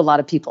a lot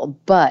of people,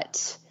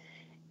 but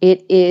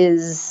it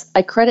is,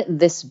 I credit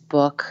this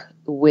book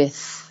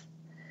with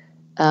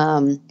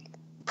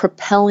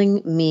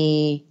propelling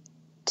me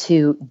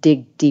to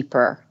dig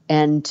deeper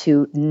and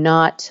to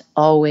not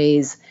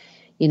always,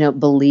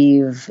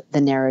 believe the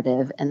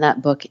narrative. And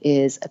that book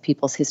is A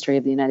People's History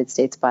of the United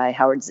States by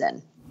Howard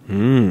Zinn.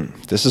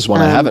 This is one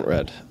I haven't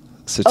read.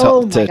 So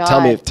tell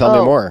me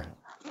more.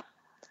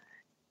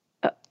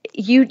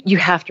 You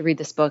have to read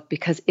this book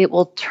because it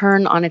will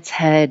turn on its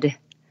head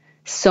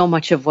so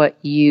much of what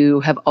you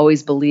have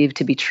always believed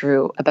to be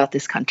true about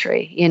this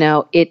country.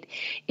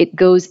 It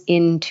goes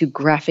into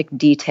graphic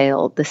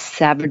detail, the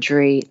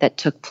savagery that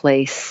took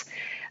place,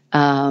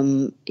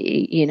 with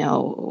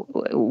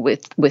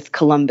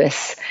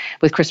Columbus,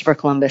 with Christopher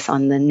Columbus,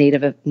 on the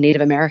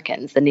Native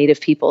Americans, the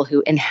Native people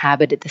who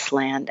inhabited this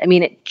land. I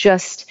mean, it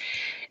just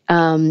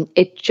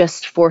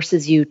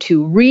forces you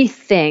to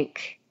rethink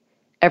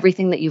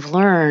everything that you've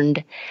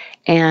learned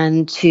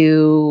and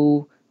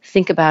to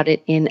think about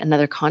it in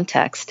another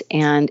context.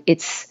 And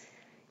it's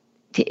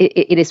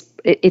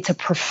a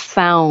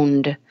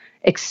profound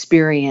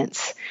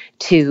experience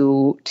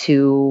to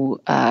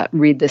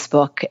read this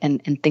book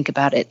and think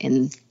about it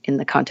in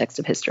the context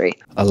of history.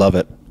 I love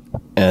it.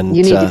 And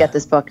you need to get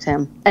this book,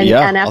 Tim. And,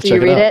 yeah, and after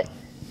you read it,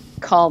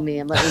 call me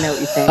and let me know what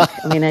you think.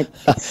 I mean,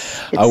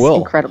 it's I will.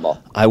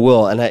 Incredible. I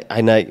will. And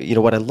I, you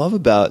know, what I love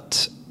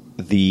about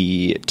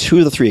the 2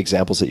 of the 3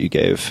 examples that you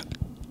gave,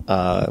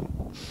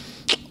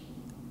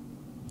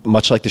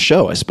 much like the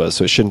show, I suppose,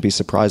 so it shouldn't be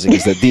surprising,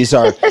 is that these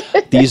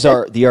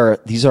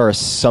are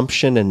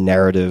assumption and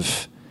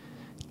narrative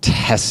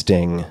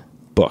testing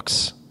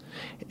books.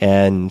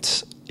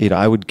 And, you know,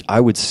 I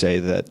would say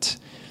that,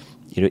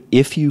 you know,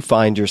 if you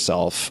find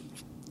yourself,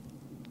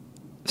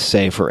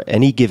 say, for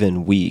any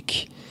given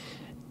week,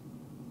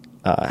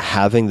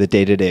 having the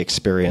day-to-day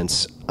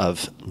experience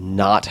of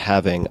not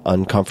having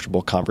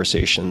uncomfortable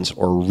conversations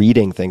or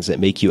reading things that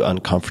make you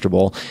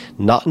uncomfortable,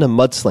 not in a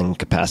mudslinging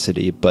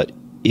capacity, but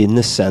in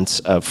the sense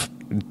of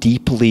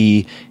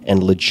deeply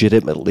and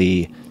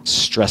legitimately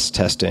stress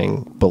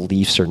testing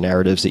beliefs or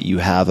narratives that you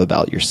have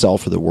about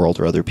yourself or the world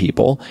or other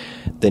people,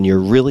 then you're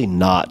really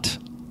not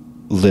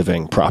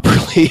living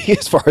properly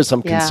as far as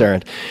I'm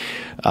concerned.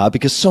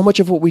 Because so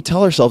much of what we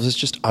tell ourselves is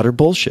just utter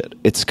bullshit.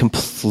 It's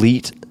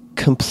complete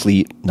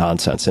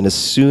nonsense. And as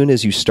soon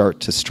as you start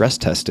to stress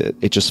test it,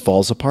 it just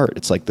falls apart.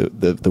 It's like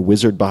the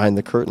wizard behind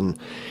the curtain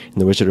in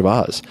The Wizard of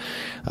Oz.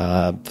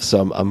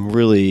 So I'm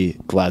really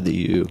glad that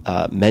you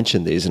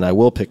mentioned these, and I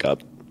will pick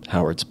up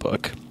Howard's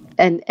book.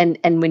 And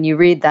when you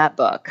read that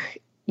book,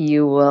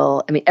 you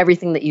will, I mean,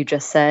 everything that you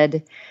just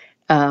said,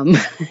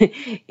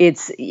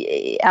 it's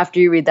after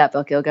you read that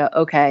book, you'll go,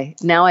 okay,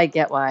 now I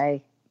get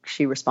why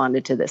she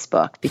responded to this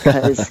book,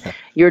 because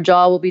your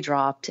jaw will be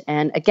dropped.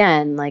 And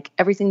again, like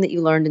everything that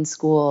you learned in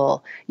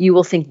school, you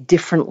will think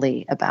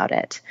differently about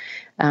it.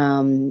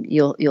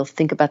 You'll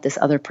think about this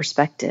other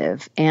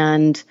perspective.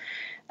 And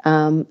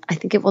I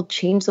think it will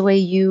change the way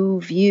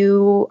you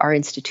view our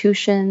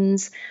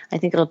institutions. I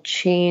think it'll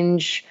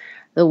change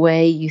the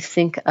way you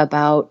think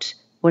about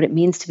what it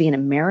means to be an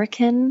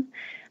American.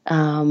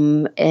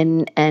 And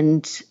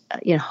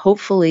you know,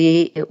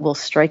 hopefully it will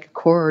strike a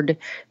chord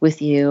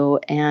with you,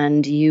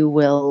 and you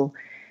will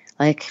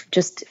like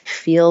just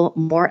feel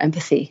more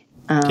empathy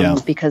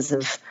because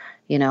of,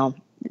 you know,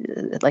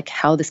 like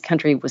how this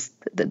country was,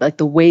 like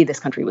the way this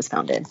country was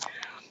founded.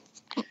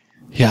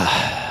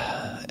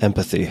 Yeah,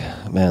 empathy,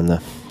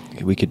 man.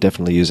 We could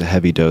definitely use a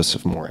heavy dose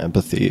of more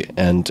empathy,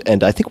 and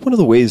I think one of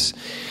the ways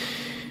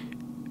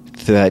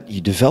that you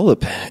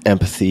develop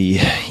empathy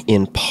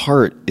in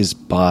part is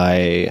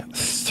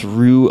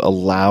through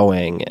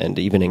allowing and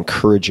even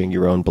encouraging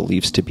your own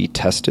beliefs to be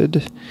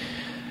tested,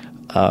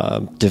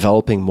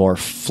 developing more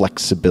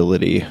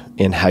flexibility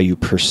in how you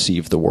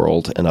perceive the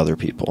world and other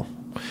people,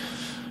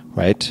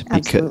 right?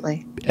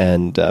 Absolutely.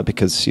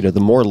 Because you know, the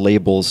more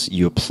labels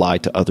you apply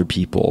to other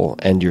people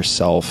and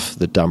yourself,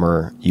 the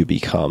dumber you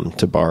become,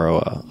 to borrow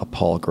a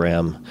Paul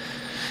Graham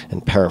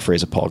and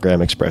paraphrase a Paul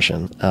Graham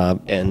expression.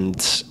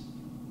 And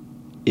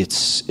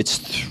it's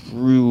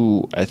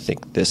through, I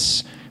think,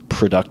 this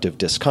productive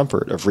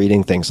discomfort of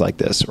reading things like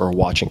this or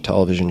watching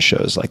television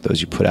shows like those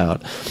you put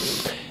out,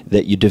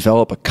 that you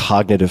develop a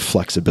cognitive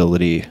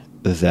flexibility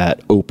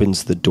that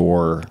opens the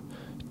door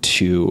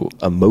to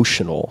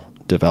emotional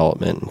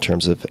development in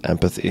terms of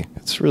empathy.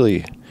 It's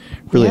really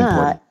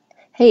important.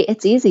 Hey,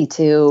 it's easy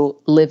to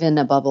live in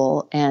a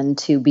bubble and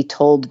to be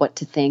told what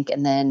to think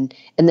and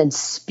then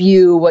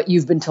spew what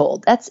you've been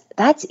told.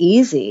 That's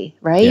easy,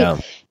 right?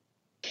 Yeah.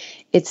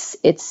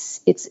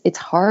 It's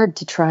hard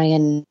to try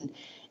and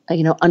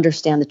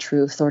understand the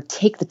truth or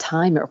take the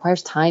time. It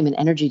requires time and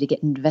energy to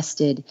get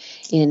invested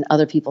in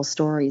other people's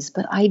stories.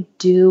 But I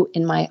do,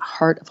 in my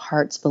heart of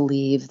hearts,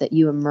 believe that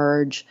you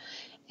emerge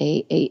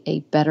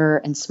a better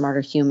and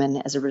smarter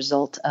human as a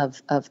result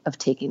of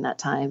taking that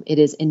time. It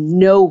is in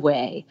no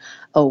way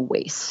a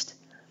waste.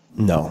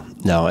 No,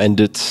 and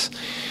it's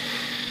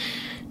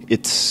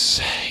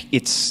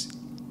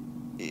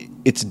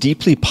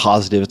deeply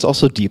positive. It's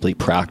also deeply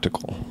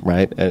practical,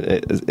 right?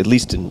 At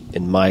least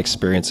in my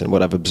experience and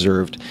what I've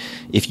observed,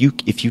 if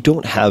you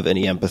don't have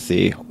any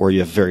empathy, or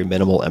you have very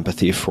minimal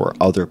empathy for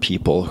other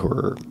people who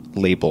are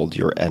labeled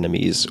your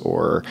enemies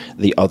or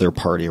the other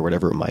party or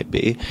whatever it might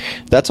be,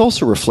 that's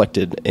also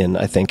reflected in,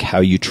 I think, how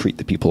you treat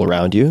the people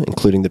around you,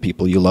 including the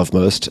people you love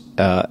most,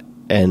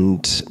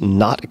 and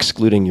not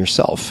excluding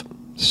yourself.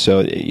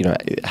 So,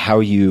 how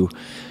you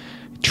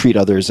treat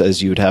others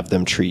as you would have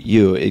them treat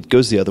you, it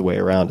goes the other way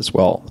around as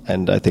well.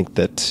 And I think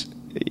that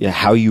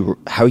how you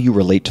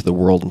relate to the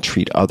world and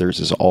treat others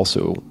is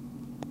also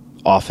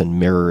often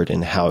mirrored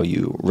in how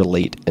you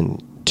relate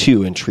and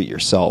treat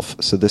yourself.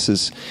 So this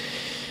is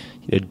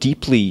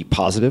deeply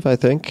positive, I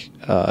think.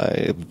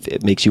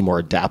 It makes you more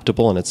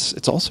adaptable, and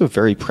it's also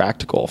very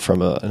practical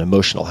from an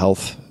emotional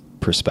health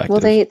perspective.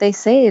 Well, they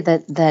say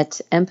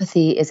that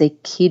empathy is a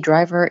key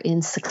driver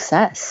in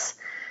success.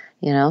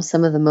 You know,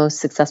 some of the most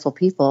successful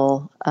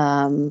people,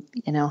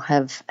 you know,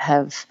 have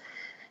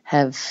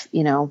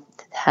you know,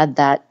 had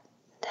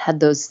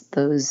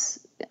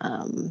those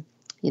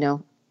you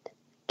know,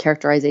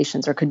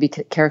 characterizations, or could be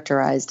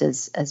characterized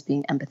as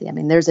being empathy. I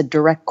mean, there's a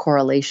direct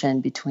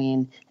correlation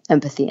between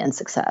empathy and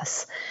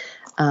success.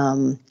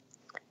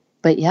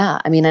 But yeah,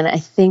 I mean, and I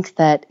think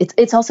that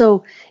it's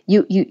also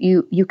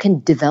you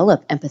can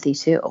develop empathy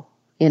too.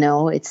 You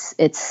know,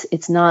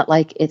 it's not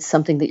like it's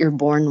something that you're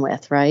born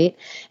with, right?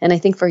 And I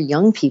think for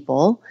young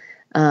people,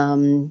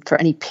 for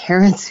any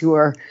parents who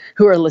are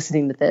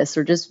listening to this,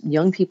 or just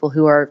young people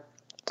who are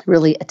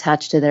really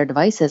attached to their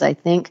devices, I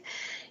think,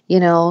 you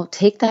know,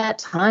 take that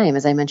time,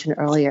 as I mentioned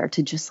earlier,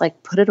 to just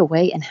like put it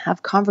away and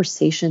have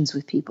conversations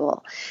with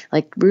people,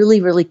 like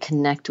really, really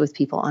connect with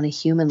people on a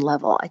human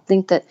level. I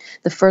think that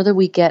the further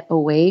we get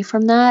away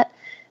from that,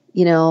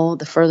 you know,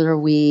 the further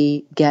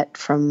we get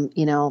from,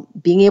 you know,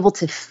 being able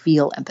to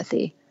feel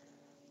empathy.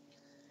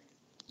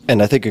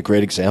 And I think a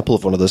great example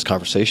of one of those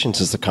conversations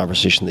is the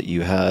conversation that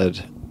you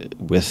had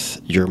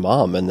with your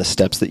mom and the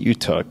steps that you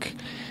took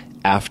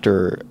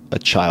after a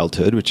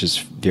childhood, which is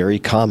very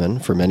common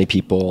for many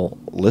people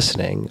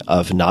listening,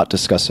 of not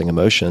discussing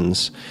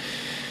emotions.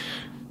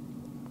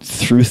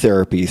 Through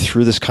therapy,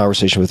 through this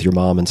conversation with your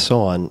mom and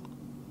so on,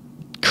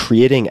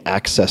 creating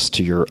access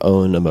to your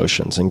own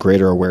emotions and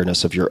greater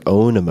awareness of your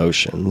own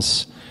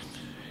emotions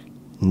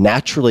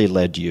naturally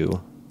led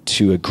you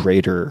to a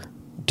greater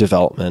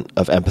development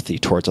of empathy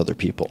towards other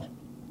people,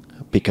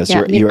 because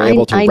you're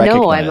able to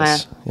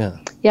recognize.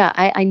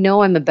 I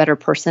know I'm a better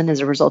person as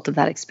a result of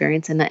that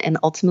experience, and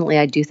ultimately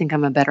I do think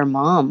I'm a better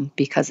mom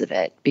because of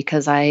it,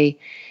 because I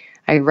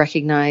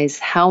recognize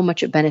how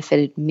much it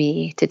benefited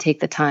me to take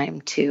the time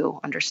to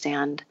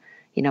understand,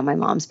 you know, my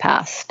mom's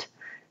past.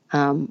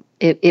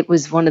 It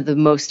was one of the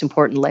most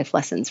important life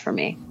lessons for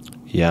me.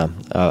 Yeah,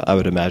 I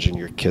would imagine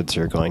your kids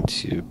are going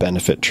to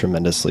benefit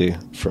tremendously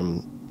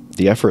from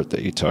the effort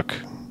that you took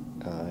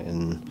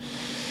in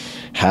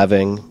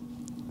having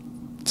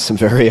some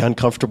very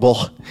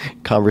uncomfortable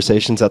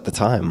conversations at the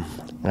time.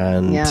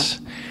 And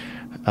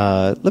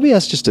let me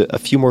ask just a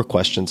few more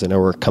questions. I know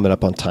we're coming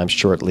up on time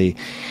shortly.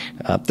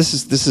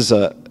 This is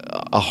a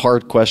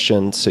hard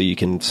question, so you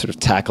can sort of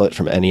tackle it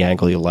from any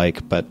angle you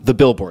like, but the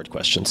billboard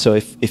question. So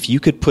if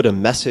you could put a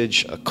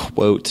message, a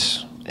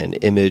quote, an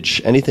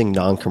image, anything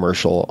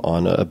non-commercial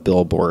on a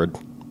billboard,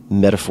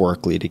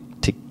 metaphorically,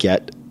 to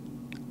get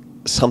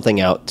something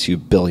out to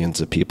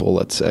billions of people,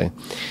 let's say,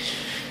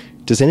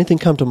 does anything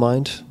come to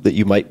mind that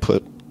you might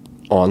put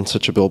on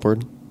such a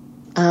billboard?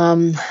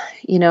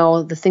 You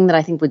know, the thing that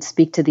I think would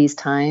speak to these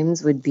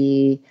times would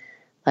be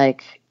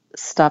like,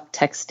 stop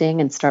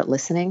texting and start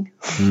listening.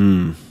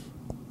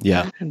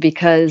 Yeah.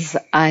 Because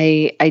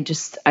I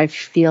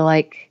feel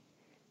like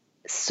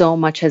so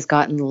much has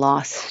gotten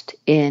lost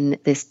in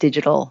this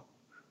digital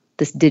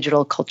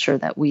culture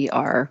that we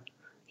are,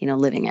 you know,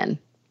 living in.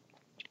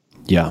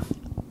 Yeah.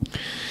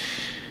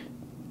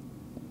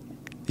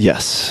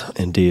 Yes,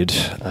 indeed.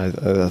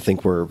 I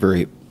think we're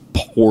very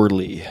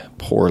poorly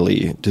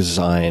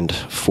designed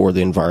for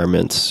the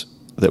environments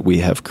that we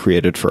have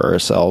created for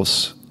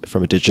ourselves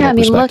from a digital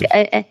perspective.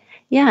 Look,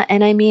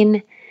 and I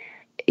mean,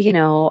 you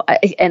know,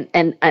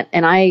 and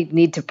I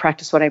need to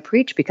practice what I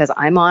preach, because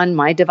I'm on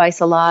my device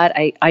a lot.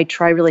 I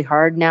try really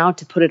hard now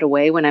to put it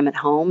away when I'm at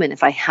home, and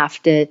if I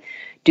have to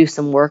do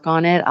some work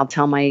on it, I'll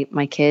tell my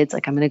kids,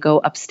 like, I'm going to go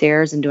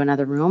upstairs into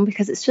another room,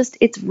 because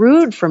it's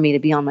rude for me to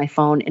be on my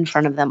phone in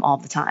front of them all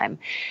the time.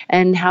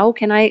 And how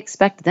can I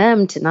expect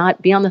them to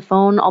not be on the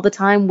phone all the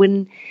time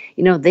when,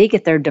 you know, they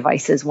get their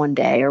devices one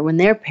day, or when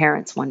their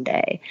parents one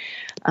day?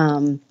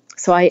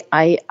 So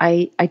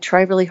I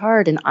try really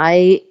hard, and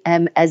I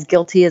am as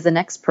guilty as the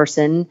next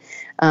person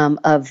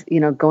of, you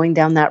know, going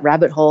down that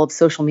rabbit hole of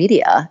social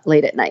media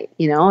late at night.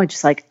 You know,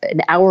 just like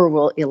an hour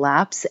will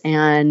elapse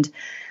and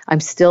I'm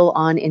still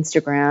on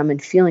Instagram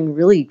and feeling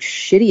really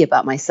shitty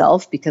about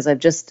myself because I've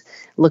just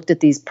looked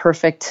at these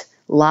perfect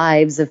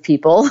lives of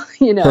people,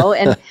 you know,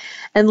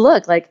 and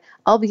look, like,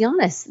 I'll be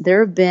honest,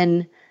 there have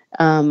been,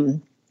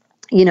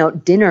 you know,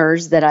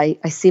 dinners that I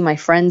see my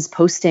friends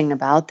posting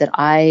about that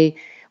I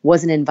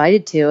wasn't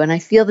invited to. And I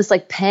feel this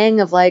like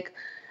pang of like,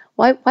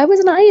 why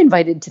wasn't I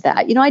invited to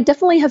that? You know, I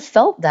definitely have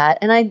felt that.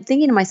 And I'm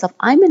thinking to myself,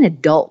 I'm an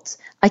adult.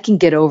 I can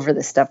get over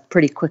this stuff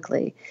pretty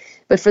quickly.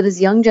 But for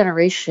this young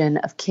generation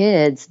of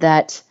kids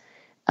that,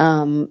 you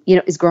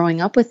know, is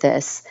growing up with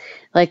this,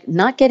 like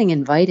not getting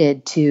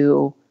invited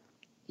to,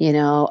 you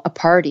know, a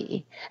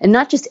party, and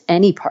not just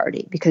any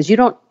party, because you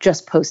don't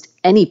just post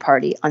any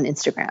party on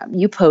Instagram.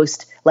 You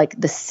post like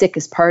the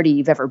sickest party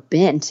you've ever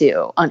been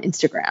to on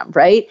Instagram,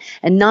 right?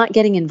 And not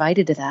getting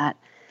invited to that.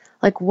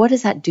 Like, what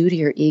does that do to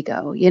your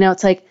ego? You know,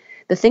 it's like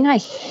the thing I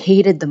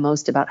hated the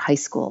most about high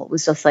school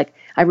was just like,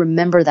 I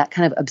remember that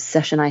kind of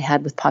obsession I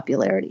had with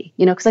popularity,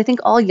 you know, because I think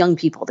all young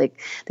people, they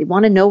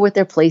want to know what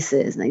their place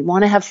is, and they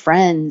want to have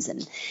friends,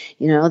 and,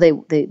 you know, they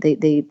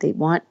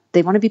want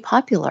to be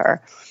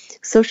popular.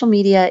 Social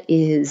media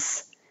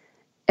is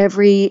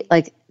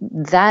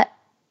that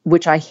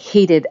which I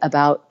hated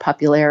about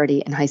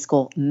popularity in high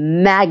school,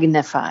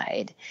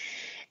 magnified.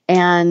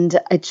 And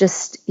I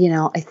just,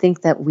 I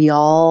think that we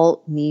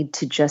all need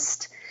to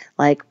just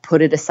like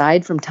put it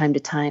aside from time to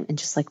time and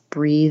just like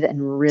breathe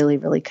and really,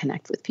 really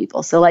connect with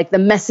people. So like the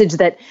message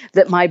that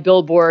my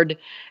billboard,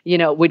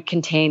 would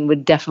contain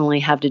would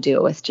definitely have to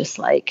do with just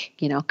like,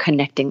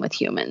 connecting with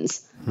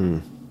humans.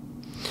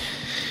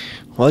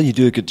 Well, you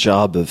do a good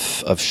job of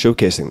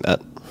showcasing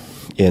that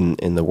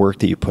in the work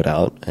that you put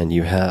out, and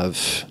you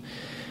have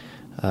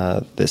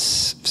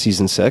this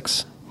season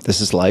 6,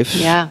 This Is Life,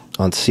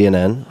 on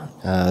CNN.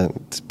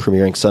 It's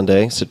premiering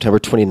Sunday, September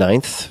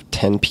 29th,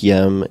 10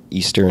 p.m.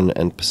 Eastern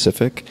and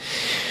Pacific.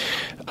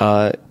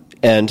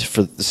 And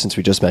since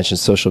we just mentioned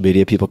social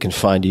media, people can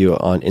find you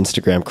on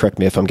Instagram. Correct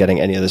me if I'm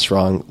getting any of this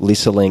wrong.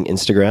 Lisa Ling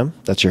Instagram.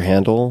 That's your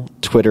handle.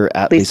 Twitter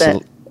at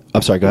Lisa.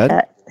 I'm sorry, go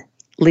ahead.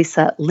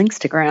 Lisa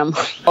Linkstagram.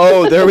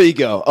 Oh, there we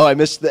go. Oh, I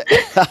missed the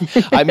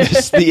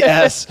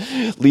S.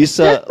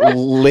 Lisa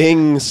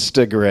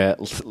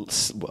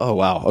Linkstagram. Oh,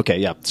 wow. Okay,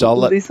 yeah. So I'll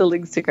let Lisa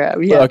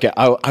Linkstagram. Yeah. Okay,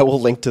 I will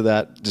link to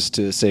that just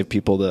to save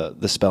people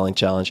the spelling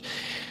challenge.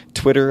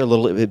 Twitter a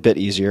little bit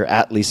easier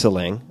at Lisa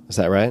Ling. Is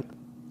that right?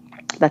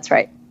 That's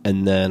right.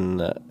 And then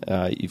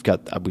we've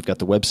got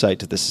the website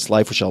to This Is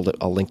Life, which I'll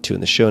link to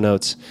in the show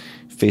notes.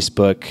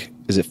 Facebook,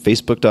 is it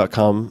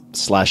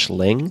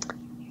facebook.com/Ling?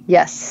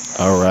 Yes.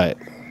 All right.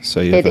 So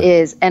it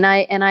is. And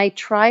I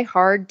try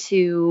hard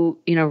to,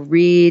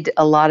 read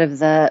a lot of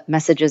the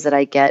messages that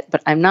I get,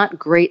 but I'm not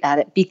great at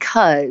it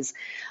because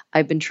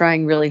I've been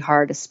trying really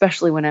hard,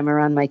 especially when I'm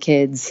around my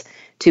kids,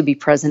 to be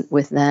present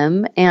with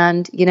them.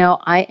 And,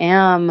 I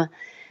am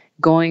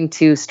going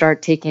to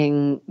start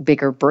taking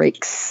bigger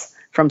breaks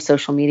from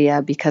social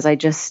media because I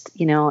just,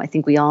 I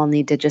think we all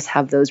need to just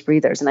have those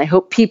breathers. And I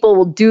hope people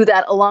will do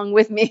that along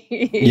with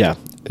me. Yeah.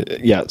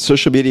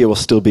 Social media will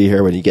still be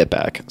here when you get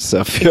back.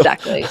 So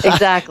Exactly.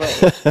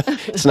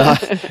 It's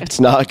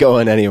not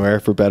going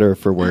anywhere, for better or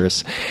for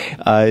worse.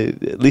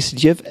 Lisa,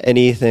 do you have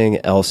anything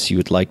else you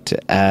would like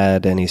to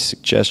add? Any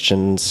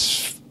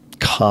suggestions,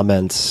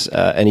 comments,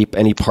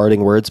 any parting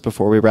words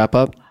before we wrap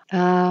up?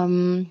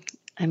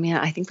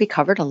 I think we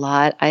covered a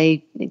lot.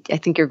 I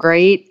think you're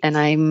great, and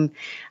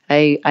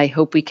I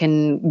hope we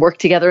can work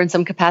together in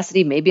some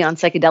capacity, maybe on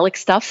psychedelic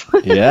stuff.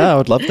 Yeah, I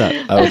would love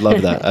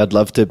that. I'd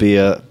love to be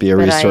a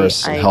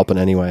resource and help in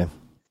any way.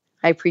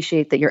 I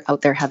appreciate that you're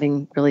out there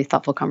having really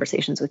thoughtful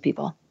conversations with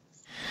people.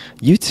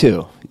 You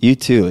too,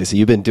 Lisa.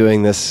 You've been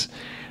doing this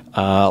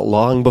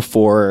long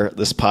before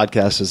this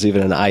podcast was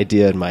even an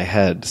idea in my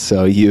head.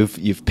 So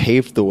you've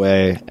paved the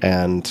way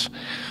and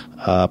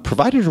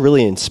provided a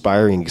really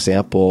inspiring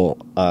example,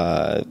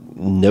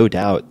 no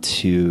doubt,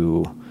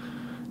 to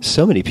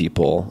so many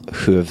people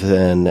who have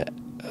then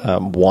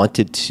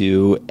wanted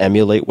to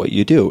emulate what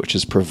you do, which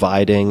is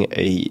providing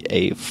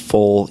a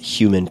full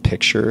human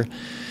picture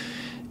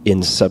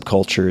in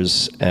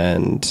subcultures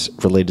and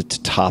related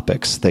to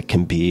topics that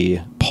can be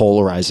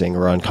polarizing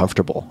or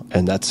uncomfortable.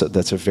 And that's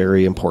a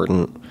very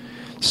important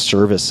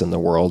service in the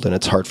world. And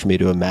it's hard for me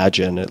to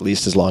imagine, at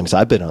least as long as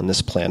I've been on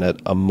this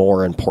planet, a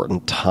more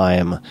important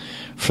time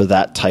for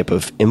that type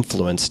of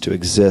influence to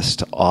exist,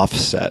 to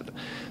offset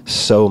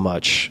so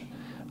much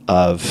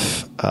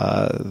of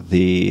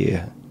the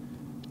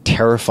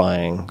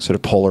terrifying sort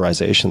of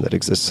polarization that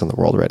exists in the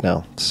world right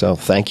now. So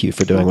thank you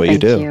for doing what you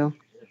do. Thank you.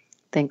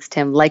 Thanks,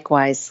 Tim.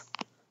 Likewise.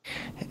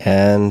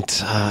 And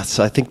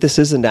so I think this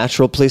is a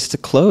natural place to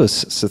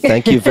close. So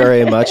thank you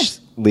very much,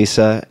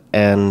 Lisa.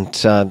 And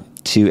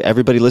to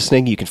everybody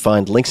listening, you can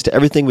find links to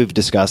everything we've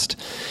discussed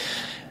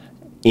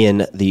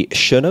in the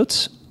show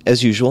notes,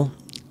 as usual,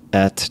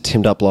 at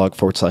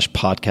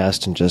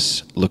tim.blog/podcast, and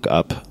just look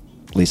up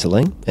Lisa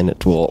Ling, and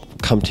it will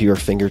come to your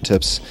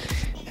fingertips.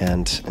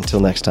 And until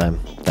next time,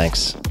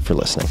 thanks for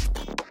listening.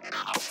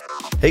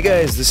 Hey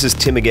guys, this is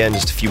Tim again.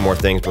 Just a few more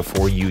things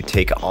before you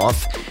take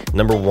off.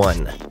 Number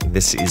one,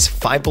 this is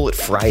 5 Bullet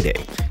Friday.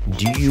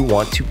 Do you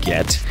want to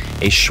get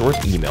a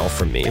short email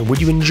from me? Would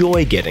you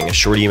enjoy getting a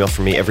short email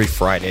from me every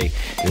Friday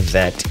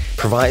that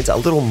provides a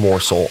little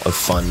morsel of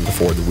fun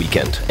before the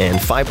weekend?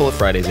 And 5 Bullet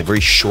Friday is a very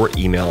short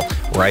email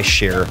where I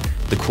share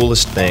the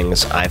coolest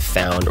things I've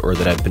found or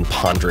that I've been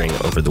pondering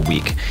over the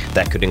week.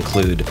 That could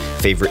include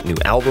favorite new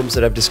albums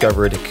that I've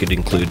discovered. It could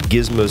include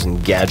gizmos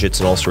and gadgets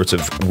and all sorts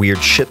of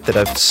weird shit that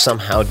I've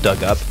somehow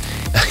dug up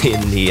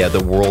in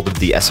the world of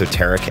the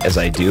esoteric as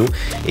I do.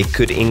 It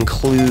could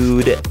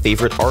include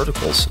favorite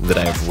articles that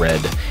I've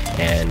read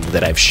and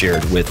that I've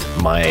shared with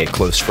my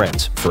close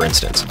friends, for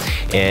instance.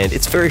 And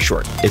it's very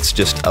short. It's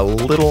just a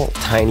little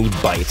tiny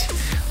bite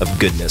of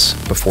goodness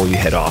before you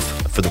head off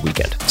for the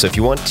weekend. So if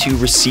you want to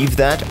receive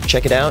that,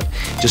 check it out.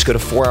 Just go to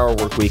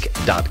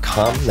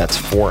 4hourworkweek.com. That's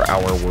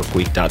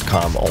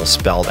 4hourworkweek.com, all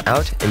spelled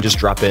out, and just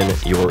drop in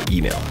your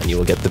email and you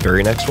will get the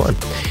very next one.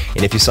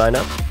 And if you sign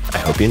up, I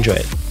hope you enjoy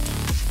it.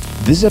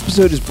 This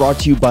episode is brought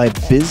to you by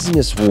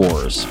Business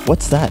Wars.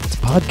 What's that? It's a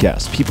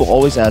podcast. People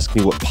always ask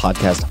me what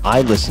podcast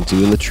I listen to,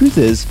 and the truth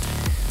is,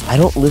 I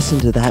don't listen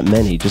to that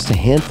many, just a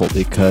handful,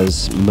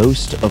 because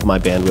most of my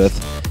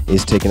bandwidth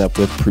is taken up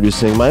with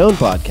producing my own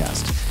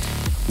podcast.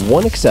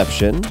 One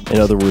exception, in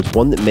other words,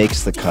 one that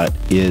makes the cut,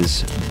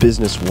 is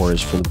Business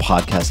Wars from the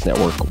podcast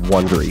network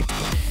Wondery.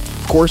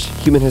 Of course,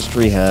 human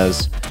history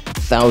has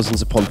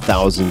thousands upon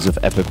thousands of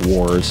epic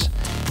wars,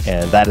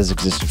 and that has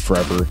existed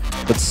forever.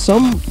 But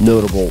some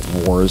notable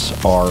wars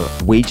are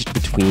waged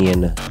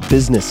between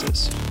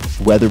businesses,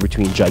 whether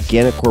between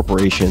gigantic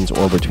corporations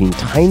or between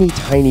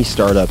tiny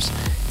startups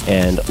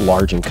and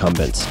large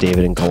incumbents,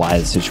 David and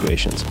Goliath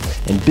situations.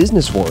 And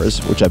Business Wars,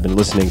 which I've been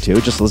listening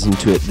to, just listened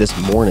to it this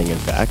morning, in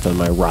fact, on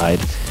my ride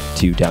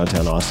to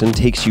downtown Austin,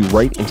 takes you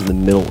right into the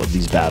middle of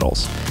these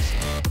battles.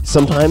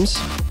 Sometimes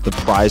the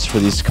prize for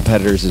these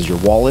competitors is your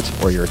wallet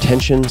or your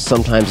attention.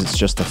 Sometimes it's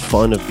just the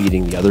fun of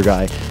beating the other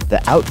guy.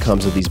 The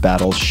outcomes of these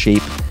battles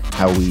shape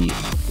how we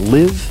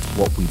live,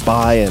 what we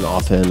buy, and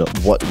often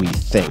what we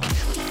think.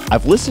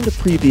 I've listened to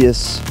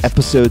previous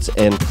episodes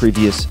and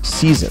previous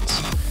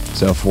seasons.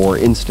 So, for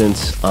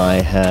instance,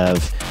 I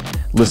have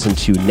listened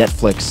to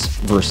Netflix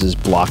versus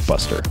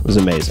Blockbuster. It was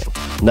amazing.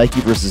 Nike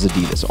versus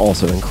Adidas,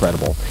 also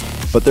incredible.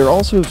 But there are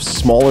also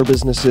smaller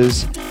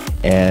businesses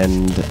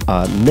and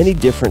many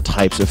different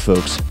types of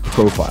folks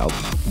profiled.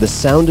 The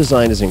sound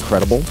design is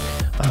incredible.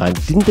 I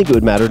didn't think it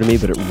would matter to me,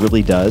 but it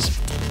really does.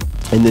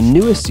 And the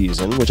newest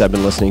season, which I've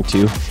been listening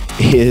to,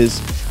 is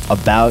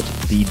about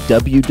the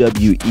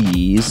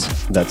WWE's,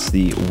 that's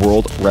the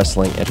World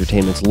Wrestling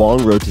Entertainment's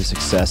long road to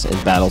success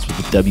and battles with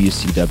the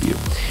WCW.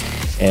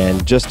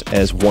 And just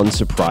as one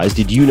surprise,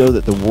 did you know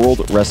that the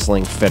World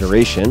Wrestling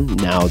Federation,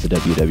 now the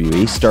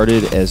WWE,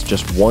 started as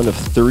just one of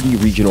 30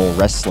 regional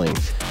wrestling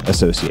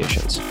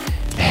associations?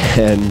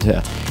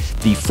 And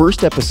the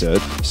first episode,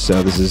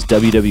 so this is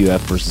WWF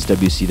versus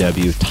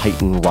WCW,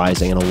 Titan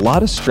Rising, and a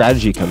lot of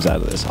strategy comes out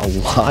of this. A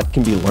lot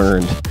can be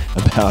learned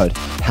about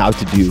how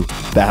to do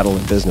battle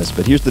in business,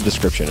 but here's the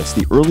description. It's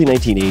the early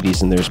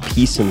 1980s, and there's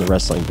peace in the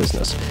wrestling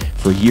business.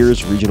 For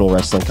years, regional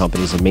wrestling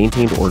companies have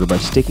maintained order by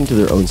sticking to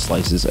their own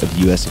slices of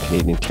U.S. and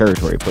Canadian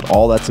territory, but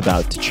all that's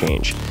about to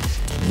change.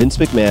 Vince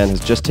McMahon has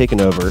just taken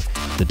over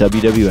the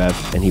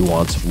WWF, and he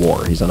wants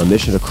war. He's on a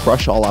mission to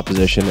crush all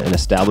opposition and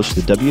establish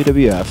the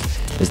WWF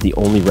as the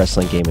only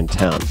wrestling game in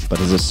town. But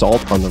his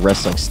assault on the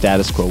wrestling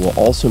status quo will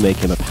also make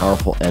him a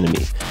powerful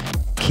enemy.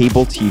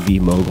 Cable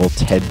TV mogul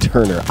Ted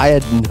Turner. I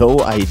had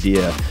no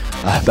idea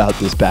about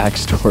this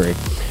backstory,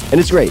 and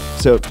it's great,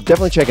 so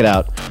definitely check it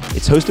out.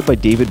 It's hosted by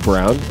David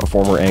Brown, a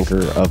former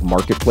anchor of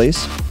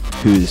Marketplace,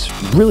 who's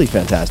really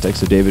fantastic.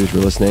 So David, if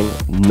you're listening,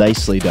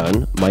 nicely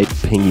done. Might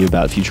ping you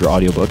about future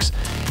audiobooks.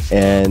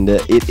 And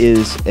it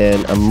is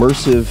an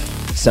immersive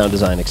sound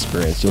design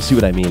experience. You'll see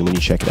what I mean when you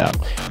check it out.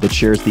 That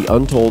shares the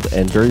untold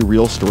and very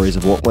real stories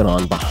of what went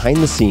on behind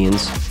the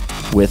scenes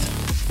with,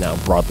 now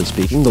broadly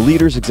speaking, the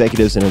leaders,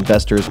 executives, and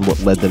investors, and what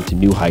led them to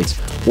new heights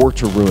or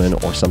to ruin,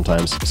 or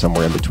sometimes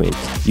somewhere in between.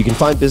 You can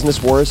find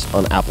Business Wars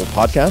on Apple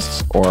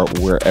Podcasts or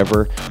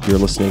wherever you're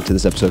listening to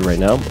this episode right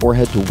now, or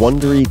head to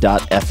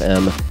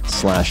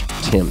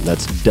wondery.fm/Tim.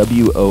 That's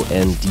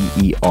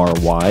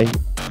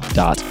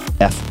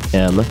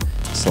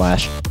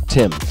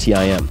WONDERY.fm/Tim,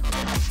 T-I-M.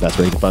 That's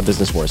where you can find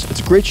Business Wars. It's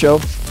a great show.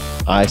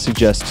 I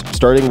suggest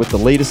starting with the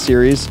latest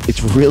series.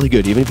 It's really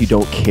good, even if you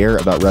don't care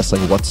about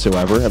wrestling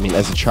whatsoever. I mean,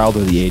 as a child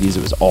of the 80s,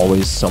 it was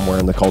always somewhere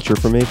in the culture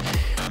for me.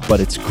 But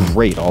it's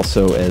great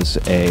also as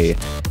a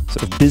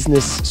sort of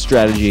business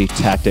strategy,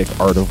 tactic,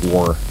 art of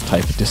war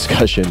type of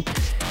discussion.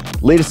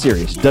 Latest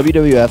series,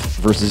 WWF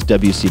versus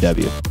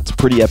WCW. It's a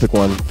pretty epic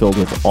one, filled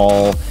with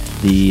all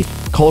the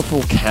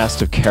colorful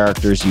cast of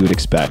characters you would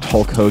expect.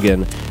 Hulk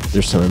Hogan.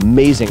 There's some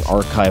amazing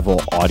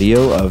archival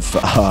audio of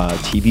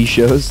TV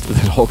shows that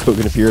Hulk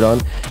Hogan appeared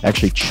on.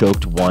 Actually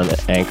choked one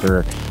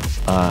anchor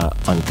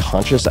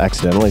unconscious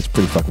accidentally. It's a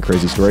pretty fucking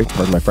crazy story.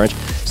 Pardon my French.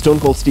 Stone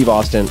Cold Steve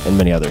Austin and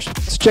many others.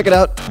 So check it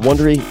out.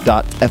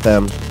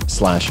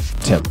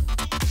 Wondery.fm/Tim.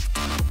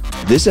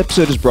 This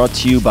episode is brought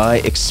to you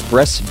by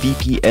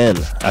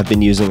ExpressVPN. I've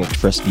been using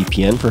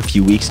ExpressVPN for a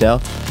few weeks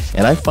now,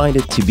 and I find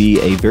it to be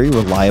a very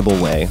reliable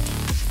way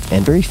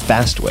and very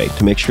fast way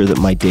to make sure that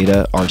my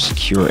data are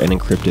secure and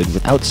encrypted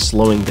without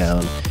slowing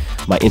down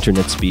my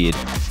internet speed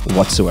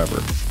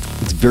whatsoever.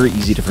 It's very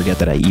easy to forget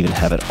that I even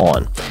have it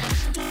on.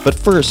 But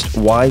first,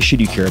 why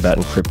should you care about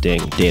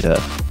encrypting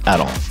data at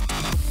all?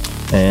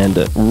 And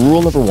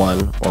rule number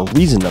one, or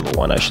reason number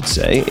one, I should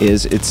say,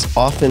 is it's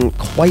often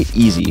quite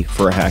easy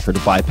for a hacker to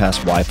bypass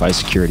Wi-Fi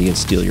security and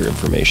steal your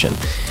information.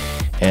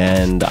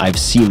 And I've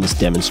seen this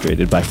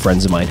demonstrated by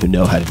friends of mine who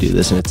know how to do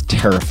this, and it's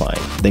terrifying.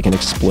 They can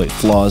exploit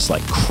flaws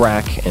like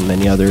crack and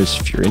many others.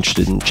 If you're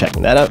interested in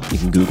checking that out, you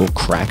can Google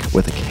crack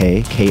with a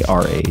K,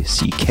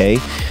 K-R-A-C-K.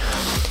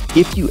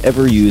 If you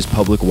ever use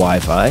public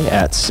Wi-Fi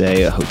at,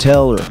 say, a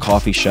hotel or a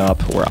coffee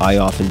shop, where I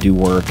often do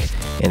work,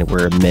 and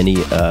where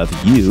many of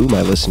you,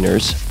 my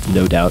listeners,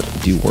 no doubt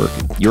do work,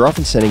 you're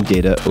often sending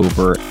data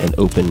over an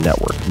open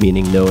network,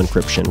 meaning no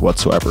encryption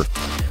whatsoever.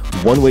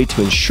 One way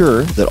to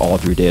ensure that all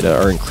of your data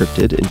are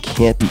encrypted and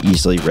can't be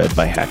easily read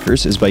by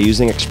hackers is by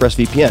using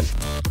ExpressVPN.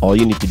 All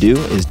you need to do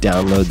is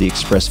download the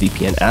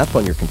ExpressVPN app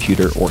on your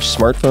computer or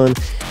smartphone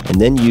and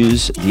then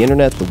use the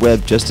internet, the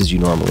web, just as you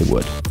normally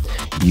would.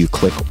 You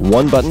click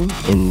one button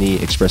in the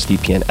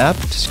ExpressVPN app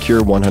to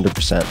secure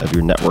 100% of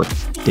your network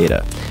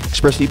data.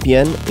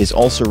 ExpressVPN is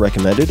also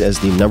recommended as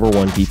the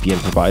 #1 VPN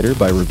provider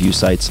by review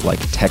sites like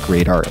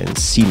TechRadar and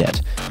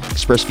CNET.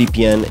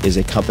 ExpressVPN is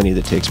a company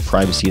that takes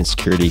privacy and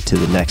security to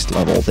the next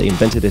level. They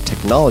invented a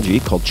technology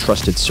called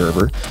Trusted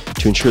Server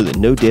to ensure that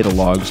no data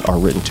logs are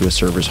written to a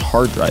server's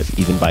hard drive,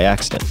 even by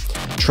accident.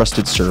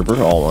 Trusted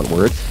Server, all one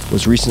word,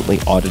 was recently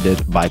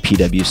audited by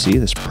PwC,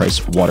 this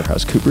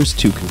PricewaterhouseCoopers,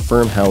 to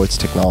confirm how its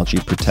technology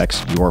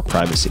protects your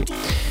privacy.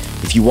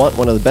 If you want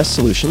one of the best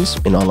solutions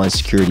in online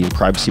security and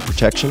privacy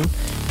protection,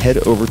 head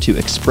over to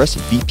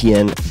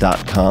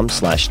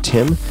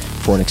expressvpn.com/Tim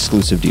for an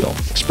exclusive deal.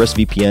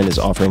 ExpressVPN is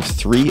offering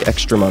 3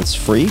 extra months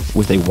free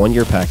with a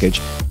 1-year package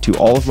to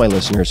all of my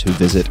listeners who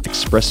visit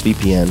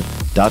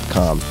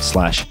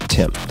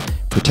expressvpn.com/Tim.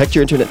 Protect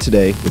your internet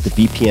today with the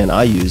VPN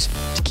I use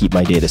to keep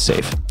my data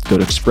safe. Go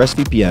to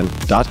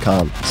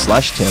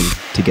expressvpn.com/Tim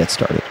to get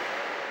started.